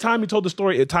 Every time he told the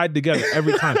story, it tied together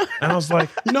every time. And I was like,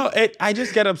 No, I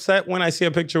just get upset when I see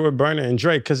a picture with Burna and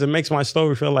Drake because it makes my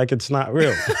story feel like it's not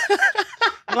real.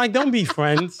 I'm like, don't be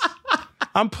friends.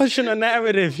 I'm pushing a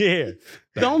narrative here.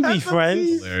 Don't be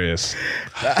friends. hilarious.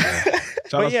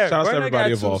 But yeah, shout out to Burna everybody got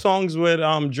 2 involved. songs with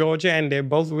Georgia, and they're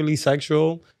both really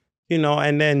sexual. you know,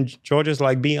 and then Georgia's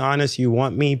like, be honest, you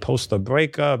want me, post a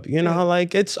breakup, you know,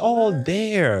 like it's all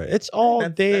there. It's all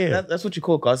there. That's what you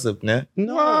call gossip, ne?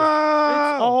 No,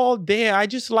 Wow. it's all there. I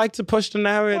just like to push the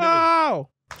narrative. Wow.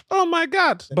 Oh my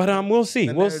God. But we'll see.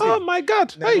 We'll see. Oh my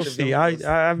God. No, Hey. We'll see.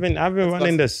 I've been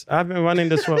running this. I've been running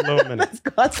this for a little minute.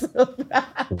 That's gossip.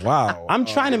 Wow. I'm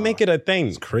trying to make it a thing.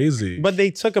 It's crazy. But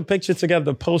they took a picture together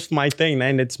to post my thing,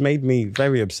 and it's made me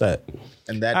very upset.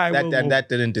 And that that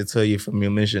didn't deter you from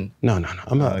your mission. No.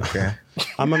 Okay.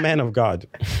 I'm a man of God.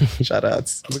 Shout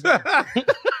outs.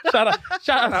 Shout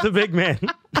out to big man.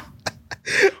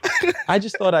 I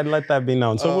just thought I'd let that be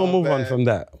known. So we'll move on from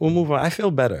that. We'll move on. I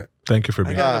feel better. Thank you for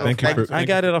being. Thank you for. I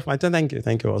got it off my tongue.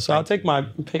 Thank you all. So I'll take my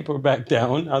paper back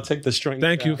down. I'll take the string.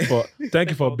 Thank you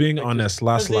for being honest.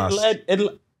 Last.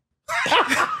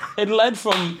 It led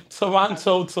from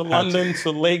Toronto to London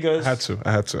to Lagos.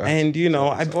 I had to. And, you know,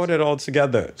 I brought it all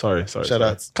together. Sorry. Shout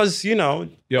outs. Because, you know,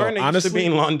 Yo, Burner used honestly, to be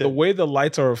in London. the way the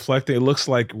lights are reflecting, it looks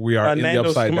like we are in the Nando's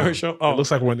upside commercial. down. Oh. It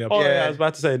looks like we're in the upside Oh, down. yeah, I was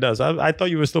about to say it does. I thought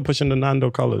you were still pushing the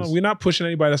Nando colors. No, we're not pushing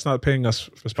anybody that's not paying us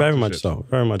for Very sponsorship. much so.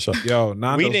 Very much so. Yo,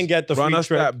 Nando's, We didn't get the run free us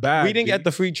trip. that bag. We didn't get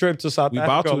the free trip to South We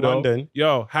about Africa to or though. London.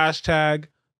 Yo, hashtag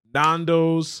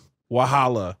Nando's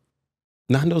Wahala.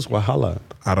 Nando's Wahala.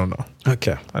 I don't know.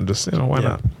 Okay. I just, why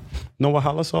not? No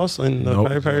Wahala sauce in the Nope.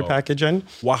 peri peri No. packaging.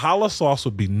 Wahala sauce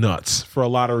would be nuts for a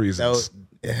lot of reasons.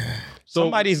 So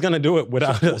Somebody's gonna do it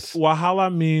without us.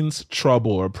 Wahala means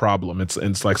trouble or problem.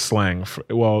 It's like slang.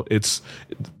 It's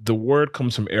the word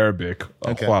comes from Arabic,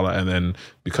 Okay. Wahala, and then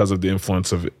because of the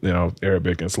influence of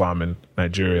Arabic, Islam, in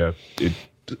Nigeria, it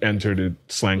entered the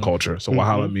slang culture. So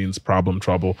Wahala means problem,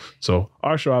 trouble. So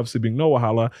our show, obviously being No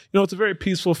Wahala, it's a very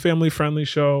peaceful, family-friendly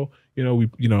show. We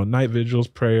night vigils,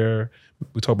 prayer.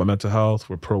 We talk about mental health.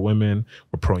 We're pro women.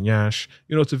 We're pro Nyash.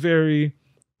 It's a very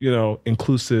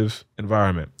inclusive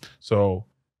environment. So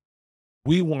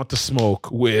we want to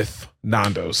smoke with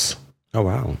Nando's, Oh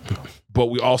wow. but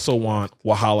we also want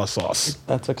Wahala sauce.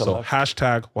 That took a So lot.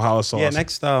 hashtag Wahala sauce. Yeah,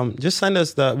 next just send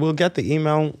us we'll get the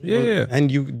email. Yeah.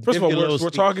 And you First of all, give your we're little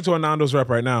talking to a Nando's rep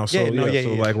right now. So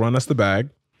Yeah. run us the bag.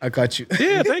 I got you.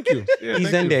 Yeah, thank you. Yeah, He's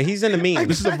thank in you. there. He's in the means.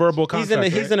 This is a verbal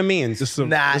contract. He's in the means. This is a,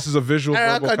 Nah. this is a visual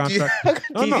I verbal got you.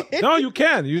 contract. No, you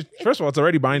can. First of all, it's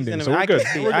already binding, so we're I good.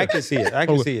 can see it. I can see it. I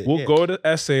can see it. We'll Yeah. go to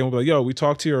essay and we'll be like, yo, we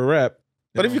talked to your rep.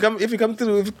 But if you come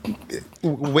through,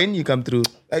 when you come through,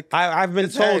 like I've been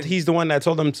told he's the one that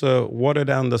told them to water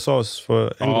down the sauce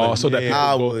for England. Oh, so that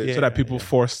yeah. people, Yeah. so that people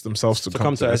force themselves to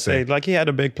come to essay. SA. Like he had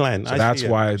a big plan. So that's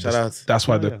why. Shout outs. That's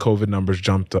why the COVID numbers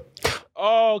jumped up.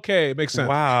 Oh, okay, it makes sense.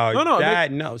 Wow. No,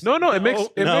 that, no, it makes no,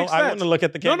 sense. I want to look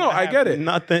at the camera. No, I get it.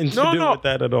 Nothing to No, do no. with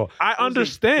that at all. I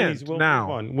understand Please, we'll now.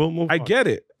 Move on. We'll move I on. get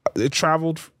it. It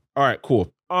traveled. All right,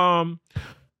 cool.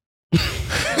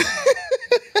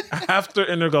 After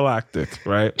Intergalactic,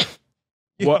 right?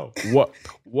 Yo.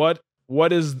 What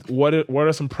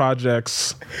are some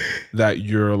projects that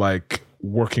you're like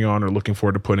working on or looking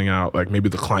forward to putting out? Like maybe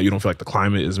you don't feel like the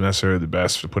climate is necessarily the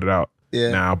best to put it out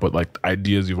now, but like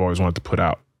ideas you've always wanted to put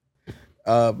out.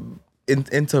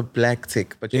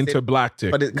 Intergalactic, but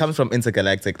Intergalactic. but it comes from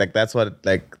intergalactic. Like that's what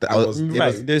it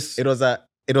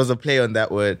was a play on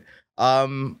that word.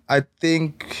 I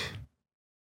think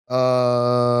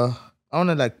I want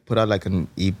to like put out like an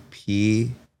EP,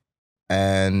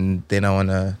 and then I want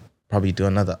to probably do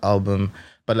another album.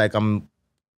 But like I'm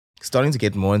starting to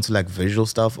get more into like visual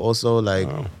stuff also. Like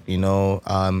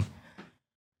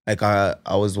like I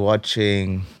was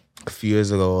watching a few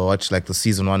years ago. I watched like the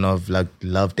season 1 of like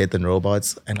Love, Death and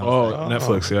Robots, and I was like,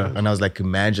 Netflix, yeah. and I was like,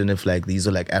 imagine if like these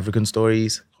are like African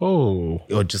stories, Oh,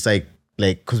 or just like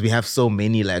because we have so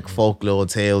many like folklore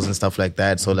tales and stuff like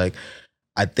that. So like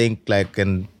I think like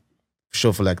and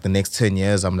sure for like the next 10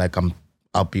 years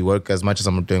I'll be working as much as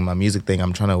I'm doing my music thing.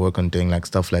 I'm trying to work on doing like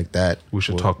stuff like that. we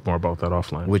should talk more about that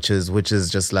offline. Which is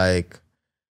just like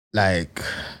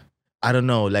I don't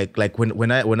know, like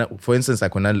when I for instance,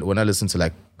 like when I listen to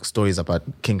like stories about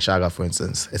King Shaka, for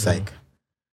instance, it's like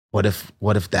what if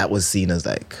that was seen as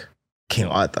like King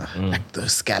Arthur, like the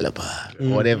Excalibur, or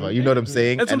whatever. You know what I'm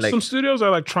saying? And some studios are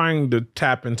like trying to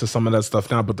tap into some of that stuff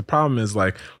now, but the problem is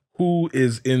like who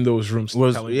is in those rooms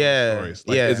telling those stories?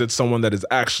 Like, is it someone that is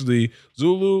actually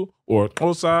Zulu or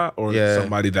Xhosa, or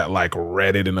somebody that like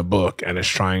read it in a book and is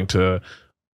trying to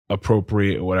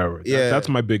appropriate or whatever? That's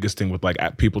my biggest thing with like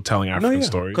people telling African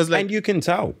stories. Because like, and you can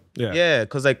tell.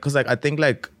 because I think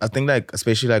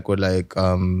especially like with like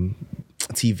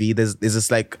TV, there's this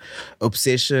like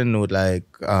obsession with like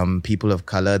people of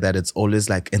color that it's always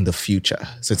like in the future.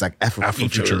 So it's like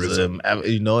Afrofuturism.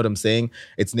 You know what I'm saying?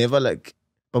 It's never like,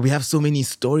 but we have so many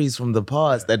stories from the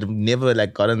past that have never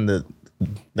like gotten the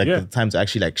the time to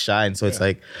actually like shine. So it's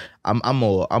like I'm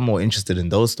more interested in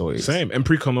those stories. Same. And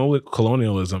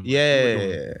pre-colonialism.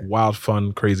 Yeah. Wild,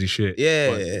 fun, crazy shit. Yeah.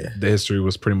 But the history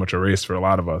was pretty much erased for a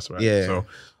lot of us, right? Yeah. So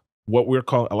a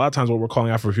lot of times what we're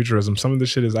calling Afrofuturism, some of this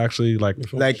shit is actually like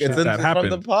It's that happened.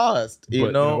 from the past, you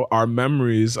know? Our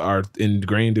memories are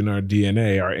ingrained in our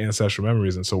DNA, our ancestral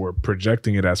memories, and so we're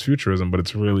projecting it as futurism, but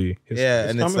it's really history. Yeah, It's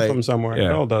and coming it's like from somewhere.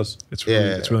 Yeah. It all does. It's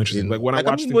really interesting. Like when I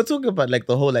watch we're talking about like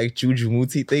the whole like Juju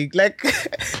Muti thing, like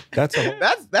That's a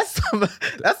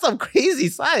that's some crazy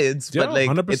science, but like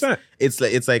 100%.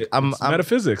 it's like I'm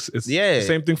metaphysics. It's the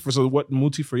same thing for what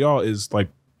Muti for y'all is like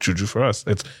Juju for us.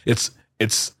 It's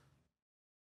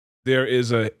there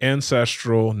is an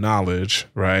ancestral knowledge,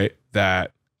 right,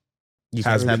 that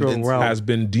has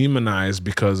been demonized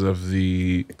because of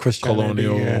the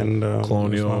colonial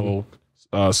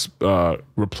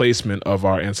replacement of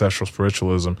our ancestral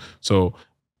spiritualism. So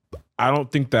I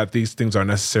don't think that these things are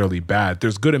necessarily bad.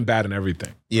 There's good and bad in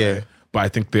everything. Yeah. Right? But I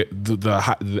think that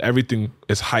the everything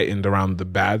is heightened around the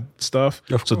bad stuff.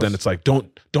 So then it's like don't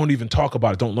even talk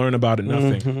about it. Don't learn about it.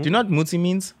 Nothing. Do you know what Muti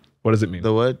means? What does it mean?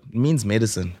 The word means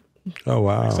medicine. Oh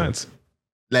wow. Makes sense.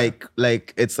 Like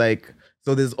it's like,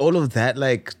 so there's all of that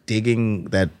like digging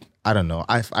that, I don't know.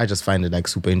 I just find it like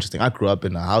super interesting. I grew up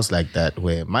in a house like that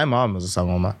where my mom was a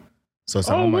sangoma. So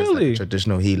sangoma is like a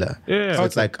traditional healer. Yeah. So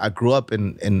it's like I grew up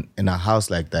in a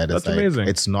house like that. It's That's like, amazing.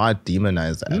 It's not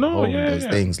demonized at all. Those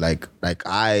things. Like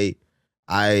I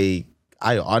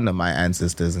honor my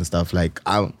ancestors and stuff. Like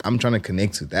I'm trying to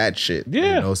connect to that shit.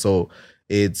 Yeah. You know, so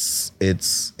it's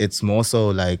more so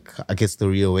like, I guess, the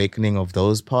reawakening of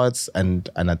those parts, and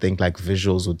I think like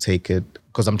visuals would take it,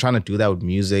 because I'm trying to do that with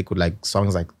music, with like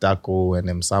songs like Dako and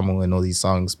Msamu and all these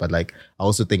songs, but like I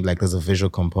also think like there's a visual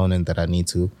component that I need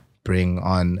to bring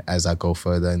on as I go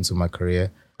further into my career.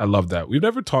 I love that. We've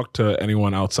never talked to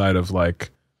anyone outside of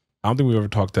like, I don't think we've ever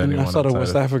talked to anyone outside of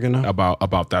West Africa now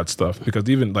about that stuff, because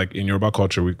even like in Yoruba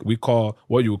culture, we call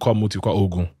what you would call Muti, we call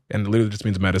Ogun, and it literally just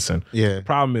means medicine. Yeah. The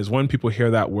problem is when people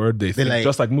hear that word, they think like,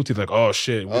 just like Muti, like, oh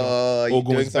shit,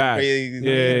 Ogun is bad.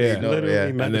 Yeah.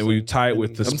 And then we tie it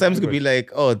with the sometimes it could be like,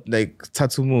 oh, like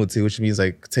Tatu Muti, which means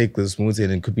like take this Muti,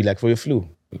 and it could be like for your flu.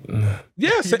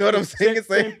 Yes, you know what I'm saying? It's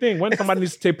same thing. When somebody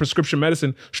needs to take prescription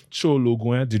medicine, show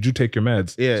Logun, did you take your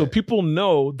meds? Yeah. So people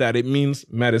know that it means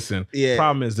medicine. Yeah.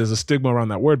 Problem is there's a stigma around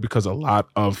that word because a lot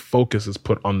of focus is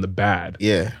put on the bad.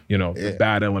 Yeah. You know, the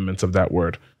bad elements of that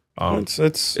word.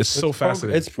 It's so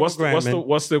fascinating. What's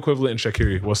the equivalent in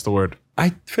Shakiri? What's the word?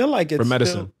 I feel like it's for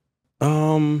medicine.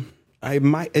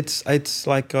 It's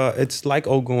like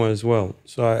Ogun as well.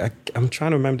 So I'm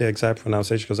trying to remember the exact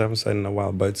pronunciation because I haven't said it in a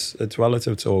while, but it's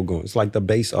relative to Ogun. It's like the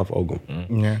base of Ogun.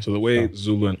 Yeah. So the way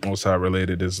Zulu and Osa are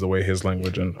related is the way his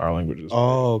language and our language is.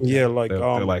 Oh, okay. Yeah, like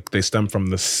they're like they stem from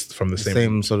the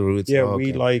same sort of roots. Yeah, okay.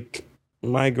 we like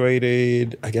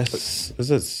migrated. I guess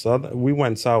is it southern? We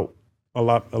went south a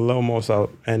little more south,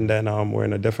 and then we're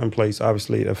in a different place.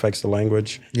 Obviously, it affects the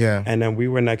language. Yeah. And then we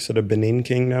were next to the Benin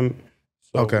Kingdom.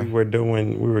 So we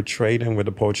were trading with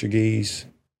the Portuguese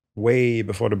way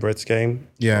before the Brits came.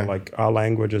 Yeah. So like our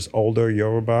language is older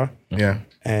Yoruba. Yeah.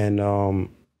 And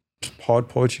part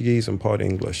Portuguese and part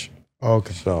English.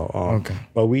 Okay. So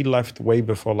but we left way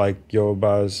before like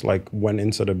Yorubas like went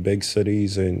into the big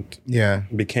cities and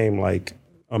became like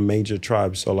a major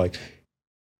tribe. So like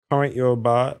current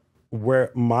Yoruba,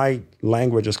 where my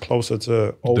language is closer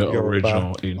to old the Yoruba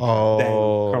original than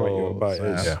current Yoruba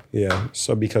is. Yeah.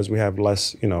 So because we have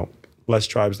less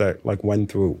tribes that like went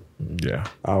through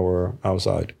our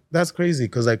side. That's crazy,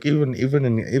 because like even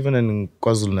in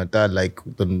KwaZulu Natal, like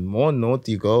the more north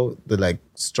you go, the like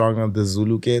stronger the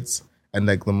Zulu gets, and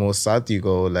like the more south you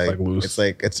go, like loose.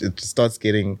 it starts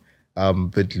getting a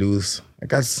bit loose. I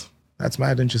guess that's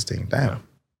mad interesting. Damn.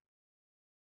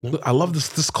 I love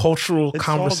this cultural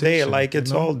conversation. All there.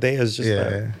 It's all there. It's just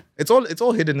that. It's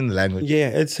all hidden in the language. Yeah,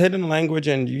 it's hidden language,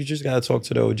 and you just gotta talk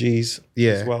to the OGs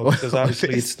as well, because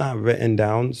obviously it's not written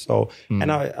down. So,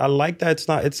 and I like that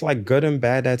it's like good and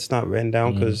bad that's not written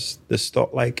down, because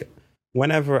like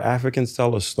whenever Africans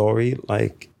tell a story,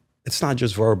 like it's not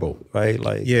just verbal, right?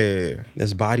 Like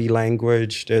there's body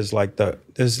language. There's like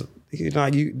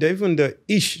even the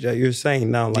ish that you're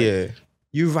saying now, like.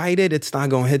 You write it, it's not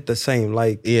gonna hit the same.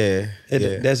 Like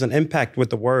there's an impact with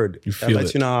the word. You feel that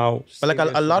lets it. you know how. But like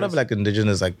a lot of like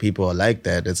indigenous like people are like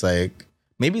that. It's like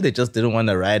maybe they just didn't want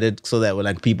to write it so that when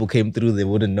like people came through, they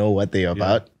wouldn't know what they're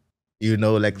about. You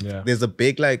know, like there's a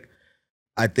big like,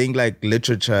 I think like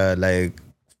literature like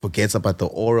forgets about the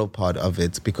oral part of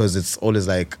it, because it's always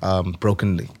like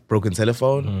broken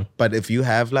telephone. But if you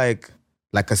have like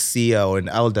like a seer or an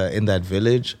elder in that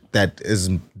village that is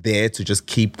there to just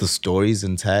keep the stories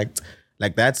intact,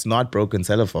 like that's not broken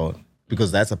telephone,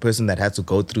 because that's a person that had to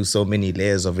go through so many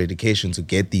layers of education to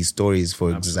get these stories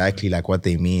for exactly like what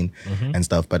they mean and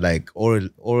stuff. But like oral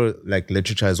like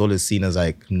literature is always seen as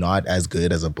like not as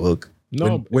good as a book.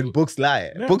 No, when books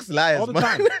lie. Books lie all as the much.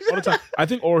 time. All the time. I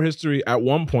think oral history, at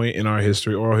one point in our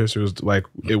history, oral history was like,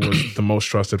 it was the most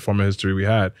trusted form of history we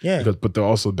had. Yeah. But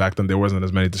also back then there wasn't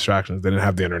as many distractions. They didn't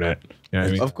have the internet. You know what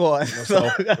I mean? Of course.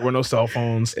 There were no cell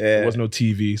phones. There was no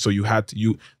TV. So you had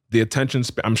to, the attention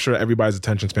span, I'm sure everybody's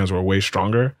attention spans were way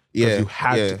stronger. Yeah, You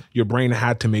had yeah. to, your brain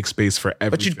had to make space for everything.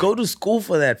 But you'd go to school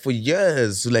for that for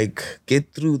years to like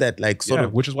get through that like sort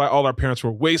of. which is why all our parents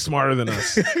were way smarter than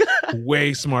us.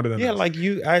 Way smarter than Yeah, us. like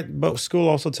but school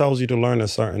also tells you to learn a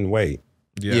certain way.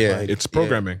 Yeah. It's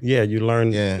programming. Yeah, you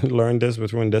learn Yeah. learn this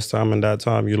between this time and that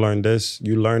time. You learn this.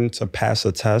 You learn to pass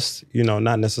a test. You know,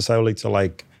 not necessarily to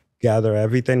like gather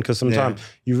everything, because sometimes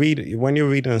when you're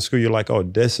reading in school, you're like, oh,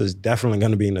 this is definitely going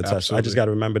to be in the test. I Absolutely. just got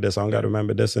to remember this. I don't got to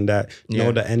remember this and that. Yeah.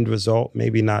 Know the end result,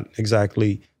 maybe not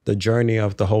exactly the journey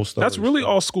of the whole story. That's really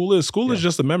all school is. School is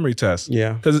just a memory test.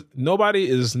 Yeah. Because nobody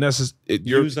is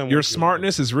Use them your with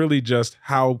smartness is really just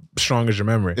how strong is your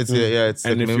memory. It's it's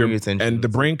and like if memory you're retention. and the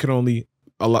brain can only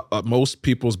most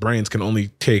people's brains can only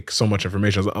take so much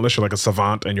information unless you're like a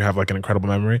savant and you have like an incredible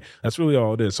memory. That's really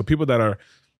all it is. So people that are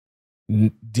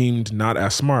deemed not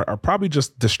as smart are probably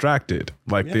just distracted.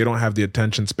 Like they don't have the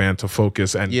attention span to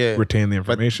focus and retain the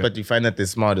information. But you find that they're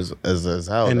smart as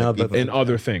hell. In like, other- people- in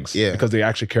other things, Yeah. because they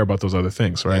actually care about those other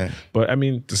things, right? Yeah. But I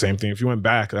mean, the same thing. If you went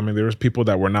back, I mean, there was people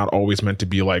that were not always meant to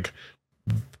be like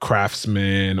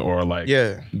craftsmen or like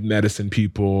medicine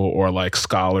people or like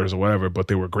scholars or whatever, but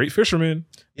they were great fishermen.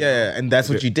 yeah, and that's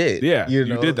what you did. Yeah, you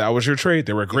you know? did. That was your trade.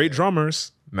 They were great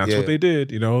drummers, and that's what they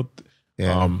did. You know,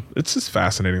 Yeah. it's just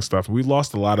fascinating stuff. We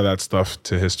lost a lot of that stuff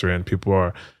to history, and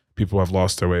people have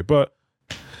lost their way. But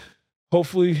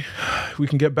hopefully, we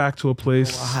can get back to a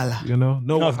place. Wahala. You know,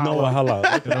 no Wahala. Look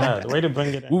at that. Way to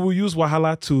bring it We in. will use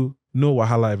Wahala to no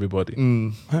Wahala, everybody.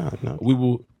 Ah, no. We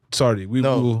will. Sorry, we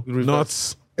will not.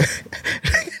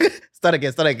 Start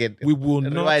again. We will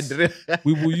not. Rewind.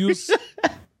 We will use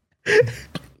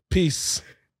peace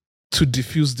to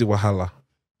diffuse the Wahala.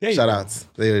 There you Shout go. outs.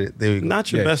 There we go.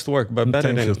 Not your Yeah. best work, but better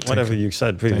Thank than you, thank whatever you. you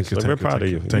said Thank previously. you, We're thank you, proud of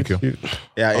thank you. you, thank you.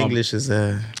 Yeah, English is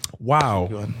Wow.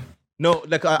 one. No,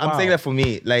 like I'm Wow. saying that for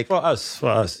me. Like For us.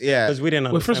 Yeah. Because we didn't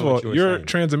understand Well, first of what all, you were you're saying.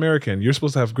 trans-American. You're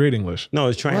supposed to have great English. No,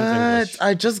 it's trans what?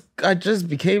 English. I just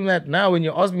became that now when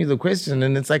you ask me the question,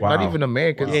 and it's like not Wow. even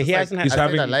American. Yeah, It's he like, hasn't had- He's I said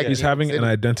having I like he's it. having an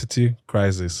identity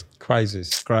crisis.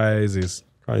 Crisis. Crisis.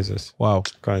 Wow.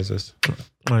 Crisis.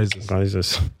 Crisis.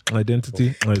 Crisis.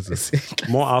 Identity crisis.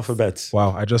 More alphabets.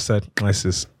 Wow. I just said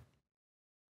crisis.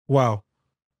 Wow.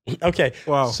 Okay.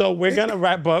 Wow. So we're gonna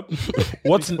wrap up.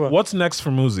 What's next for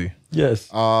Muzi? Yes.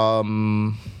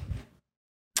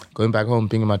 Going back home,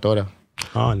 being with my daughter.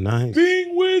 Oh, nice.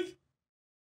 Being with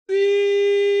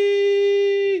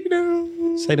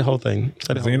Zeno. Say the whole thing.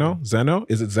 Say the whole Zeno? Zeno?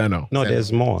 Is it Zeno? No,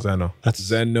 there's more. Zeno. That's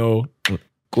Zeno.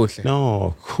 Good.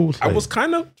 No, Kool-Aid. I was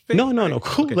kind of No.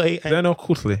 Kool-Aid. Zeno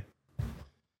Kutley.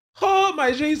 Oh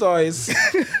my Jesus!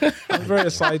 I'm very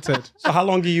excited. So how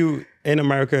long are you in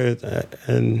America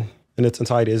in its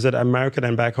entirety? Is it America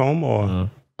then back home or?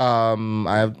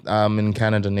 I'm in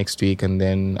Canada next week, and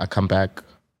then I come back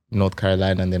North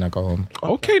Carolina, and then I go home.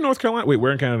 Okay, North Carolina. Wait,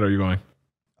 where in Canada are you going?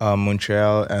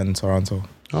 Montreal and Toronto.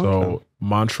 So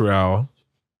Montreal,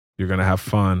 you're gonna have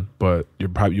fun, but you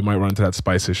might run into that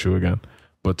spice issue again.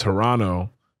 But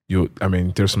Toronto,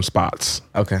 there's some spots.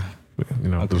 Okay.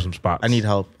 There's some spots. I need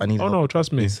help. Oh no,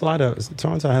 trust me. It's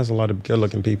Toronto has a lot of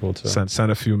good-looking people too.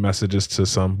 Send a few messages to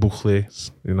some bouclés,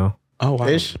 Oh wow.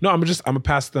 Ish. No, I'm gonna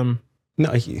pass them.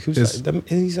 No,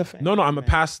 he's a fan. No, I'm gonna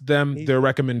pass them their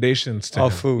recommendations to Oh,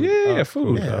 him. food. Yeah, Oh,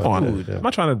 food. food. Come on. Food. I'm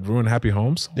not trying to ruin happy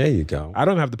homes. There you go. I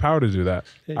don't have the power to do that.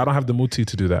 I don't have the muti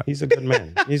to do that. He's a good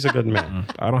man. He's a good man.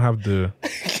 I don't have the.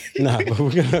 Nah, but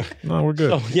we're gonna. No, we're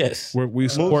good. So yes, We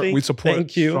support. Muzi, We support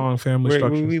thank you. strong family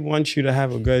structures. We want you to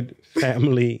have a good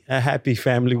family, a happy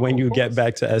family when you get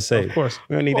back to SA. Of course.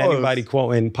 We don't need anybody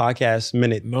quoting podcast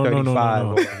minute No. 35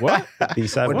 or What?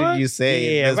 57. What did you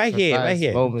say? Yeah, in this right here, right precise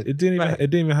here. moment? It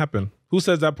didn't even happen. Who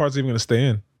says that part's even gonna stay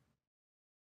in?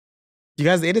 You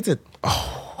guys edited.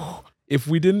 If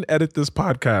we didn't edit this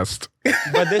podcast,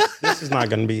 But this is not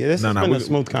going to be. This has been a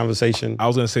smooth conversation. I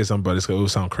was gonna say something, but it would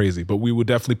sound crazy. But we would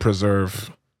definitely preserve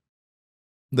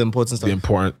The important stuff. the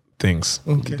important things.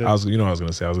 Okay. I was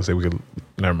gonna say we could.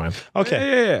 Never mind.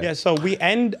 Okay. Yeah. So we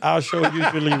end our show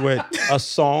usually with a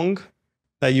song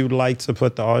that you'd like to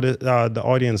put the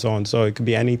audience on. So it could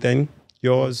be anything.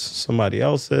 Yours, somebody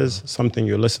else's, something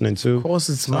you're listening to. Of course,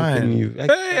 it's something mine.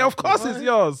 Hey, of course it's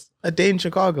yours. A Day in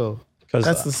Chicago.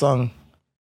 That's the song.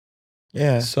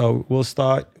 Yeah. So we'll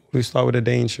start with A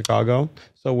Day in Chicago.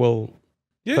 So we'll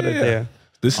put it there.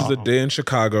 This is A Day in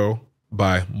Chicago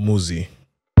by Muzi.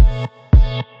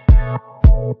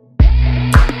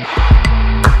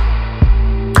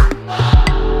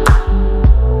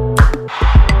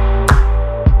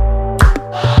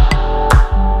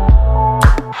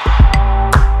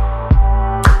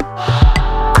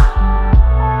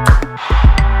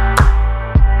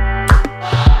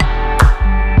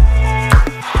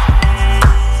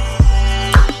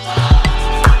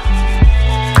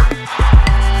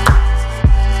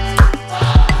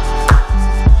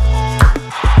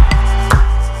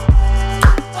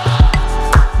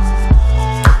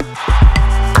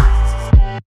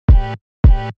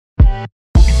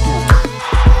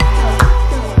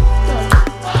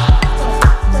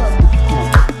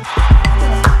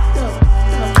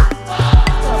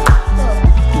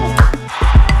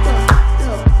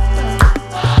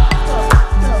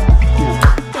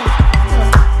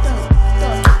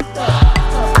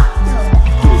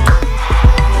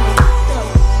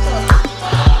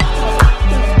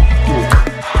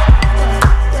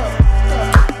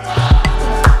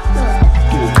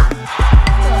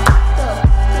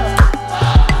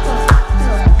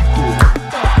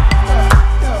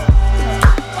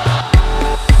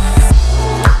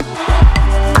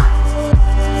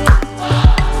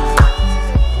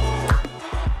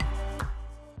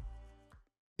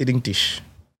 Eating dish.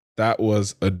 That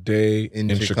was A Day in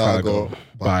Chicago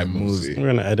by Muzi. I'm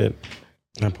gonna edit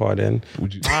that part in.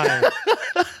 Would you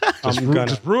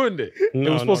Just ruined it.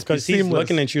 No, it was supposed to be because he's seamless.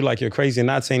 looking at you like you're crazy.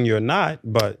 Not saying you're not,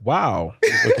 but Wow.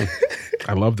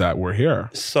 I love that. We're here.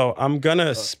 so I'm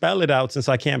gonna spell it out since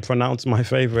I can't pronounce my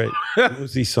favorite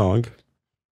Muzi song.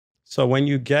 So when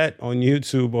you get on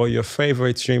YouTube or your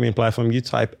favorite streaming platform, you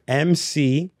type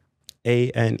MCANE.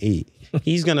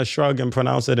 He's gonna shrug and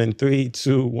pronounce it in 3,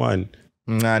 2, 1.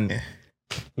 Mwane.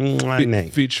 Mwane.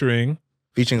 Featuring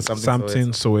Featuring something.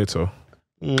 Soweto.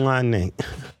 Mwane.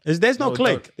 There's no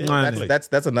click. There's no Mwane. click.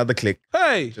 That's another click.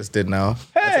 Hey. Just did now.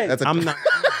 Hey, That's a I'm not.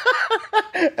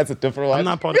 That's a different one. I'm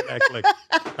not part of that click.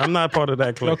 I'm not part of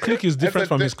that Your click. click is different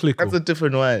from his click. That's a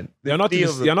different one. You're not Three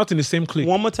of them. you're not in the same click.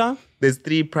 One more time. There's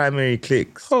 3 primary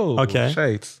clicks. Oh, Okay.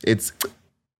 shite. It's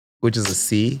which is a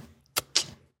C.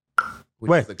 Which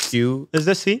Wait. is a Q. Is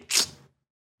this C?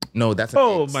 No, that's an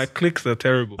Oh, X. my clicks are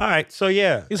terrible. All right. So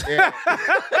yeah, He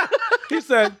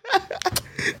said,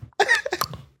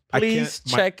 please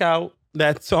check out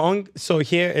that song. So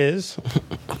here is.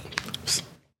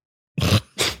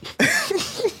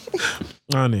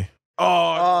 Nani.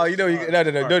 Oh, you know,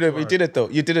 no. You did it though.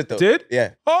 You did it though. Did?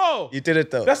 Yeah. Oh, You did it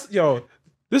though.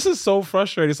 this is so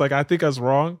frustrating. It's like I think I was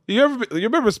wrong. You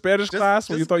remember Spanish class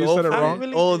when you just thought you go said it for wrong? it.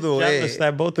 really All the way. jealous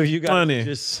that both of you guys Honey.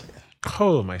 just.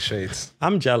 Oh, my shades.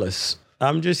 I'm jealous.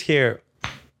 I'm just here.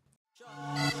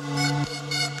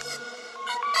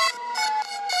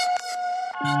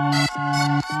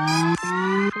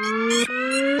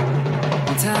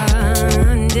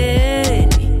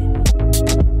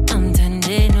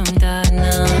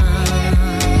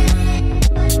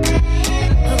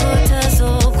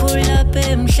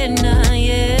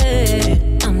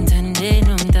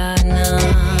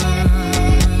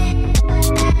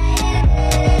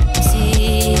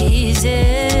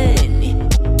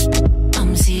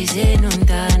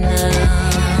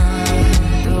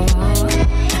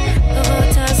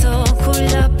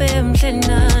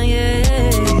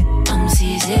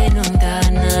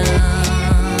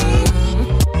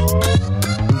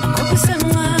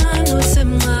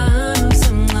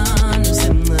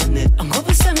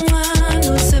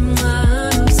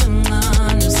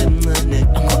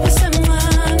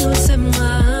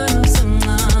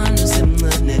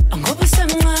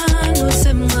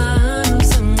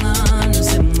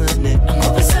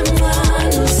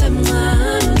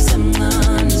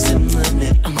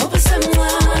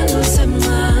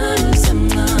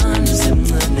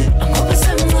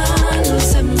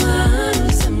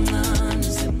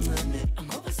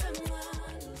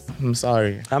 I'm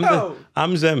sorry.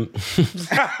 I'm Zim.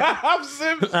 I'm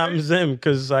Zim. I'm Zim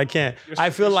because I can't.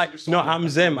 I feel like I'm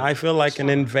Zim. I feel like an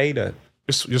invader.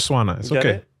 You're Swana. It's Get okay.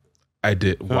 it? I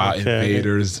did. Wow, Okay.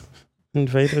 invaders.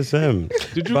 Invader Zim.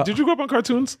 Did you grow up on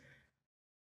cartoons?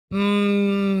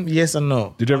 Yes and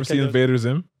no. Did you ever Okay, see there's- Invaders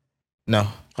in? No.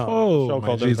 Oh, show my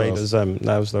called Jesus. Invader Zim.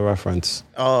 That was the reference.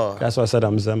 Oh. That's why I said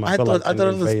I'm Zim. I feel like an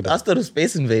invader. I thought it was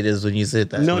Space Invaders when you said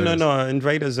that. No.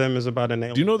 Invader Zim is about an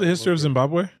alien. Do you know the history of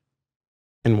Zimbabwe?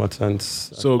 In what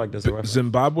sense? I So feel like there's a reference.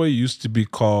 Zimbabwe used to be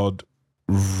called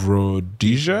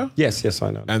Rhodesia. Yes,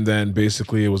 I know. And then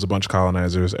basically it was a bunch of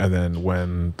colonizers. And then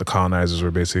when the colonizers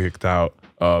were basically kicked out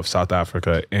of South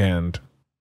Africa and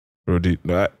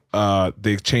Rhodesia,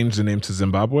 they changed the name to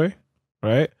Zimbabwe,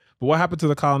 right? But what happened to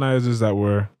the colonizers that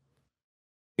were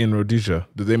in Rhodesia?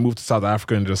 Did they move to South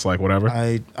Africa and just like whatever?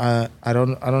 I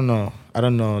don't know.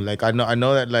 Like I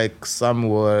know that like some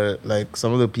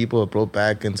of the people were brought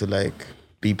back into like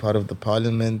be part of the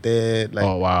parliament there. Like,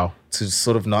 oh wow. To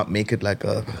sort of not make it like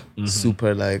a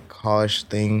super like harsh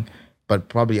thing, but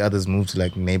probably others moved to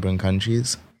like neighboring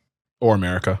countries or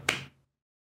America.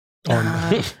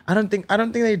 I don't think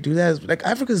they do that. Like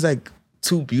Africa's like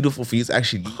too beautiful for you to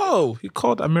actually leave. Oh, he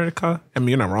called America. I mean,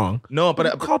 you're not wrong. No, but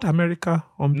he called America.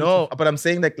 No, but I'm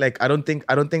saying like I don't think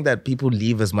that people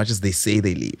leave as much as they say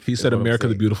they leave. He said America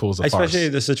the Beautiful is a especially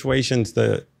farce. the situations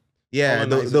that. Yeah,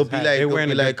 they'll be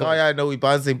like, oh yeah, I know we're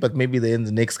bouncing, but maybe they're in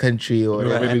the next country or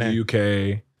maybe the UK.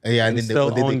 Yeah, and then they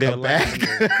come back.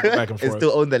 Back and forth. And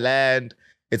still own the land.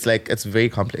 It's like it's very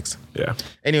complex. Yeah.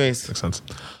 Anyways, makes sense.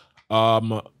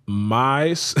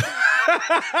 My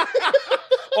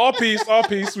all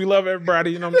peace. We love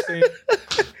everybody. You know what I'm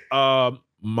saying?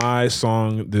 My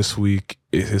song this week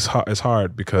is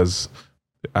hard because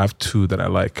I have two that I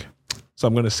like. So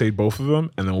I'm gonna say both of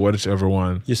them, and then whichever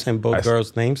one. You saying both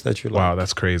girls' names that you like? Wow,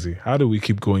 that's crazy. How do we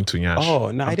keep going to Nyash? Oh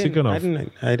no, I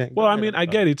didn't. Well, I mean, I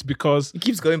get it because he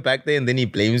keeps going back there, and then he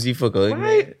blames you for going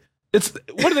there. It's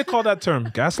what do they call that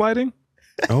term? Gaslighting.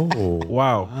 Oh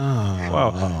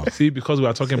wow. See, because we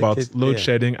are talking about load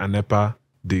shedding and NEPA,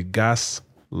 the gas.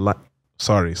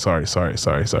 Sorry.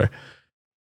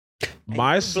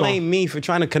 My song. Blame me for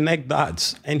trying to connect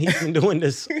dots, and he's been doing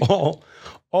this all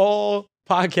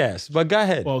podcast. But go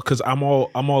ahead. Well, because I'm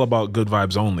all about good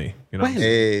vibes only. You know.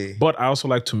 Hey. But I also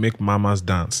like to make mamas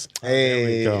dance.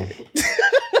 Hey. There we go.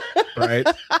 Right.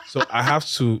 So I have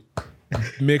to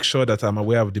make sure that I'm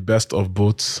aware of the best of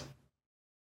both.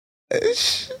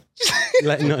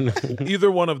 No. Either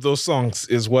one of those songs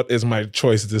is what is my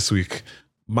choice this week.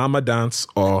 Mama Dance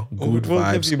or Good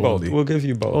Vibes give you Only. both. We'll give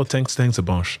you both. Oh, thanks a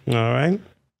bunch. All right.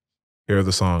 Here are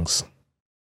the songs.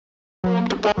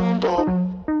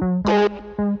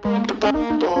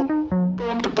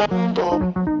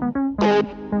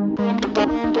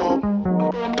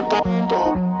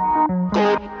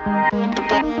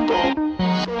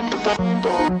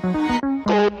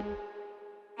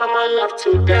 Mama love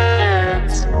to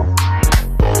dance.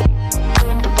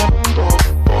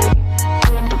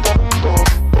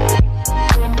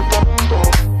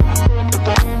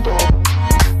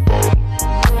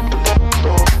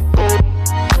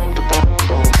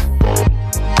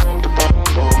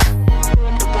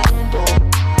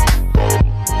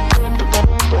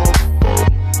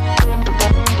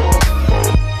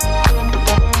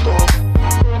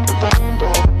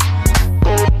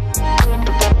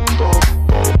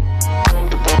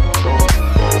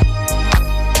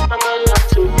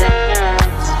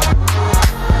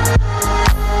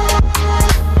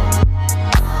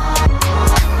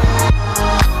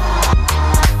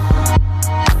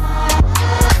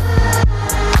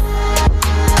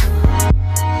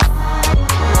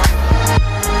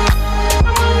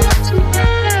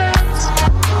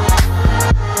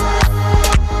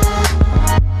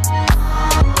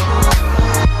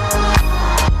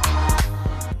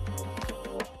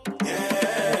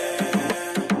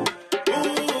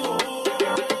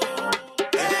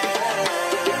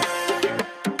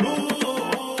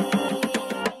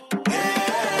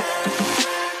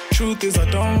 Truth is I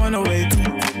don't wanna wait.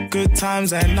 Good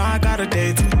times and now I got a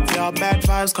date. Your bad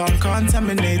vibes can't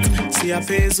contaminate. See I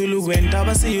pay Zulu when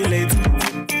Daba, see you late.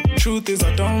 Truth is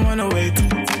I don't wanna wait.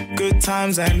 Good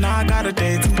times and now I got a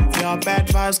date. Your bad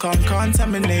vibes can't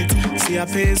contaminate. See I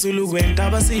pay Zulu when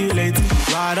Daba, see you late.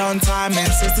 Right on time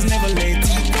and sisters never late.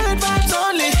 Good vibes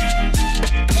only.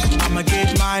 I'ma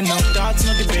get mine, no doubts,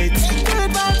 no debate.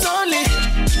 Good vibes only.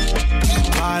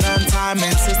 Right on time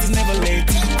and sisters never late.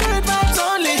 Good vibes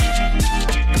only.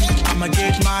 I'ma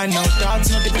get mine, no doubts,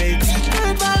 no debate.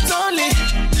 Good vibes only.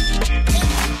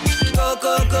 Go,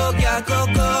 yeah, go,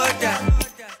 yeah.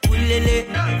 Ulele,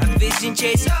 I'm vision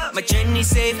chase, my journey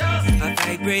safe. I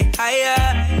vibrate higher.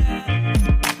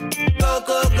 Go,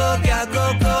 yeah,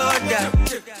 go, yeah.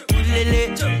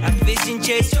 Ulele, I'm vision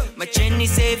chase, my journey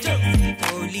safe.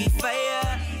 Holy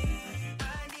fire.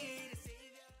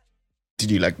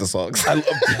 Did you like the songs? I love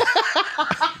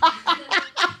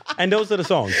And those are the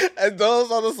songs. And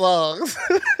those are the songs.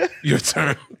 Your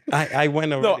turn. I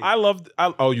went already. No, I loved.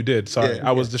 Oh, you did. Sorry, Yeah,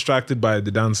 I was distracted by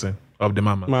the dancing of the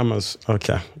mama. Mamas.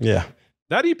 Okay. Yeah.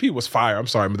 That EP was fire. I'm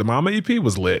sorry, but the mama EP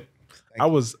was lit. I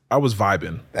was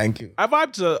vibing. Thank you. I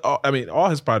vibed to. All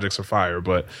his projects are fire,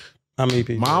 but How many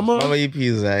people? Mama Mama EP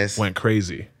is nice. went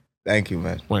crazy. Thank you,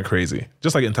 man. Went crazy.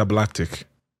 Just like Intergalactic.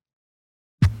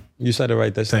 You said it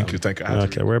right this Thank time. you. Thank you. I had to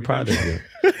Okay, we're proud of you.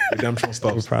 Redemption We're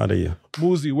stuff. proud of you.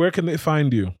 Muzi, where can they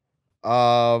find you?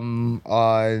 On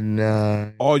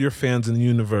All your fans in the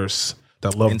universe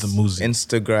that love the Muzi.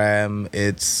 Instagram,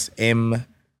 it's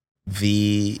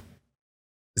MVZI.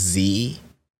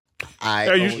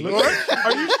 Are you sure?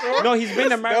 Are you sure? No, he's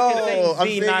been American No, I'm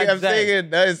saying Z, saying, not I'm Z. saying,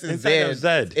 no, it's Instead of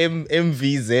Z. Z.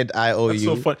 MVZIOU. That's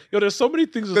so fun. Yo, there's so many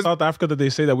things in South Africa that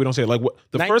they say that we don't say. Like what,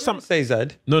 the first time. say Z.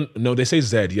 No, they say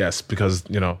Z. Yes, because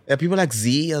Yeah, people like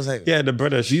Z. I was like, Yeah, the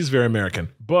British. Z's very American.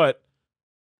 But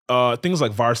things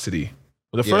like varsity.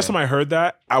 The first Yeah. time I heard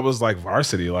that, I was like,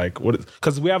 varsity, like what?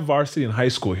 Because we have varsity in high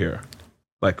school here.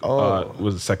 Like,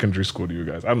 was it secondary school to you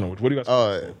guys? I don't know. What do you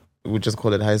guys? we just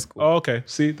call it high school. Oh, okay.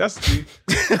 See, that's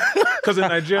because in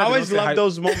Nigeria, I they always don't say love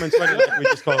those moments when like, we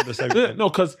just call it the same thing. No,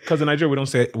 because in Nigeria we don't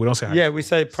say high Yeah, we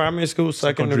say primary school,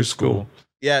 secondary school.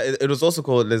 Yeah, it was also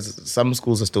called. There's some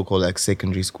schools are still called like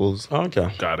secondary schools.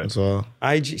 Okay. Got it. So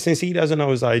IG. Since he doesn't know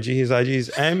his IG is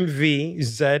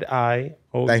MVZIOU.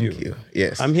 thank you.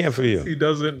 Yes. I'm here for you. He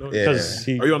doesn't know. Yeah. 'Cause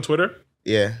he- Are you on Twitter?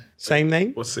 Yeah. Same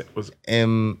name. What's it? It's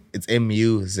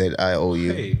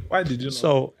MUZIOU. Hey, why did you know?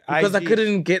 So Because IG I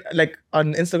couldn't get like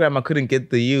on Instagram, I couldn't get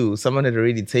the U. Someone had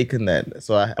already taken that,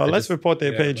 so I. Oh, let's just, report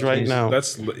their page right now.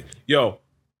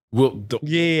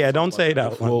 Don't say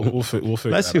that one. We'll figure.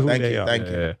 Let's see that who out. Thank they you, are. thank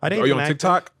you. Yeah. Are they Are you even on active?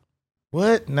 TikTok?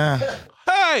 What? Nah.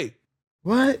 Hey,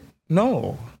 What?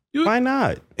 No. Why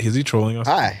not? is he trolling us?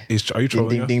 Hi. Are you Ding, trolling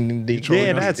ding, us? ding, ding, ding. trolling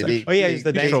Yeah, us? that's it. Oh yeah, he's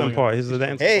the dancing trolling part. He's the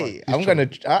dancing Hey, part. I'm gonna.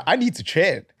 I need to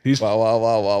trend. He's-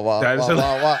 Wow. That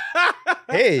is-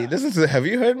 Hey, listen to. Have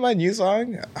you heard my new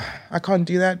song? I can't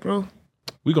do that, bro.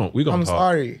 We gonna I'm talk.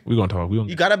 sorry. We gonna talk. We gonna.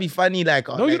 You gotta be funny, like.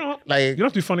 No, you don't. Like, You don't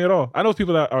have to be funny at all. I know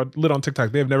people that are lit on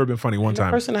TikTok. They've never been funny one The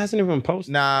time. person hasn't even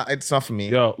posted. nah, it's not for me.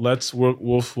 Yo, we'll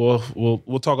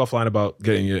talk offline about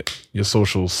getting your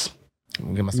socials. I'm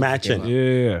gonna get myself Matching. together.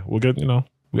 Yeah. We'll get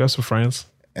we have some friends.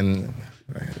 And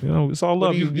It's all What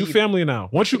love. do you You mean? family now.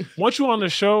 Once you on the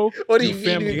show, what do you mean?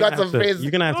 family. You got some friends.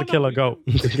 You're gonna have to kill a goat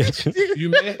to get you. You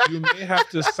may have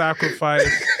to sacrifice.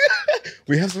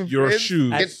 We have some Your friends.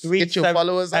 shoes. Get your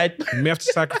followers. At, You may have to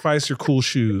sacrifice your cool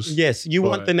shoes. yes, you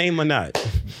want But- the name or not?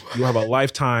 You have a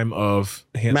lifetime of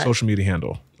social media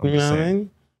handle. I'm You know just what I saying. mean?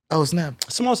 Oh snap!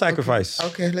 Small sacrifice.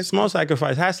 Okay, let's. Small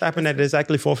sacrifice has to happen at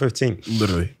exactly 4:15.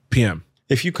 Literally, PM.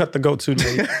 If you cut the goat too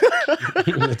late,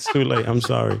 it's too late. I'm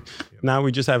sorry. Now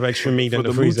we just have extra meat in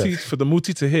the freezer. For the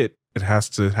Muti to hit, it has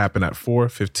to happen at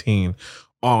 4:15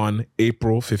 on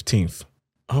April 15th.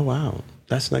 Oh wow,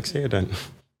 that's next year then.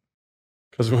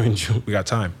 Because we're in June. We got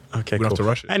time. Okay, We don't cool. have to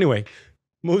rush it. Anyway,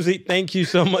 Muzi, thank you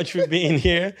so much for being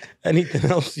here.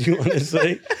 Anything else you want to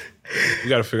say? We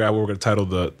got to figure out what we're going to title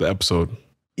the episode.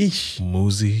 Eesh.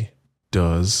 Muzi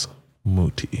does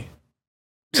Muti.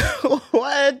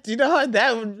 What? You know how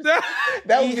that would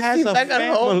that He would has seem a like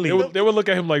at home. family. They would look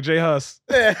at him like Jay Huss.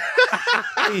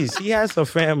 Please, he has a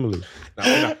family.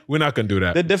 No, we're not going to do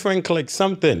that. The different clicks,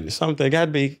 something. Got to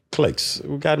be clicks.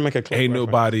 We got to make a click. Ain't reference.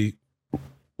 nobody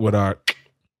with our.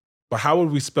 But how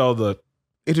would we spell the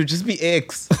It would just be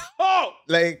X. Oh!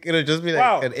 Like it would just be like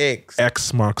Wow. an X.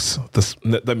 X marks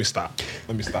the. Let me stop.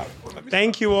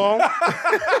 Thank you all.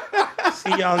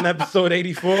 See y'all in episode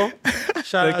 84.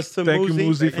 Shout outs to thank you, Muzi.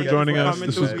 Muzi, for Thank you joining us. coming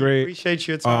This through. was great. Appreciate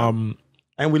your time.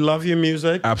 And we love your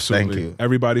music. Absolutely. Thank you.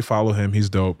 Everybody follow him. He's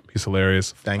dope. He's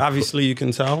hilarious. Thank you. Obviously, you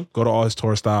can tell. Go to all his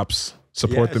tour stops.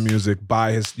 Support the Yes. music.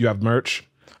 Buy his. You have merch.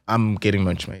 I'm getting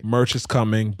much made. Merch is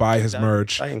coming. Buy his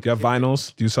merch. Do you have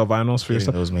vinyls? Do you sell vinyls for Getting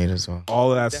yourself? those made as well.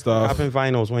 All of that stuff. Popping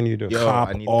vinyls when you do. Yo, Cop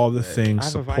I need all that. the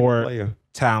things. I have a vinyl Support player.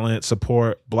 talent.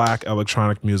 Support Black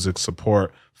electronic music.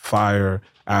 Support fire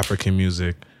African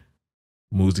music.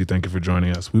 Muzi, thank you for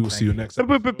joining us. We will see you next time.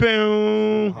 The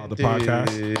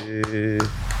podcast.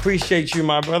 Appreciate you,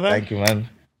 my brother. Thank you, man.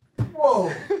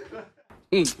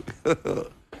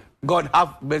 God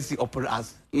have mercy upon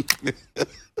us.